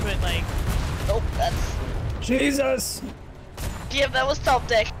damage, but like. Oh, that's. Jesus. Yep, that was top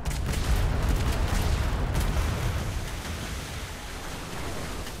deck.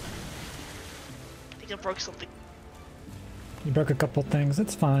 I think I broke something. You broke a couple things.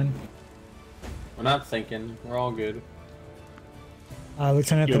 It's fine. We're not thinking. We're all good.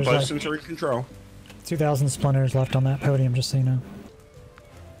 Lieutenant, Your there's bosun's like are in control. 2,000 splinters left on that podium, just so you know.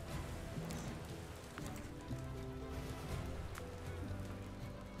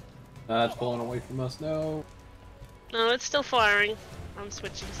 It's pulling away from us. No. No, it's still firing. I'm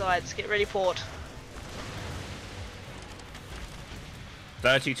switching sides. Get ready, port.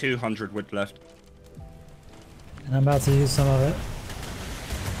 3,200 wood left. And I'm about to use some of it.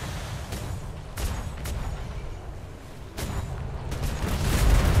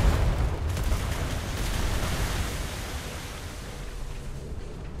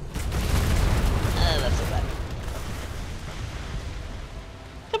 That's so bad.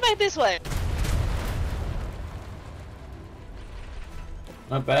 Come back this way.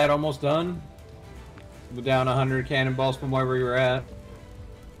 Not bad. Almost done. We're down 100 cannonballs from where we were at.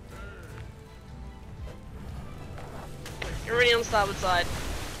 You're already on the starboard side.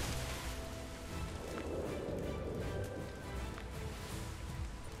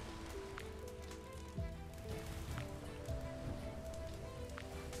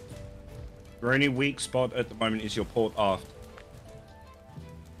 Your only weak spot at the moment is your port aft.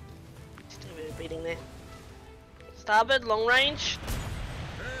 Still a bit of beating there. Starboard, long range.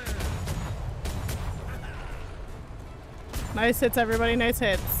 Nice hits, everybody. Nice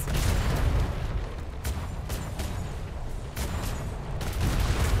hits.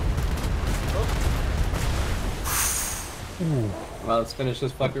 Ooh. Well, let's finish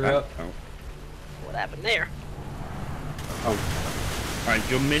this fucker up. Oh. What happened there? Oh. Alright,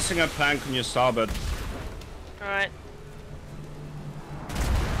 you're missing a plank on your starboard. Alright.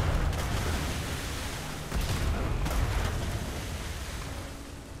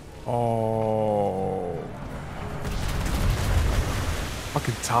 Oh.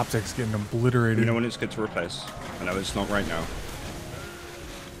 Fucking top deck's getting obliterated. You know when it's good to replace. I know it's not right now.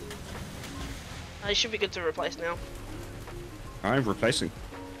 It should be good to replace now. I'm replacing.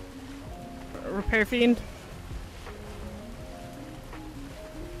 Repair fiend.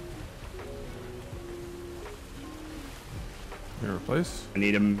 You replace? I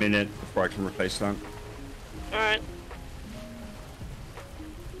need a minute before I can replace that. Alright.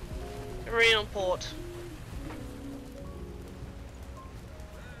 Ready on port.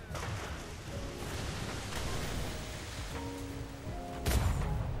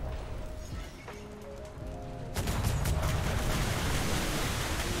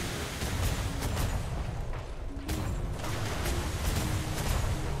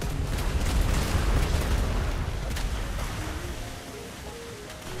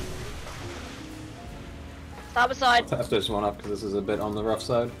 Starboard side. Tap this one up because this is a bit on the rough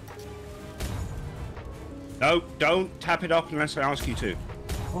side. No, don't tap it up unless I ask you to.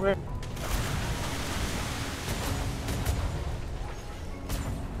 Okay.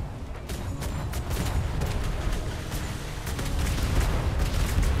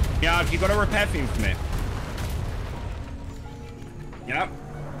 Yeah, have you got a repair theme for me? Yep.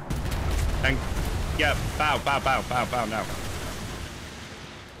 Thank. Yeah, bow now.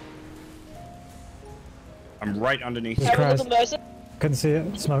 I'm right underneath. Jesus Christ. Couldn't see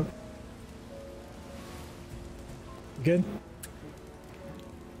it. Smoke. Good.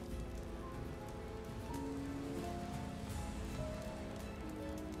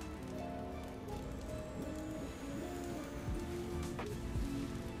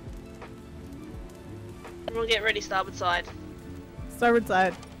 Everyone get ready, starboard side. Starboard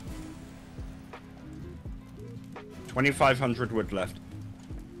side. 2,500 wood left.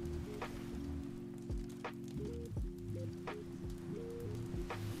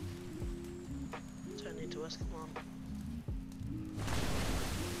 Turn into us, come on.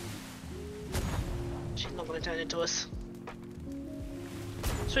 She's not gonna turn into us.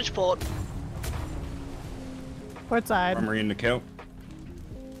 Switch port. Port side. Primary in the kill.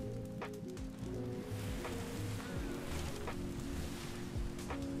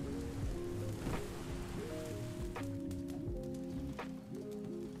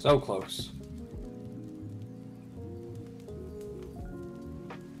 So close.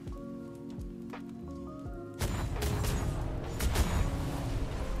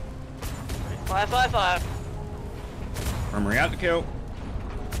 Fire. Primary out the kill.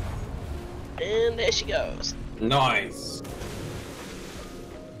 And there she goes. Nice.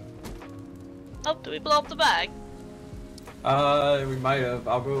 Oh, do we blow up the bag? We might have.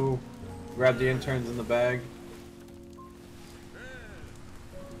 I'll go grab the interns in the bag.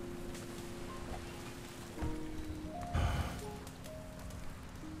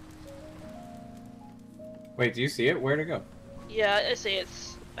 Wait, do you see it? Where'd it go? Yeah, I see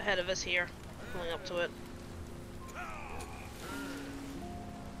it's ahead of us here. Pulling up to it.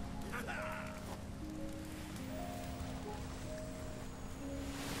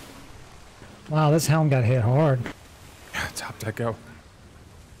 Wow, this helm got hit hard. Top deck go.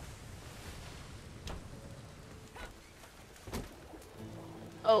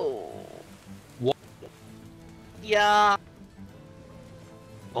 Oh. What? Yeah.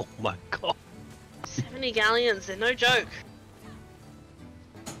 Oh my god. 70 galleons, they're no joke.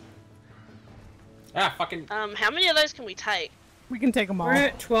 Ah, fucking. How many of those can we take? We can take them all. We're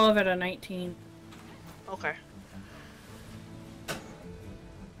at 12 out of 19. Okay.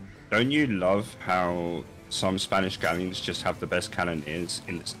 Don't you love how some Spanish galleons just have the best cannoneers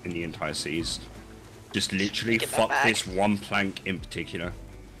in the entire seas? Just literally fuck this one plank in particular.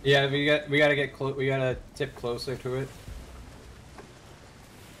 Yeah, we gotta get close. We gotta tip closer to it.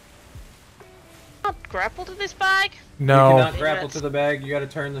 Not grapple to this bag? No. You cannot grapple to the bag. You gotta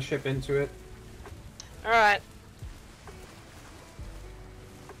turn the ship into it. Alright.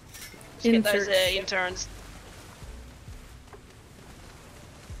 Get those interns.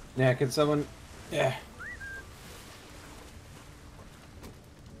 Yeah, can someone... Yeah.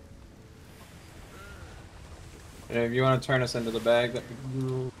 Yeah, if you want to turn us into the bag, that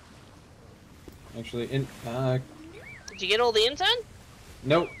would... Actually, Did you get all the intern?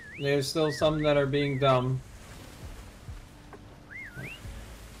 Nope. There's still some that are being dumb.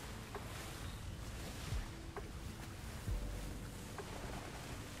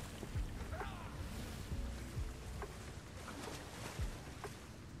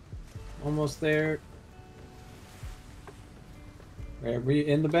 Almost there. Are we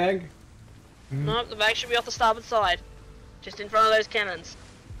in the bag? Nope, the bag should be off the starboard side. Just in front of those cannons.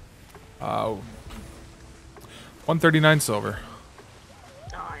 139 silver.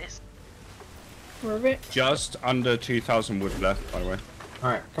 Nice. Where it? Just under 2,000 wood left, by the way.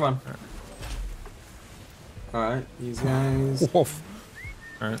 Alright, come on. Alright, these guys. Wolf.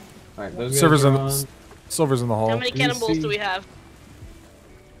 Alright. Alright, those silver's guys in are on. silver's in the hole. How many cannonballs do we have?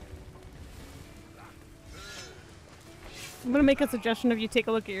 I'm gonna make a suggestion of you take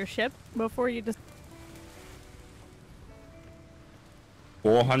a look at your ship before you just...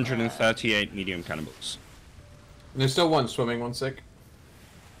 438 medium cannonballs. There's still one swimming, one sick.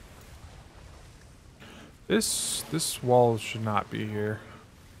 This wall should not be here.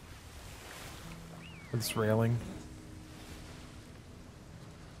 This railing.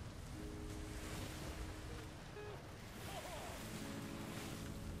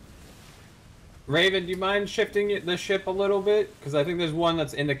 Raven, do you mind shifting the ship a little bit? Because I think there's one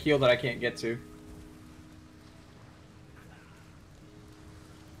that's in the keel that I can't get to.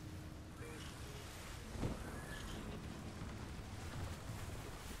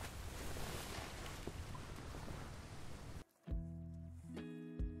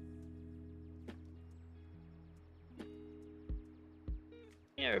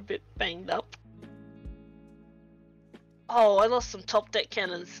 They're a bit banged up. Oh, I lost some top deck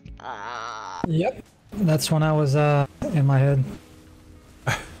cannons. Ah. Yep. That's when I was in my head.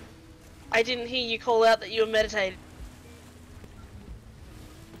 I didn't hear you call out that you were meditating.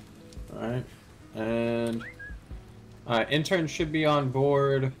 Alright. And intern should be on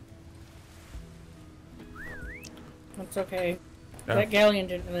board. That's okay. Yeah. That galleon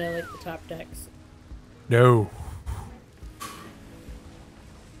didn't really like the top decks. No.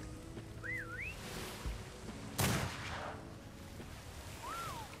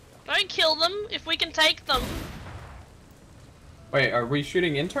 Don't kill them if we can take them. Wait, are we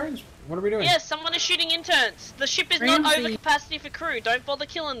shooting interns? What are we doing? Yes, someone is shooting interns. The ship is not over capacity for crew. Don't bother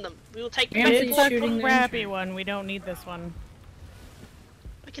killing them. We will take them back It's to a port. crappy one. We don't need this one.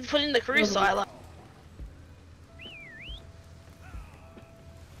 We can put in the crew silo.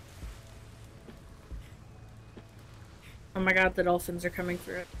 Oh my god, the dolphins are coming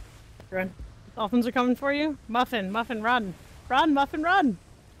through it. Run. Dolphins are coming for you? Muffin, Muffin, run. Run, Muffin, run!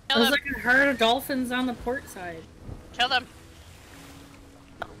 There's like a herd of dolphins on the port side. Kill them.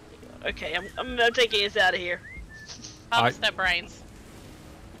 Okay, I'm taking us out of here. Harvest their brains.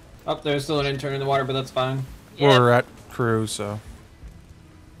 Oh, there's still an intern in the water, but that's fine. We're at crew, so.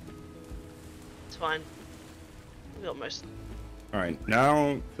 It's fine. We got most. Alright,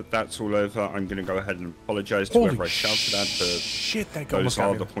 now that that's all over, I'm going to go ahead and apologise to whoever I shouted at, but shit, that those almost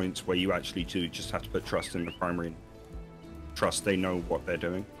are got the me. points where you actually do just have to put trust in the primary. Trust they know what they're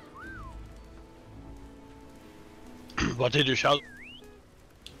doing. What did you shout?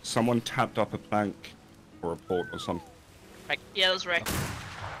 Someone tapped up a plank or a port or something. Yeah, that was right.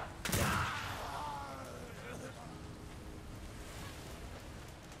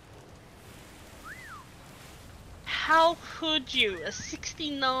 How could you? A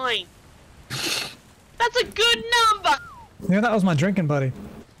 69. That's a good number. Yeah, that was my drinking buddy.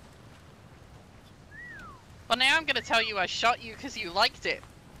 Well, now I'm gonna tell you I shot you because you liked it.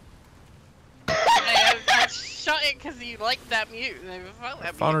 I shot it because you liked that mute.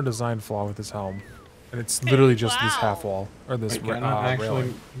 I found a design flaw with this helm. And it's literally just this half wall. Or this Wait, can I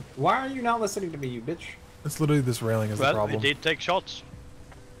railing. Why are you not listening to me, you bitch? It's literally this railing is the Well, problem. we did take shots.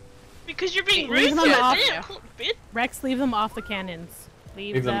 Because you're being Leave rude them to off. us. Damn, cool, bitch. Rex, leave them off the cannons.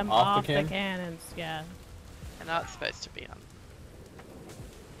 Leave them off the cannons, yeah. They're not supposed to be on.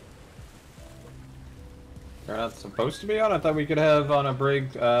 They're not supposed to be on? I thought we could have on a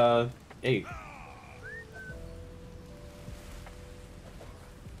brig, 8.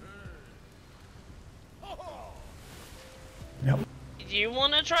 Yep. Do you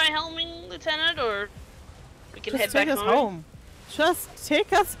want to try helming, Lieutenant, or we can Just head take back us home. Just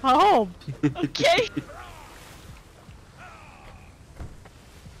take us home. Okay.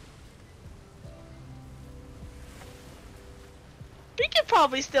 We could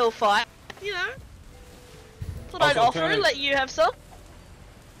probably still fight, you know. Thought I'd Also, offer and Lieutenant- let you have some.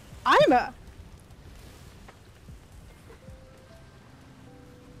 I'm a...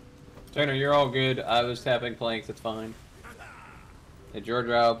 Turner, you're all good. I was tapping planks, it's fine. It's your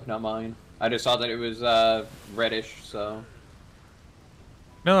job, not mine. I just saw that it was, reddish, so...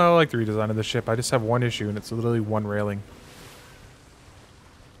 No, I like the redesign of the ship. I just have one issue, and it's literally one railing.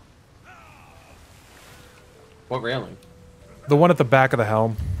 What railing? The one at the back of the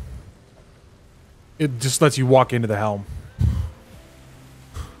helm. It just lets you walk into the helm.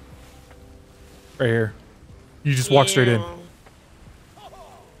 Right here. You just walk straight in.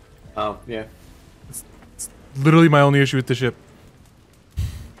 Oh, yeah. It's literally my only issue with the ship.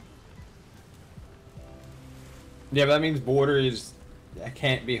 Yeah, but that means borders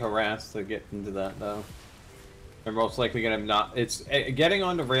can't be harassed to get into that, though. They're most likely gonna not... It's... Getting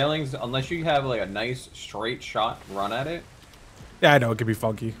onto railings, unless you have, like, a nice straight shot run at it. Yeah, I know, it could be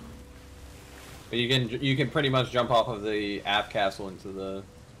funky. But you can pretty much jump off of the aft castle into the...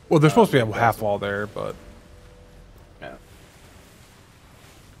 Well, there's supposed to be a half wall there, but... Yeah.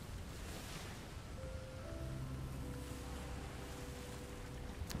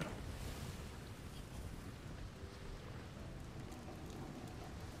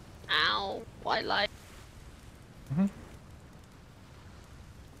 Ow, white light. Mm-hmm.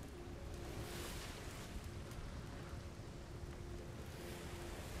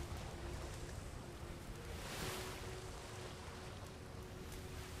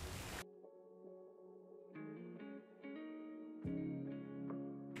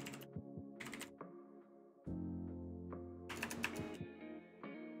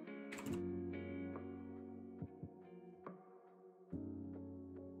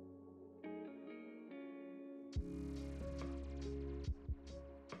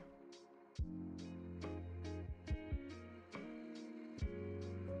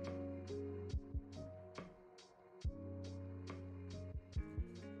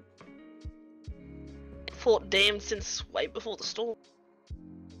 fought damned since way before the storm.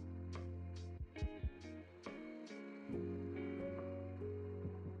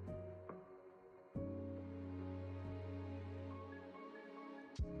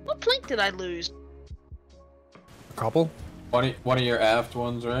 What plank did I lose? A couple? One of your aft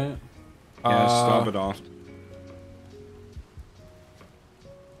ones, right? Yeah, starboard aft.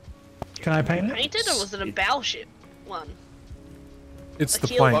 Can I paint it? Painted, or was it a battleship one? It's A the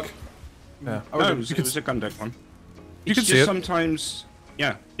keel? plank. Yeah. No, it was a gun deck one. You It's can see just it. sometimes,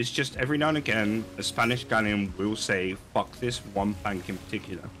 yeah, it's just every now and again, a Spanish galleon will say, fuck this one plank in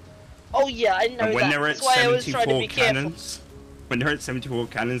particular. Oh yeah, I know And when that. they're at That's why I was trying to 74 be careful. cannons, when they're at 74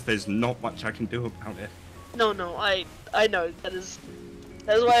 cannons, there's not much I can do about it. No, I know that's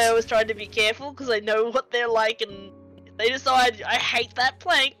why I was trying to be careful, because I know what they're like, and they decide I hate that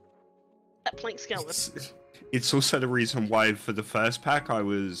plank. That plank's coming. It's also the reason why for the first pack I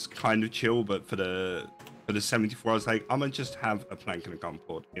was kind of chill, but for the 74 I was like, I'm gonna just have a plank and a gun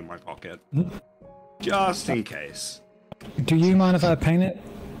port in my pocket, just in case. Do you mind if I paint it,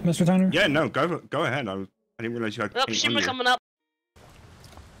 Mr. Tanner? Yeah, no, go ahead. I didn't realize you had Oh, paint Shimmer on you. coming up.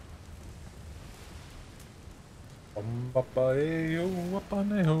 I'll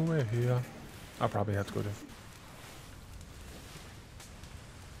probably have to go to.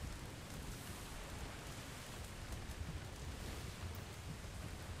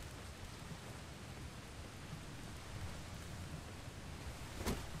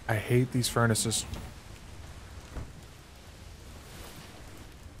 I hate these furnaces.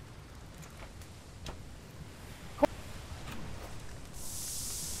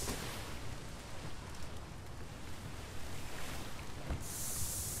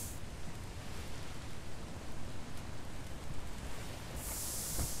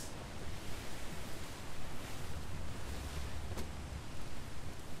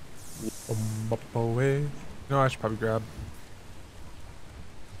 Away. No, I should probably grab.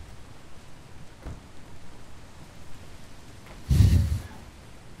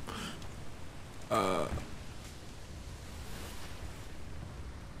 Put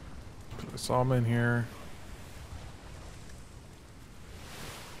this all in here.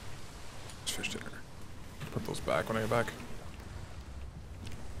 It's fish dinner. Put those back when I get back.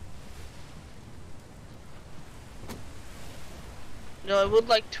 No, I would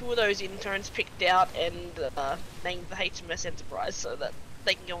like 2 of those interns picked out and named the HMS Enterprise so that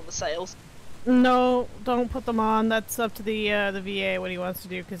they can go on the sails. No, don't put them on. That's up to the VA what he wants to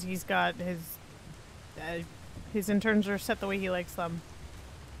do, because he's got his interns are set the way he likes them.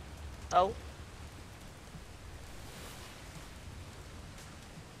 Oh.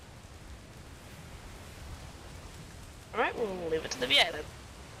 Alright, we'll leave it to the VA then.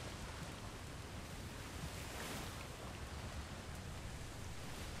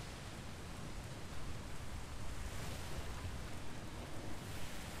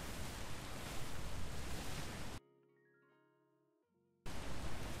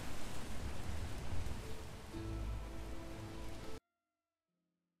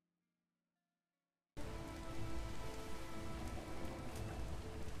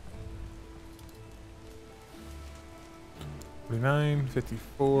 49,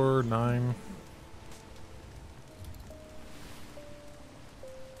 54, 9.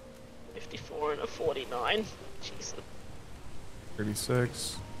 54 and a 49. Jesus.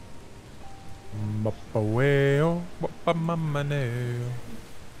 36. Mapaweo, wapamamaneo.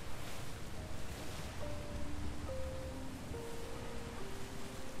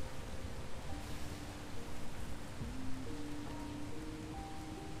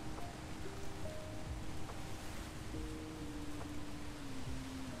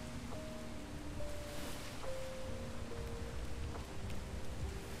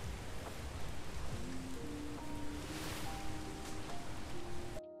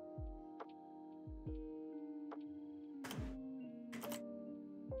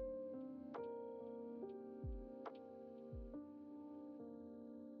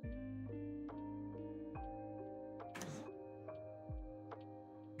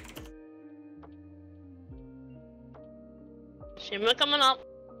 Shimmer coming up.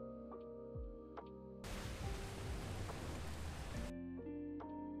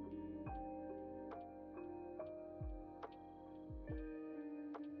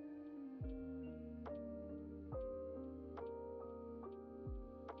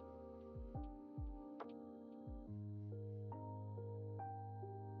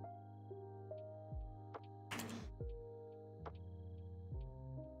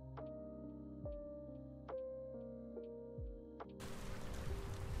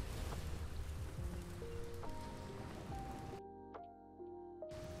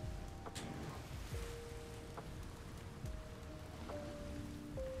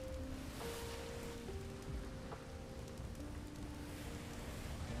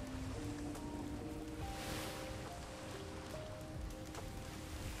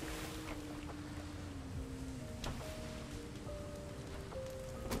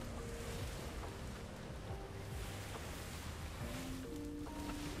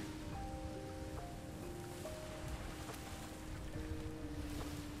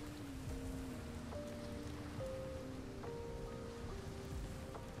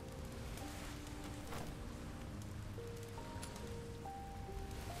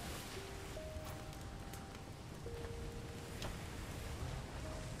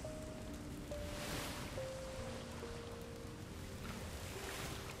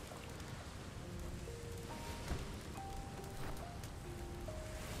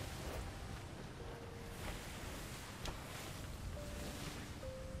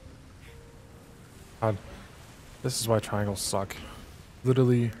 God, this is why triangles suck.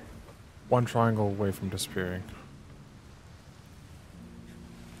 Literally, one triangle away from disappearing.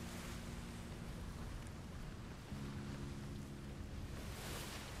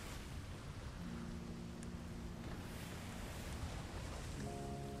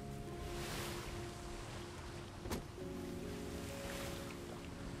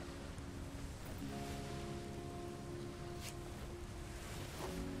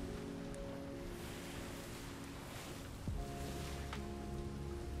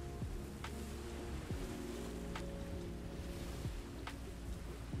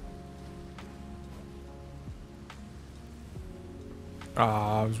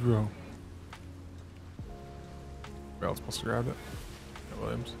 Ah, I was wrong. Who else supposed to grab it? Yeah,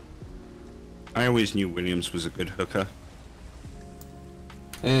 Williams. I always knew Williams was a good hooker.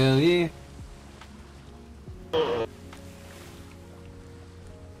 Hell yeah.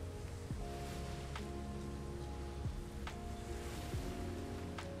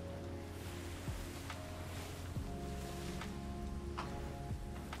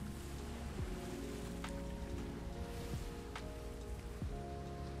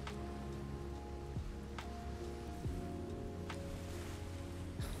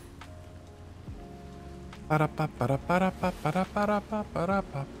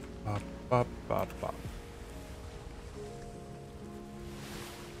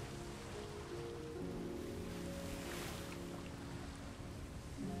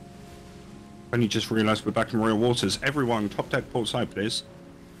 Only just realised we're back in Royal Waters. Everyone, top deck port side, please.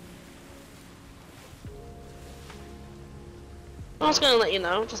 I was gonna let you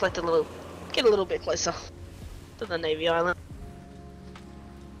know, just like to get a little bit closer to the Navy Island.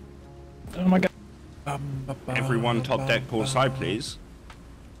 Oh my god. Everyone, top deck port side, please.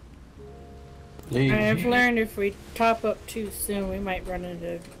 I've learned if we top up too soon, we might run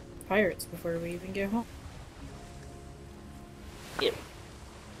into pirates before we even get home. Yep.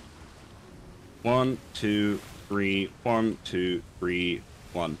 1, 2, 3, 1, 2, 3,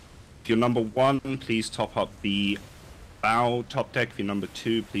 1. If you're number 1, please top up the bow top deck. If you're number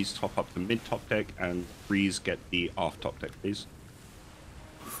 2, please top up the mid top deck, and please get the aft top deck, please.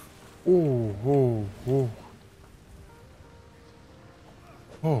 Oh, oh, oh.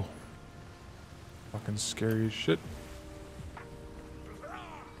 Oh. Fucking scary as shit.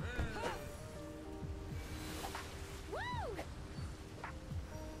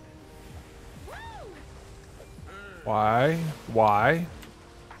 Why? Why?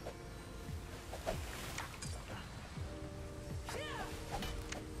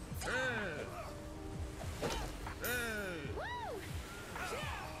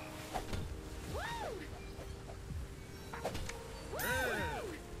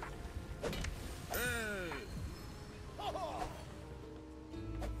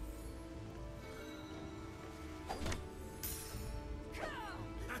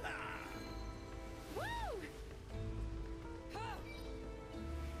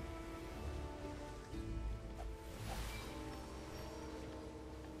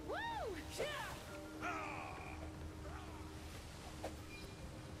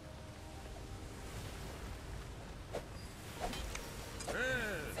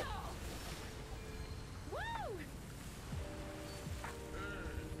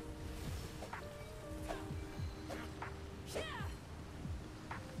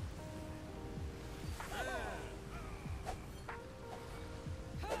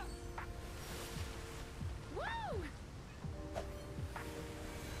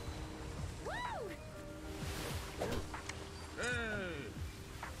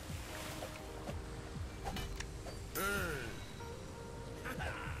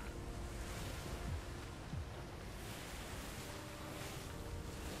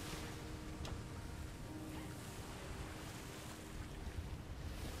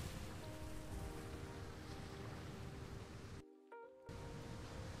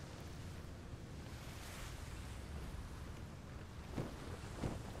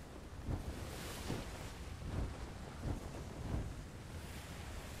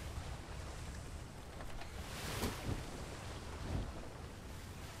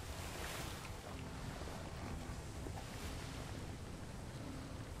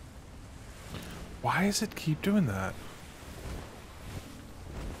 Why does it keep doing that?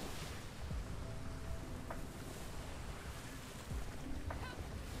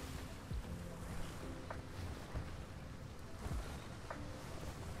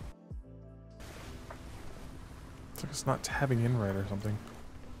 It's like it's not tabbing in right or something.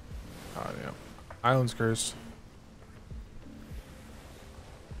 Oh yeah. Island's cursed.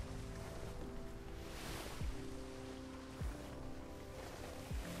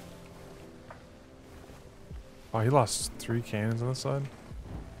 Oh, he lost 3 cannons on the side.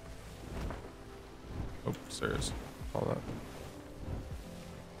 Oh, stairs. All that.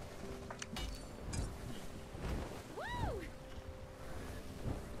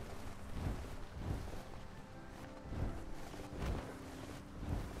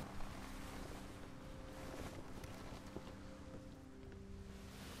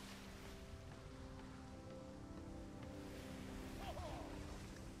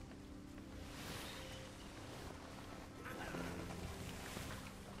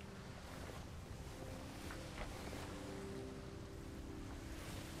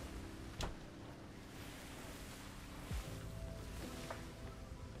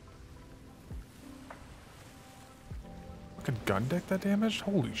 Fucking gun deck that damaged?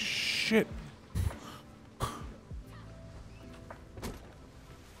 Holy shit.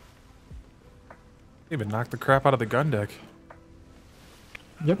 Even knocked the crap out of the gun deck.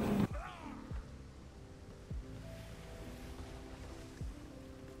 Yep.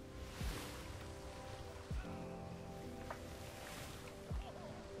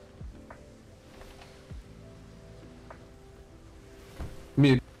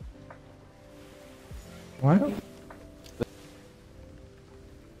 Mute. What?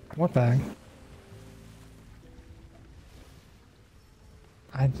 What bag?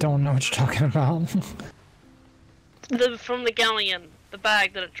 I don't know what you're talking about. From the galleon, the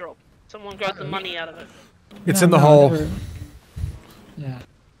bag that it dropped. Someone grabbed the money out of it. It's in the hole. Yeah.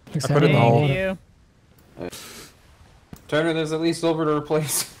 I put it in the hole. You. Turner, there's at least silver to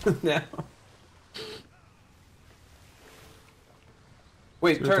replace now.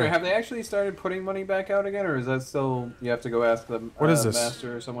 Wait, Sure Turner, thing. have they actually started putting money back out again, or is that still you have to go ask the What is this?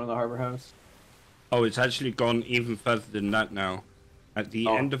 master or someone in the harbor house? Oh, it's actually gone even further than that now. At the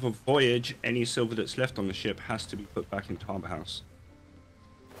end of a voyage, any silver that's left on the ship has to be put back into harbor house.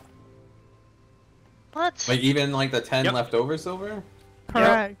 What? Like even like the 10 Yep. leftover silver?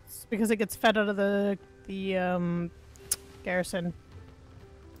 Correct. Because it gets fed out of the garrison.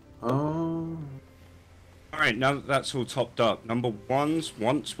 Oh. Alright, now that that's all topped up, number 1s,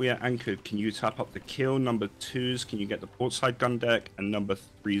 once we are anchored, can you tap up the keel? Number 2s, can you get the port side gun deck? And number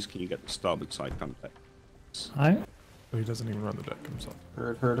 3s, can you get the starboard side gun deck? Alright. Oh, he doesn't even run the deck himself.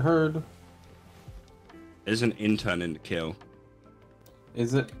 Heard. There's an intern in the keel.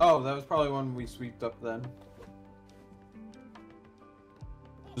 Is it? Oh, that was probably one we sweeped up then.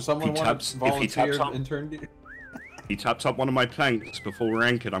 Does someone If he want taps- to if he volunteer taps up- intern? He taps up one of my planks before we're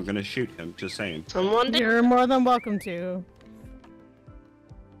anchored, I'm gonna shoot him, just saying. Someone did. You're more than welcome to.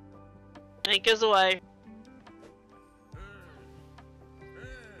 Anchors away.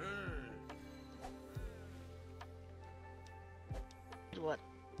 What?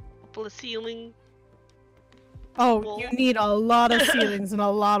 Couple of ceiling. Oh, you need a lot of ceilings and a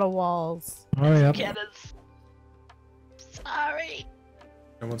lot of walls. Oh, yep. Cannons. Sorry.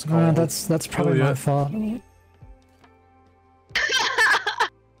 No one's calling. That's probably my fault.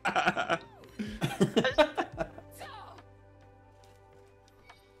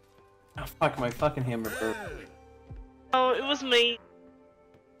 Oh, fuck, my fucking hammer broke. Oh, it was me.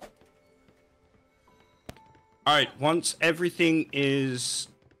 Alright, once everything is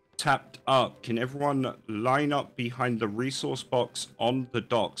tapped up, can everyone line up behind the resource box on the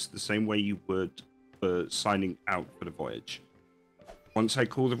docks the same way you would for signing out for the voyage? Once I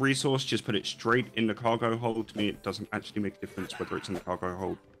call the resource, just put it straight in the cargo hold. To me, it doesn't actually make a difference whether it's in the cargo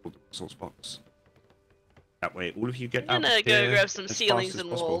hold or the resource box. That way, all of you get I'm out gonna of go here grab some as fast ceilings as and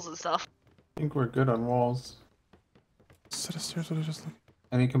possible. walls and stuff. I think we're good on walls. Set of stairs would have just like.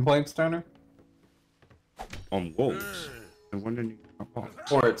 Any complaints, Turner? On walls? No wonder you got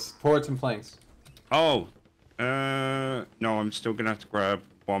box. Ports and planks. Oh, no, I'm still gonna have to grab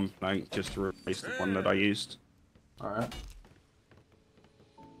one plank just to replace the one that I used. Alright.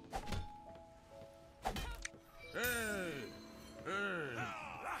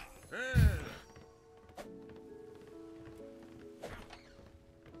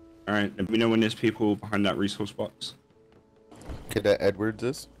 Alright, let me know when there's people behind that resource box. Cadet Edwards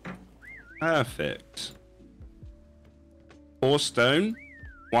is. Perfect. 4 stone,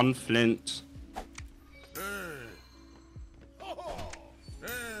 1 flint.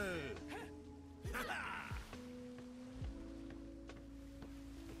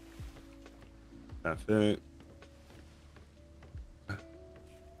 Perfect.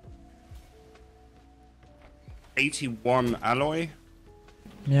 $81 alloy.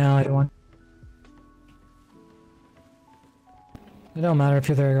 Yeah, I want. It don't matter if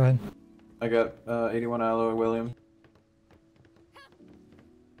you're there. Go ahead. I got 81 alloy, William.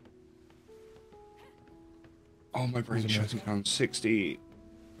 Oh, my brain's shutting down. 60.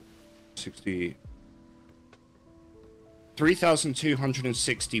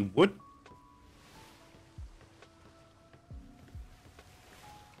 3,260 wood.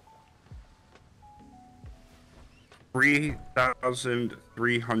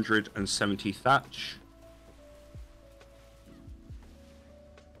 $3,370 thatch.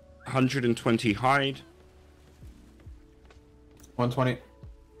 120 hide. 120.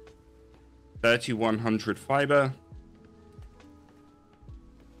 3,100 fiber.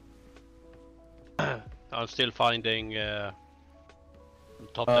 I'm still finding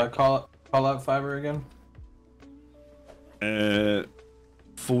top deck. Call out fiber again.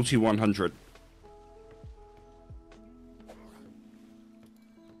 4,100.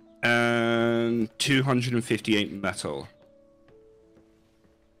 And 258 metal.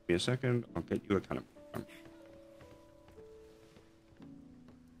 Give me a second, I'll get you a kind of.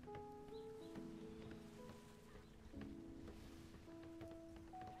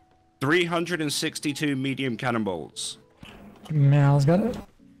 $362 medium cannonballs. Mal's got it.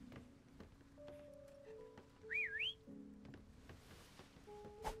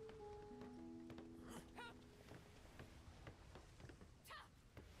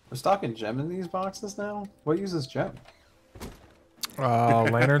 We're stocking gem in these boxes now? What uses gem?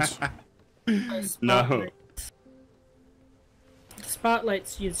 Lanterns. No.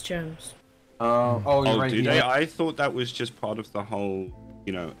 Spotlights use gems. Oh, you're right. Do they? I thought that was just part of the whole,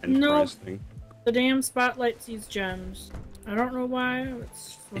 you know, enterprise thing. The damn spotlights use gems. I don't know why.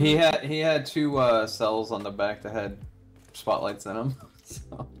 It's He had two cells on the back that had spotlights in them.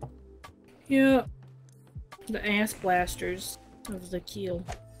 So. Yeah. The ass blasters of the keel.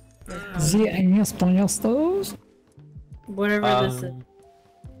 The ass blasters? Whatever this is.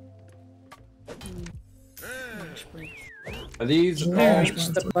 Are these all, Reach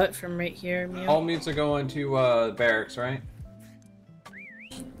the butt from right here, Mew. all mutes are going to barracks, right?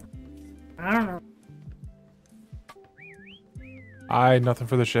 I don't know. Nothing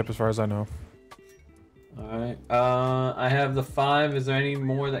for the ship as far as I know. Alright. I have the 5. Is there any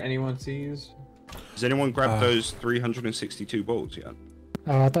more that anyone sees? Has anyone grabbed those 362 bolts yet?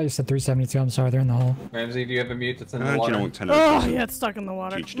 I thought you said 372. I'm sorry, they're in the hole. Ramsey, do you have a mute that's in the Do you water? know what 10 Oh, yeah, it's stuck in the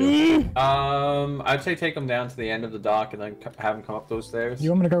water. I'd say take them down to the end of the dock and then have them come up those stairs. You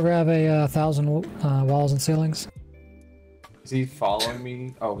want me to go grab a 1,000 walls and ceilings? Is he following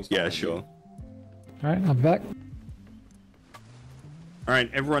me? Oh, he's following sure. Alright, I'll be back. Alright,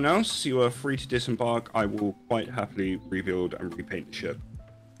 everyone else, you are free to disembark. I will quite happily rebuild and repaint the ship.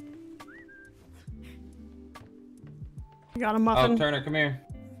 You got a muffin? Oh, Turner, come here.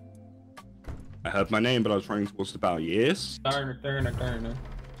 I heard my name, but I was running towards the bow. Yes? Turner.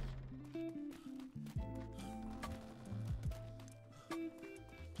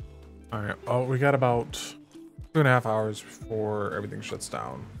 Alright, oh, we got about 2.5 hours before everything shuts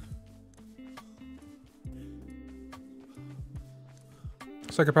down.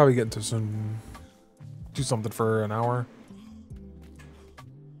 So I could probably get into do something for an hour.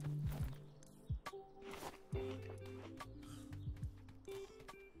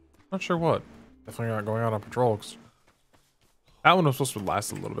 Not sure what. Definitely not going out on patrol. 'Cause that one was supposed to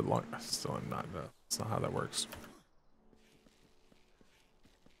last a little bit longer. Still, I'm not. That's not how that works.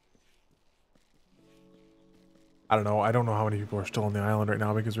 I don't know. I don't know how many people are still on the island right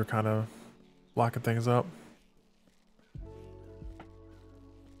now because we're kind of locking things up.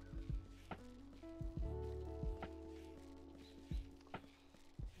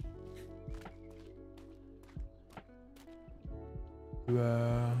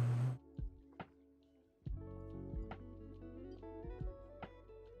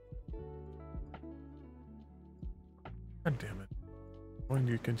 God damn it. Going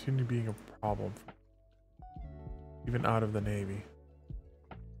to continue being a problem. Even out of the Navy.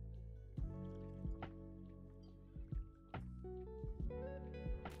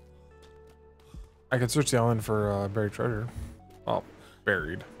 I could search the island for buried treasure. Well,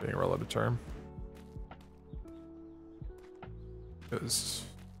 buried being a relative term. Because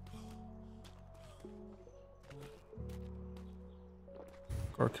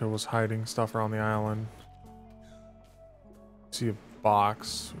Gorka was hiding stuff around the island. See a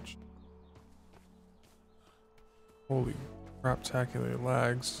box, which holy crap-tacular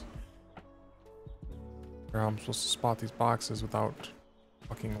lags. How I'm supposed to spot these boxes without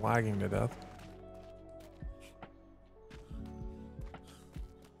fucking lagging to death.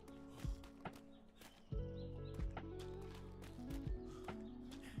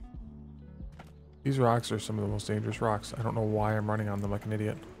 These rocks are some of the most dangerous rocks. I don't know why I'm running on them like an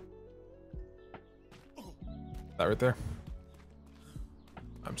idiot. That right there.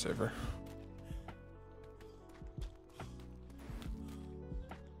 I'm safer.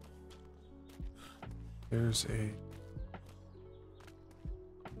 There's a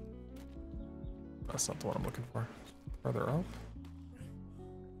That's not the one I'm looking for. Further up.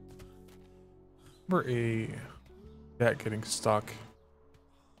 Remember a cat getting stuck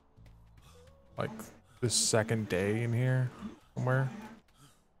like the second day in here somewhere.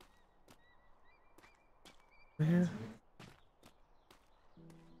 Over here?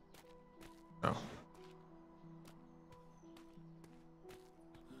 No.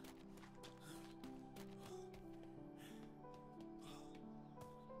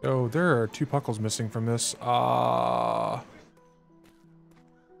 Oh, there are 2 puckles missing from this.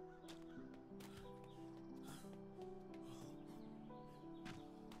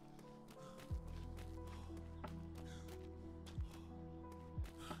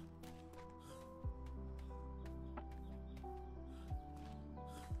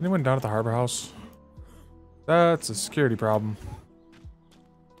 Anyone down at the harbor house? That's a security problem.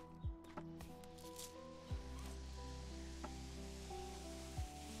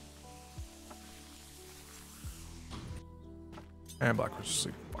 And Blackwood's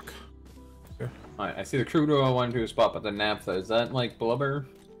asleep. Fuck. Okay. Alright, I see the crude oil 1-2 spot, but the naphtha, is that like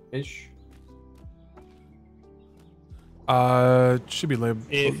blubber-ish? Should be labeled.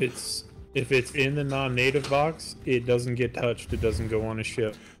 If it's in the non-native box, it doesn't get touched. It doesn't go on a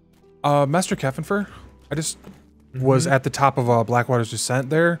ship. Master Kefenfer, I just was at the top of Blackwater's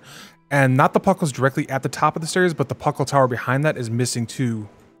Descent there, and not the Puckles directly at the top of the stairs, but the Puckle Tower behind that is missing 2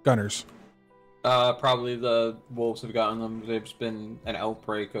 gunners. Probably the wolves have gotten them. There's been an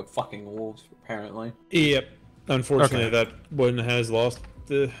outbreak of fucking wolves, apparently. Yep. Unfortunately, Okay. that one has lost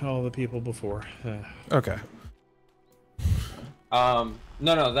all the people before. Okay. No,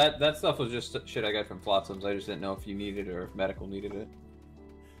 that stuff was just shit I got from Flotsams. I just didn't know if you needed it or if medical needed it.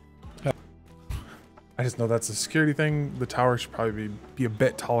 I just know that's a security thing. The tower should probably be a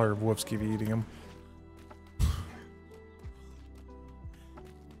bit taller if wolves keep eating them.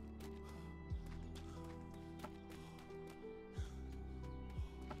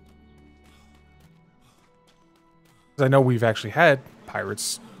 I know we've actually had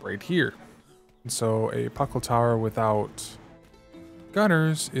pirates right here. And so a Puckle Tower without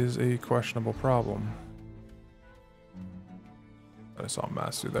gunners is a questionable problem. I saw a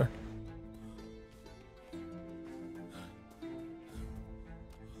mass through there.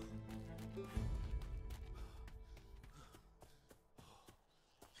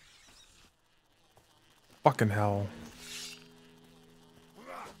 Fucking hell.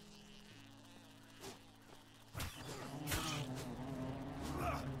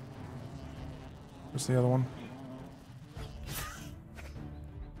 Where's the other one?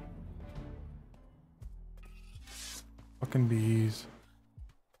 Fucking bees.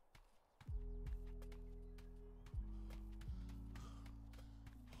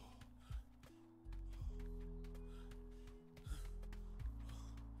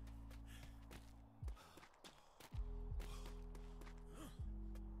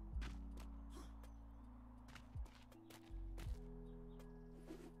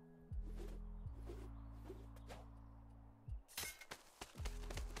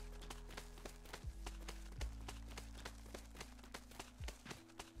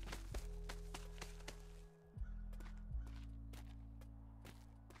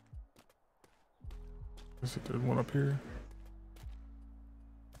 There's a one up here.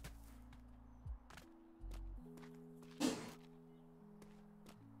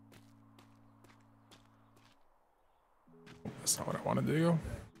 That's not what I wanted to do. You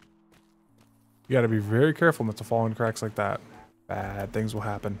gotta be very careful not to fall in cracks like that. Bad things will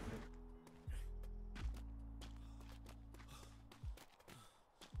happen.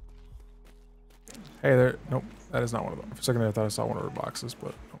 Hey there. Nope, that is not one of them. For a second there, I thought I saw one of her boxes,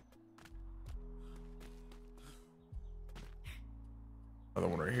 but nope. Another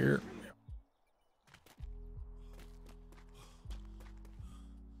one right here.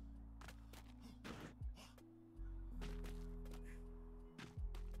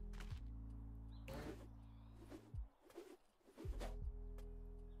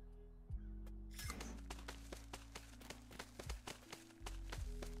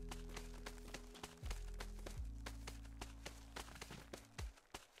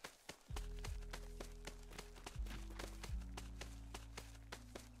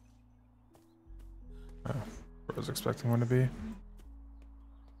 I was expecting one to be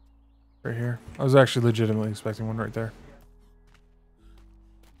right here. I was actually legitimately expecting one right there.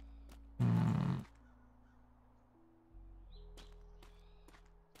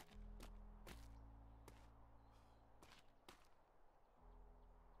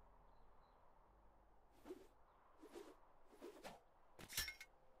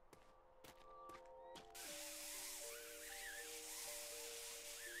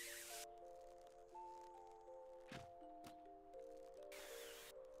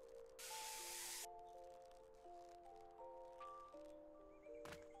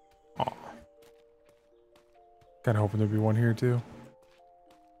 Kind of hoping there'd be one here too.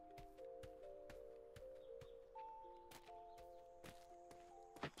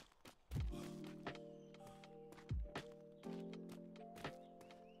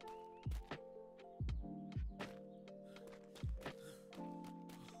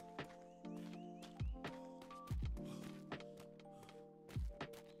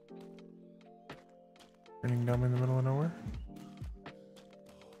 Turning down in the middle of nowhere.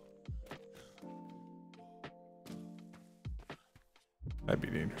 That'd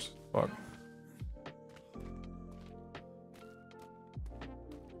be dangerous. Fuck.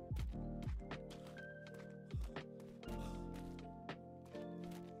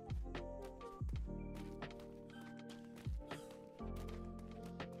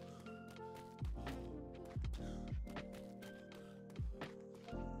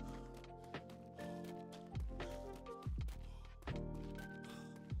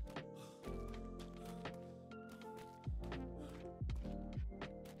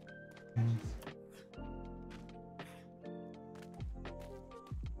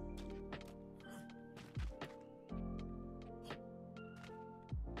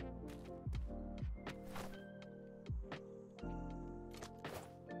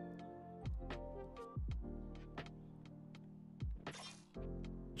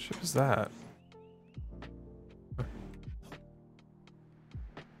 Shit is that?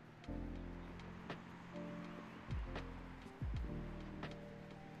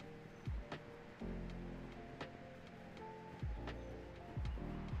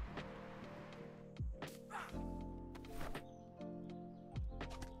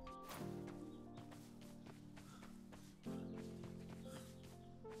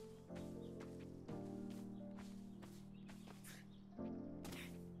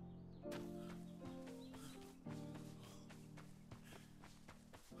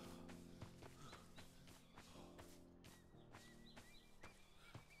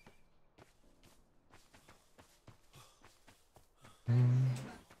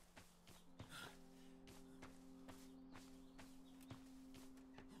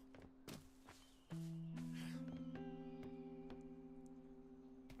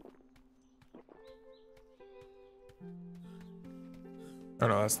 Oh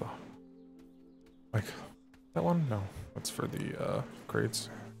no, that's the like that one? No, that's for the crates.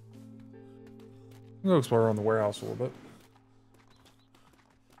 We'll go explore around the warehouse a little bit.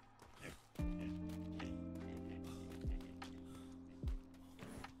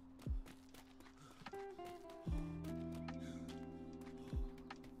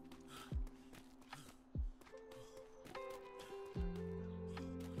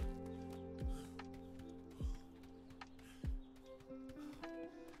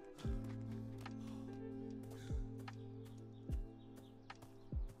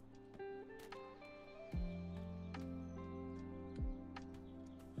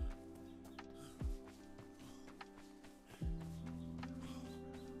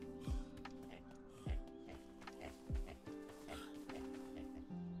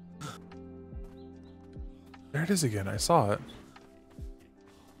 There it is again. I saw it.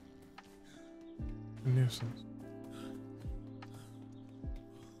 A nuisance.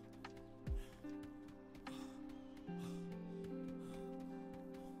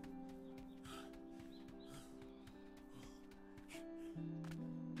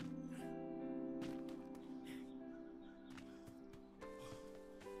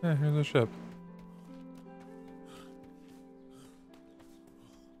 Yeah, here's the ship.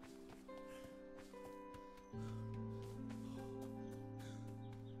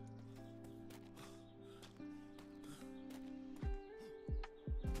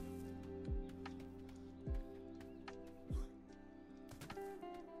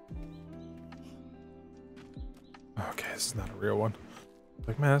 Okay, this is not a real one.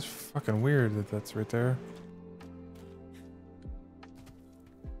 Like, man, that's fucking weird that that's right there.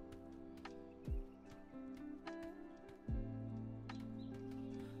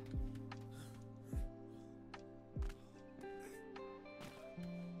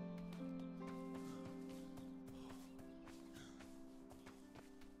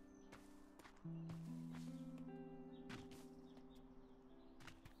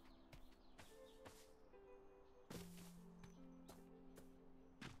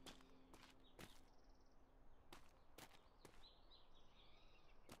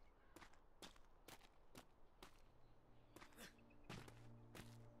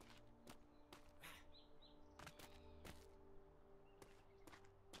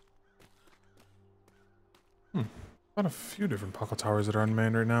 Got a few different pocket towers that are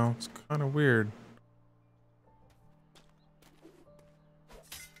unmanned right now. It's kind of weird.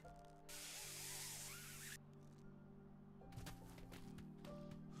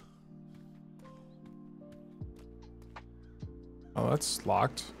 Oh, that's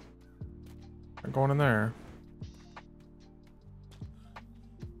locked. I'm going in there.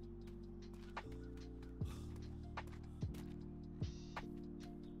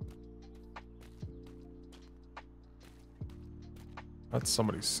 That's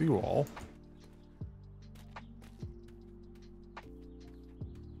somebody's seawall.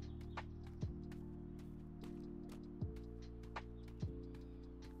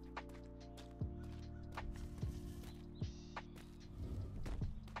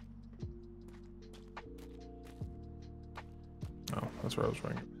 Oh, that's where I was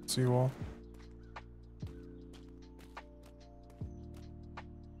trying to get seawall.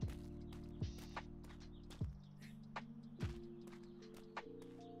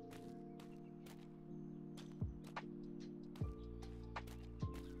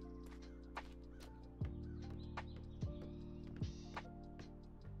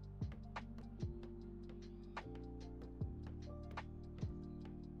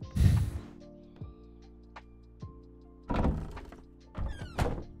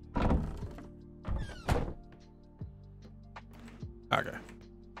 Okay.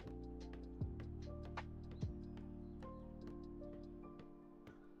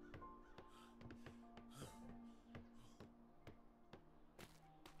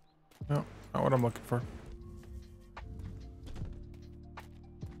 No, not what I'm looking for.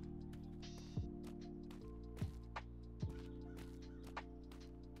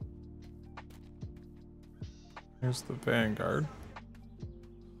 Here's the Vanguard.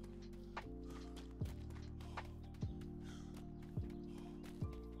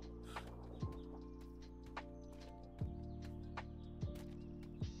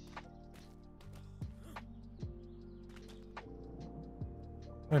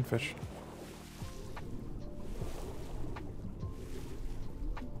 And fish.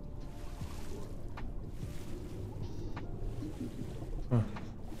 Huh.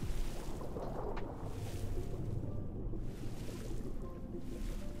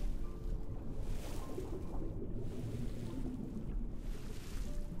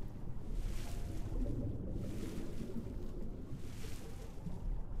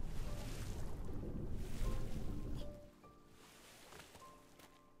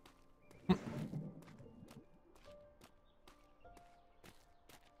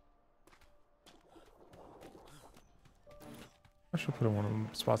 I should put in one of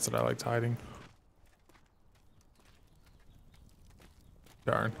the spots that I liked hiding.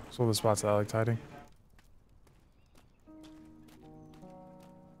 Darn. So the spots that I liked hiding.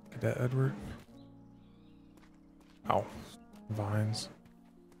 Cadet Edward. Ow. Vines.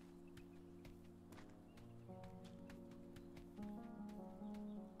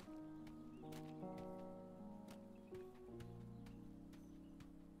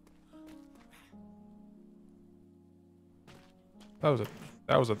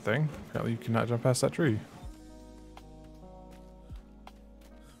 That was a thing. Apparently you cannot jump past that tree.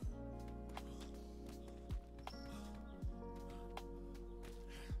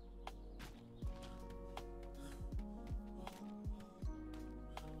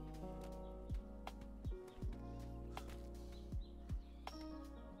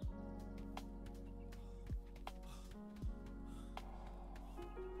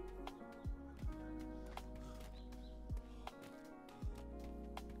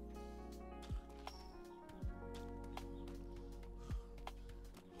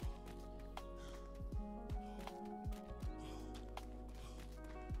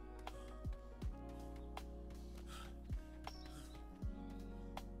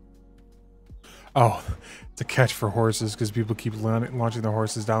 Oh, it's a catch for horses because people keep launching their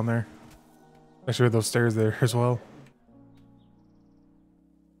horses down there. Actually, those stairs there as well.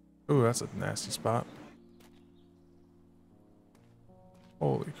 Ooh, that's a nasty spot.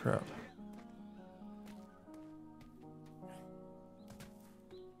 Holy crap.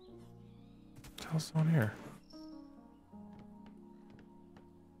 What the hell's on here?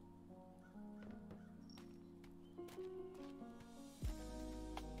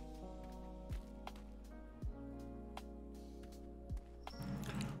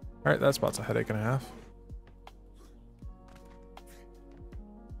 Alright, that spot's a headache and a half.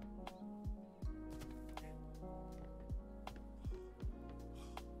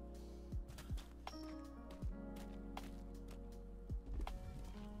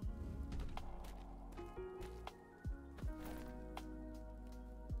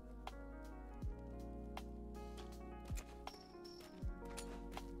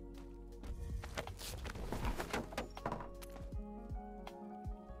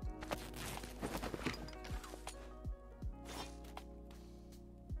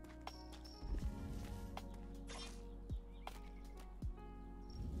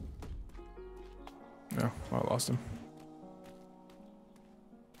 Yeah, I lost him.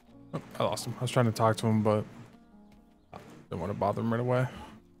 Oh, I lost him. I was trying to talk to him, but didn't want to bother him right away.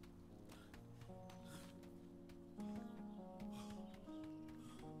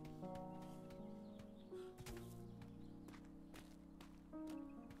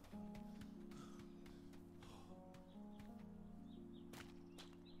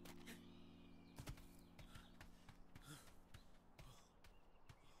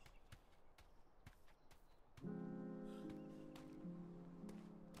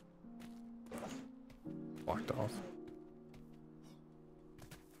 Blocked off.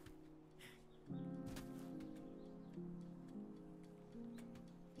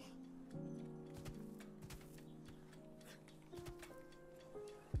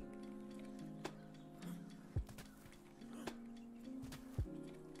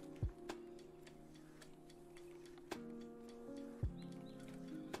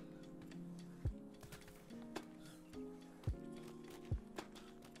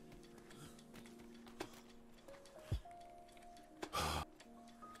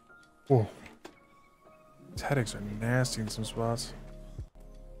 Whoa. These headaches are nasty in some spots.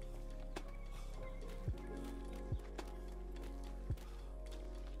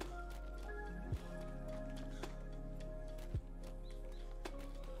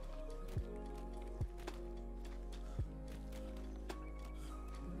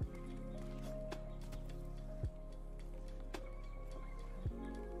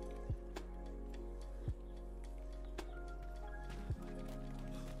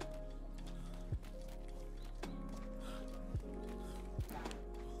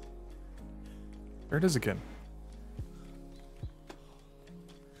 There it is again.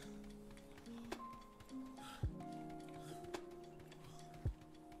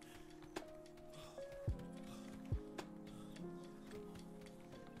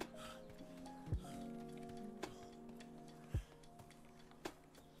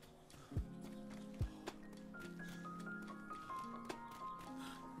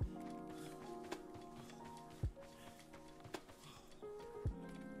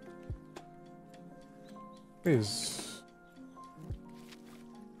 Is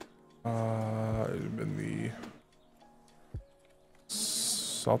in the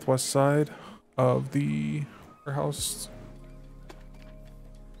southwest side of the warehouse.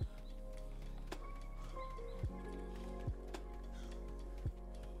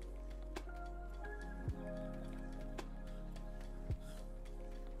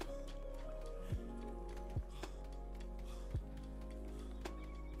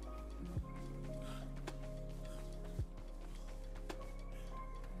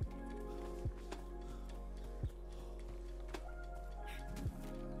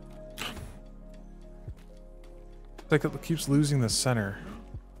 Like it keeps losing the center.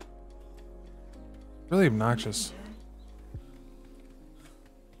 Really obnoxious.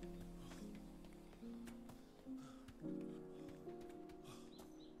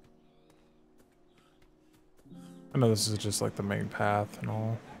 I know this is just like the main path and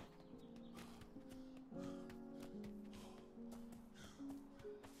all.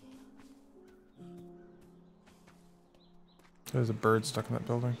 There's a bird stuck in that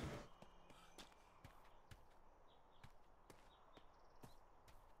building.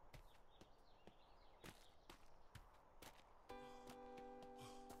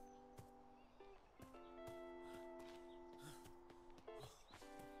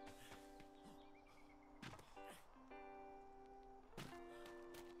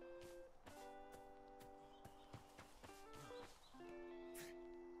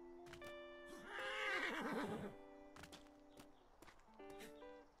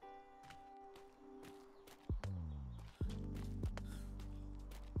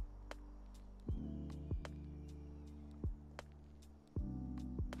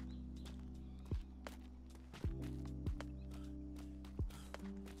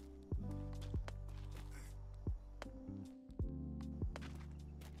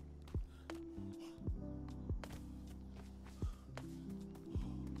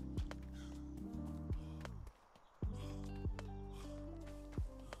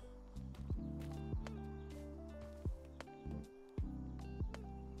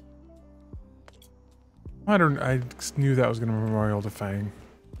 I knew that was going to memorial to Fang.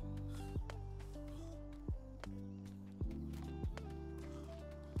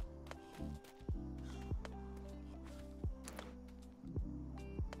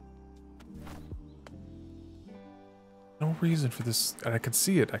 No reason for this, and I could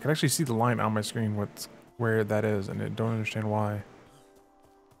see it. I could actually see the line on my screen where that is, and I don't understand why.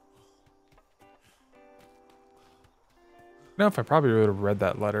 You know, if I probably would have read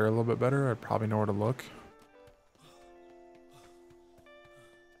that letter a little bit better, I'd probably know where to look.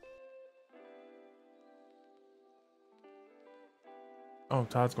 Oh,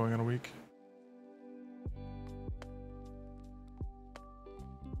 Todd's going in a week.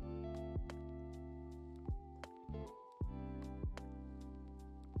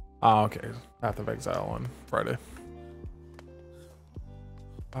 Ah, okay. Path of Exile on Friday.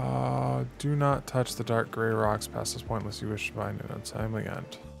 Do not touch the dark gray rocks past this point unless you wish to find an untimely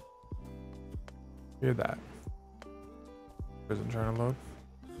end. Hear that. Isn't trying to load.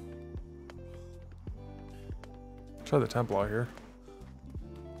 Try the temple out here.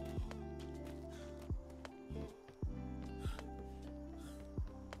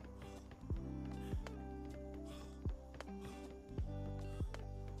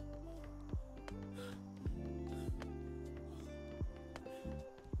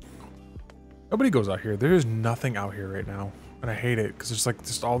 Nobody goes out here. There is nothing out here right now. And I hate it because there's like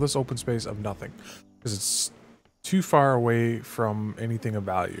just all this open space of nothing. Because it's too far away from anything of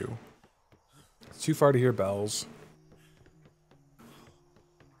value. It's too far to hear bells.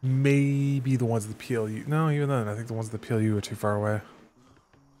 Maybe the ones that the PLU. No, even then, I think the ones that the PLU are too far away.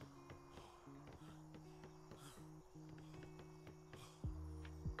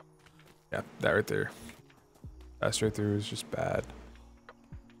 Yeah, that right there. That straight through is just bad.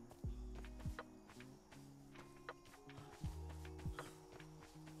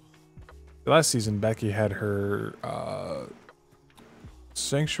 Last season, Becky had her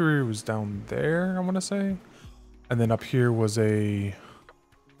sanctuary was down there, I want to say. And then up here was a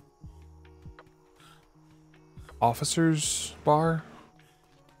officer's bar.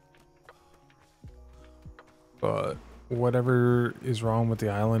 But whatever is wrong with the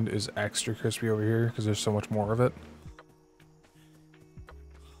island is extra crispy over here because there's so much more of it.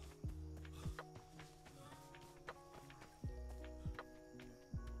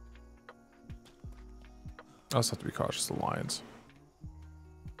 I also have to be cautious of the lions.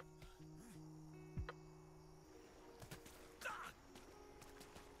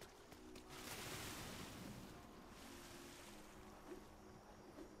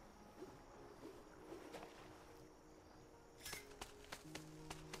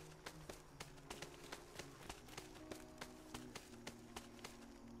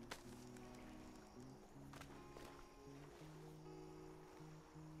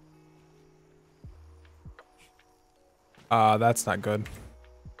 That's not good.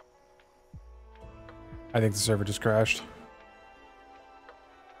 I think the server just crashed.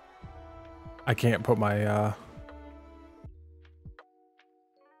 I can't put my yeah.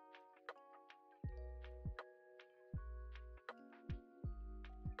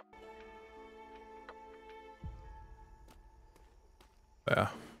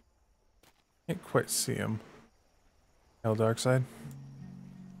 Can't quite see him. Hell, Darkside.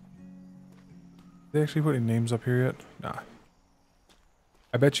 They actually put any names up here yet? Nah.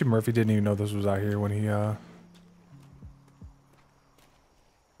 I bet you Murphy didn't even know this was out here when he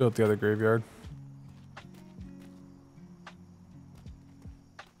built the other graveyard.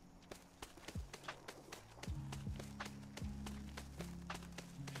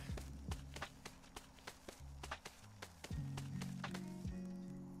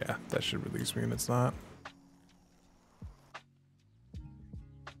 Yeah, that should release me and it's not.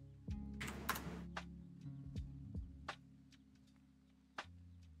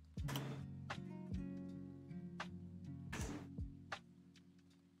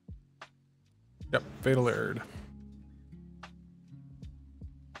 Yep, fatal error.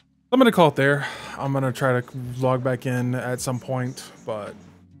 I'm gonna call it there. I'm gonna try to log back in at some point, but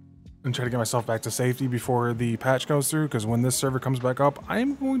and try to get myself back to safety before the patch goes through, because when this server comes back up,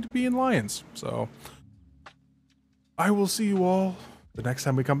 I'm going to be in Lions. So I will see you all the next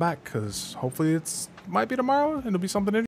time we come back, because hopefully might be tomorrow and it'll be something interesting.